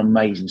 It was an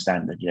amazing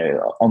standard, you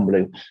know,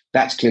 unbelievable.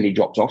 That's clearly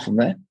dropped off from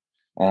there.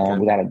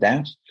 Without a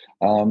doubt.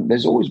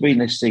 There's always been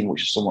this thing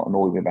which is somewhat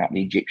annoying about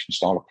the Egyptian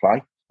style of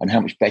play and how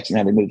much better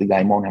now they move the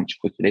game on, how much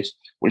quicker it is.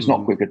 Well, it's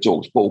not quick at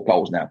all. It's Paul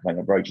Cole's now playing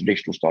a very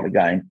traditional style of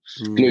game,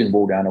 gluing the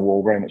ball down the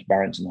wall, very much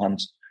Barrington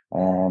Hunt.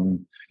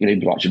 You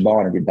know, like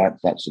Shabana did that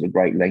sort of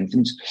great length.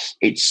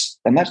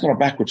 And that's not a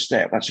backward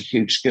step. That's a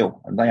huge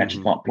skill. And they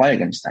actually can't play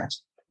against that.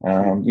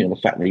 You know,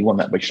 the fact that he won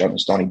that British Open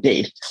style, he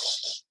did.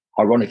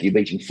 Ironically,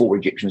 beating 4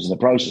 Egyptians in the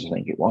process, I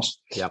think it was,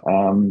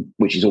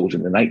 which is always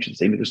in the nature of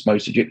the thing, because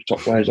most Egyptian top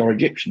players are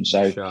Egyptian.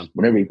 So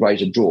whenever he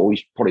plays a draw,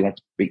 he's probably going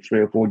to beat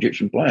 3 or 4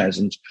 Egyptian players.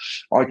 And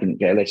I couldn't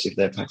care less if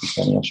they're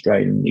Pakistani,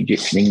 Australian,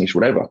 Egyptian, English,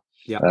 whatever.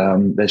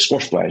 They're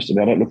squash players to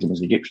me. I don't look at them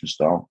as Egyptian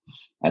style.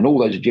 And all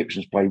those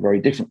Egyptians play very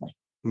differently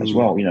as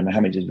well. You know,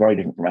 Mohammed is very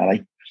different from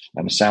Ali.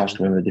 Sal's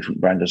come in with a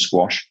different brand of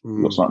squash.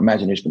 You've got something like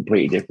Mazin who's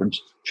completely different.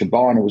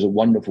 Shabana was a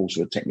wonderful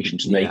sort of technician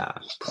to me,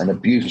 and a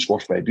beautiful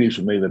squash player,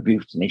 beautiful mover,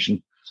 beautiful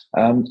technician.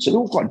 So they're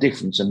all quite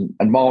different. And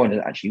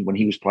Marwin, actually, when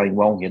he was playing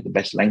well, he had the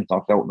best length I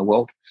felt in the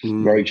world.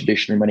 Very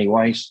traditional in many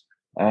ways.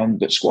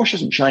 But squash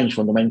hasn't changed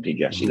fundamentally,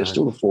 Jesse. There's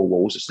still the four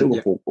walls, there's still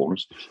the four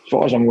corners. As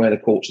far as I'm aware, the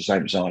court's the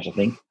same size, I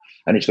think.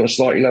 And it's got a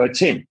slightly lower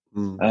tin.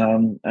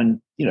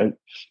 And,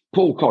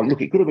 Paul Cole,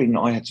 look, it could have been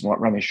I had someone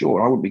like Ramesh Shaw.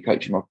 I wouldn't be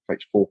coaching like I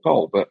coached Paul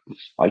Cole, but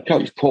I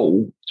coached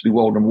Paul to be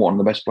world number one,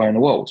 the best player in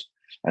the world.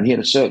 And he had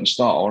a certain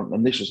style,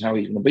 and this was how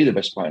he's going to be the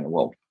best player in the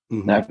world.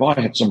 Now, if I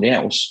had somebody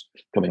else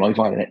coming on, if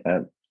I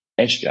had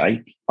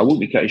SJ, I wouldn't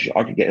be coaching.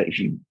 I could get, if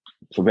you,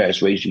 for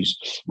various reasons,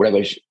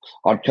 whatever,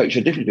 I'd coach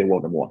her differently to be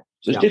world number one.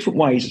 So there's different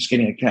ways of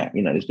skinning a cat.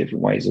 There's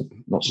different ways of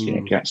not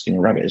skinning a cat, skinning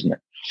a rabbit, isn't it?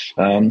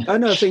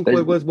 I think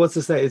what's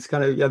to say? It's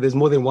kind of there's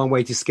more than one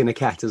way to skin a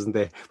cat, isn't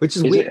there? Which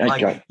is weird.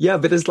 Okay.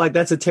 But it's like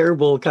that's a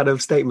terrible kind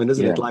of statement,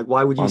 isn't it? Like,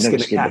 why would you skin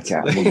a cat?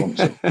 I never want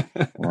to.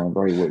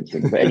 Very weird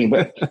thing. But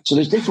anyway, so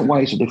there's different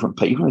ways for different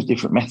people. There's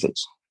different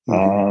methods.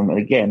 And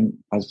again,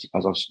 as I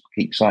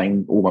keep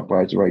saying, all my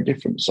players are very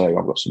different. So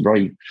I've got some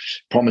very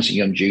promising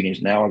young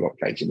juniors now. I've got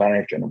Katie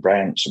Banniff, Jenna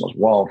Brown, Thomas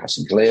Wild,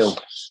 Hassan Khalil.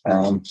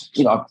 I'm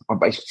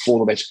basically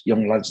four of the best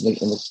young lads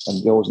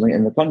and girls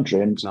in the country,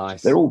 and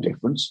they're all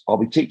different. I'll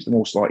be teaching them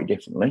all slightly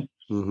differently.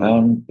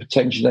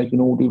 Potentially they can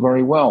all do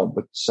very well.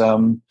 But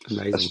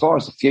as far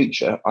as the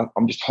future,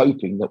 I'm just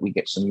hoping that we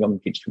get some young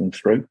kids coming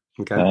through.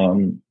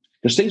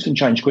 Because things can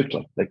change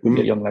quickly. They could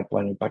get a young lad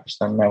playing in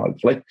Pakistan now,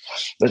 hopefully.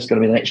 That's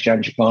going to be the next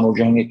Jahangir Khan or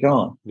Jahangir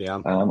Khan.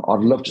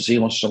 I'd love to see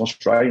some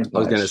Australian players. I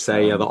was going to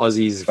say, the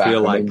Aussies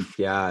feel like,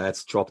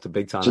 that's dropped a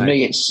big time. To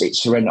me,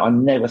 it's horrendous. I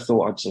never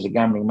thought, as a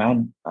gambling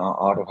man,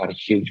 I'd have had a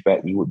huge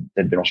bet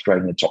they'd been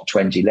Australian in the top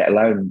 20, let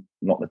alone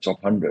not the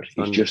top 100.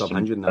 It's just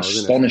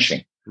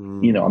astonishing.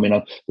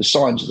 The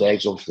signs of the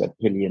eggs, obviously, had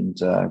Pilly and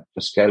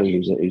Pasquelli,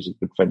 who's a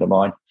good friend of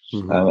mine.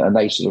 And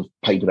they sort of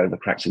papered over the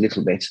cracks a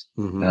little bit,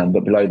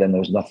 but below them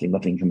there was nothing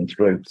coming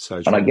through.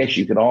 And I guess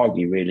you could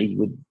argue really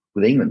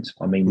with England.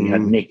 I mean, we had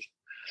Nick,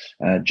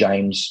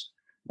 James,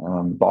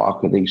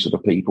 Barker, these sort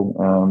of people,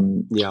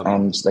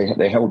 and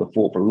they held the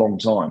fort for a long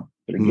time.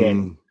 But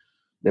again,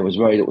 there was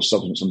very little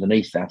substance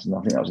underneath that, and I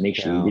think that was an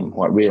issue. We didn't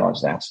quite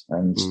realise that,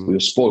 and we were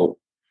spoiled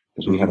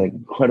because we had an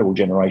incredible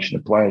generation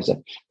of players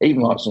that,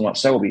 even like someone like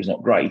Selby is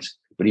not great,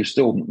 but he was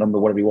still number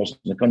whatever he was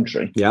in the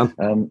country.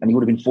 And he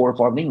would have been 4 or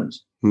 5 in England.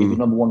 He's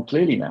number one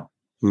clearly now.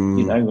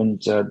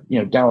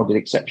 Darryl did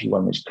exceptionally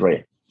well in his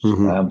career.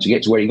 To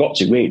get to where he got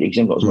to, really, he's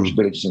not got as much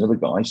ability as other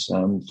guys.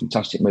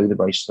 Fantastic mover,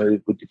 very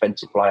smooth, good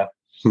defensive player.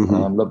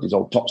 Loved his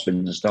old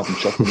topspins and stuff and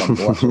shot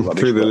them up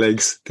through the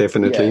legs,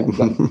 definitely.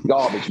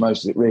 Garbage,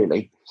 most of it,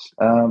 really.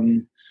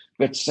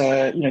 But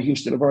he was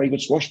still a very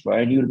good squash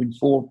player, and he would have been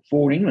 4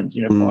 in England.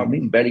 5 in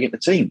England, barely get the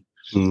team.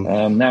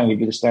 Now he'd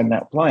be the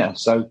standout player.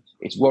 So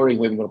it's worrying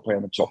where we've got to play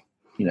on the top,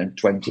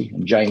 20.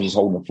 And James is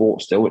holding the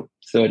fort still at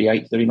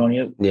 38, 39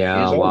 years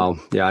old. Wow.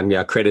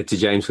 And credit to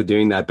James for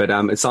doing that. But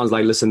it sounds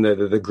like, listen,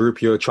 the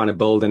group you're trying to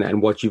build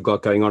and what you've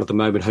got going on at the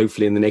moment,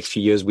 hopefully in the next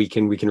few years, we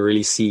can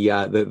really see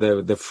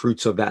the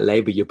fruits of that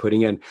labor you're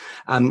putting in.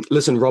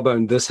 Listen,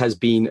 Robbo, this has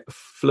been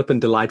flippin'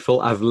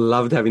 delightful. I've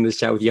loved having this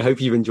chat with you. I hope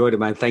you've enjoyed it,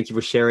 man. Thank you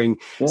for sharing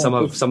some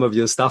of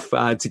your stuff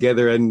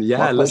together. And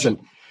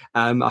listen,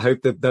 I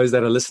hope that those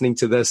that are listening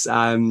to this,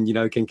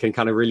 can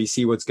kind of really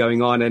see what's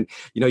going on. And,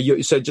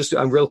 so just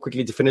real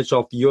quickly to finish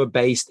off, you're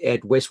based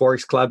at West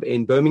Warwick's Club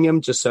in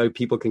Birmingham, just so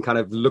people can kind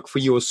of look for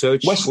you or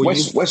search for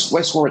you.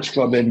 West Warwick's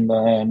Club in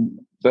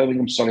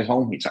Birmingham,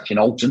 Solihull. It's actually in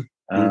Alton.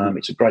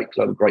 It's a great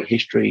club, a great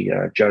history.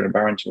 Jonah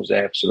Barrington was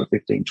there for sort of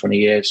 15, 20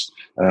 years.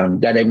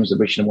 Dad Evans, the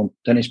British number 1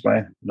 tennis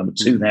player, number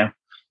 2 now.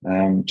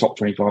 Top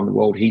 25 in the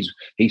world. He's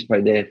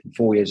played there from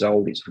 4 years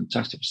old. It's a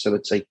fantastic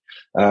facility.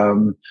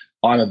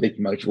 I'm a big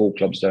promoter of all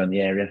clubs there in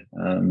the area.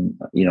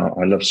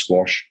 I love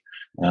squash.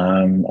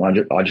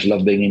 I just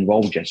love being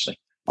involved, Jesse.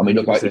 I mean,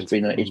 look,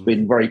 it's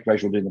been very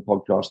pleasurable doing the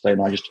podcast today,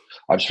 and I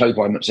just hope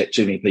I haven't upset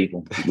too many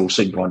people. We'll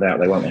soon find out,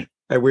 won't we?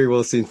 And we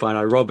will soon find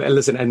out, Rob. And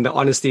listen, and the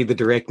honesty, the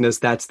directness,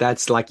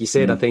 that's like you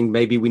said, I think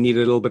maybe we need a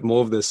little bit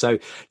more of this. So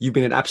you've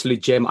been an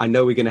absolute gem. I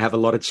know we're going to have a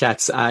lot of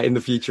chats in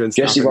the future and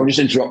stuff. Jesse, if I'll just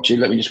interrupt you,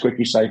 let me just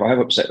quickly say, if I have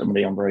upset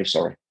somebody, I'm very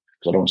sorry,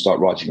 because I don't want to start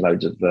writing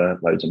loads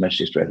of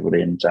messages to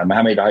everybody. And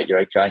Mohammed, I hope you're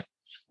okay.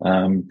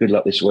 Good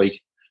luck this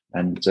week,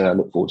 and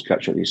look forward to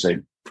catching up with you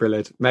soon.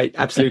 Brilliant, mate.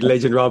 Absolute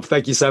legend, Rob.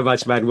 Thank you so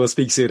much, man. We'll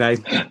speak soon, eh?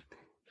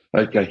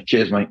 Okay.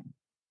 Cheers, mate.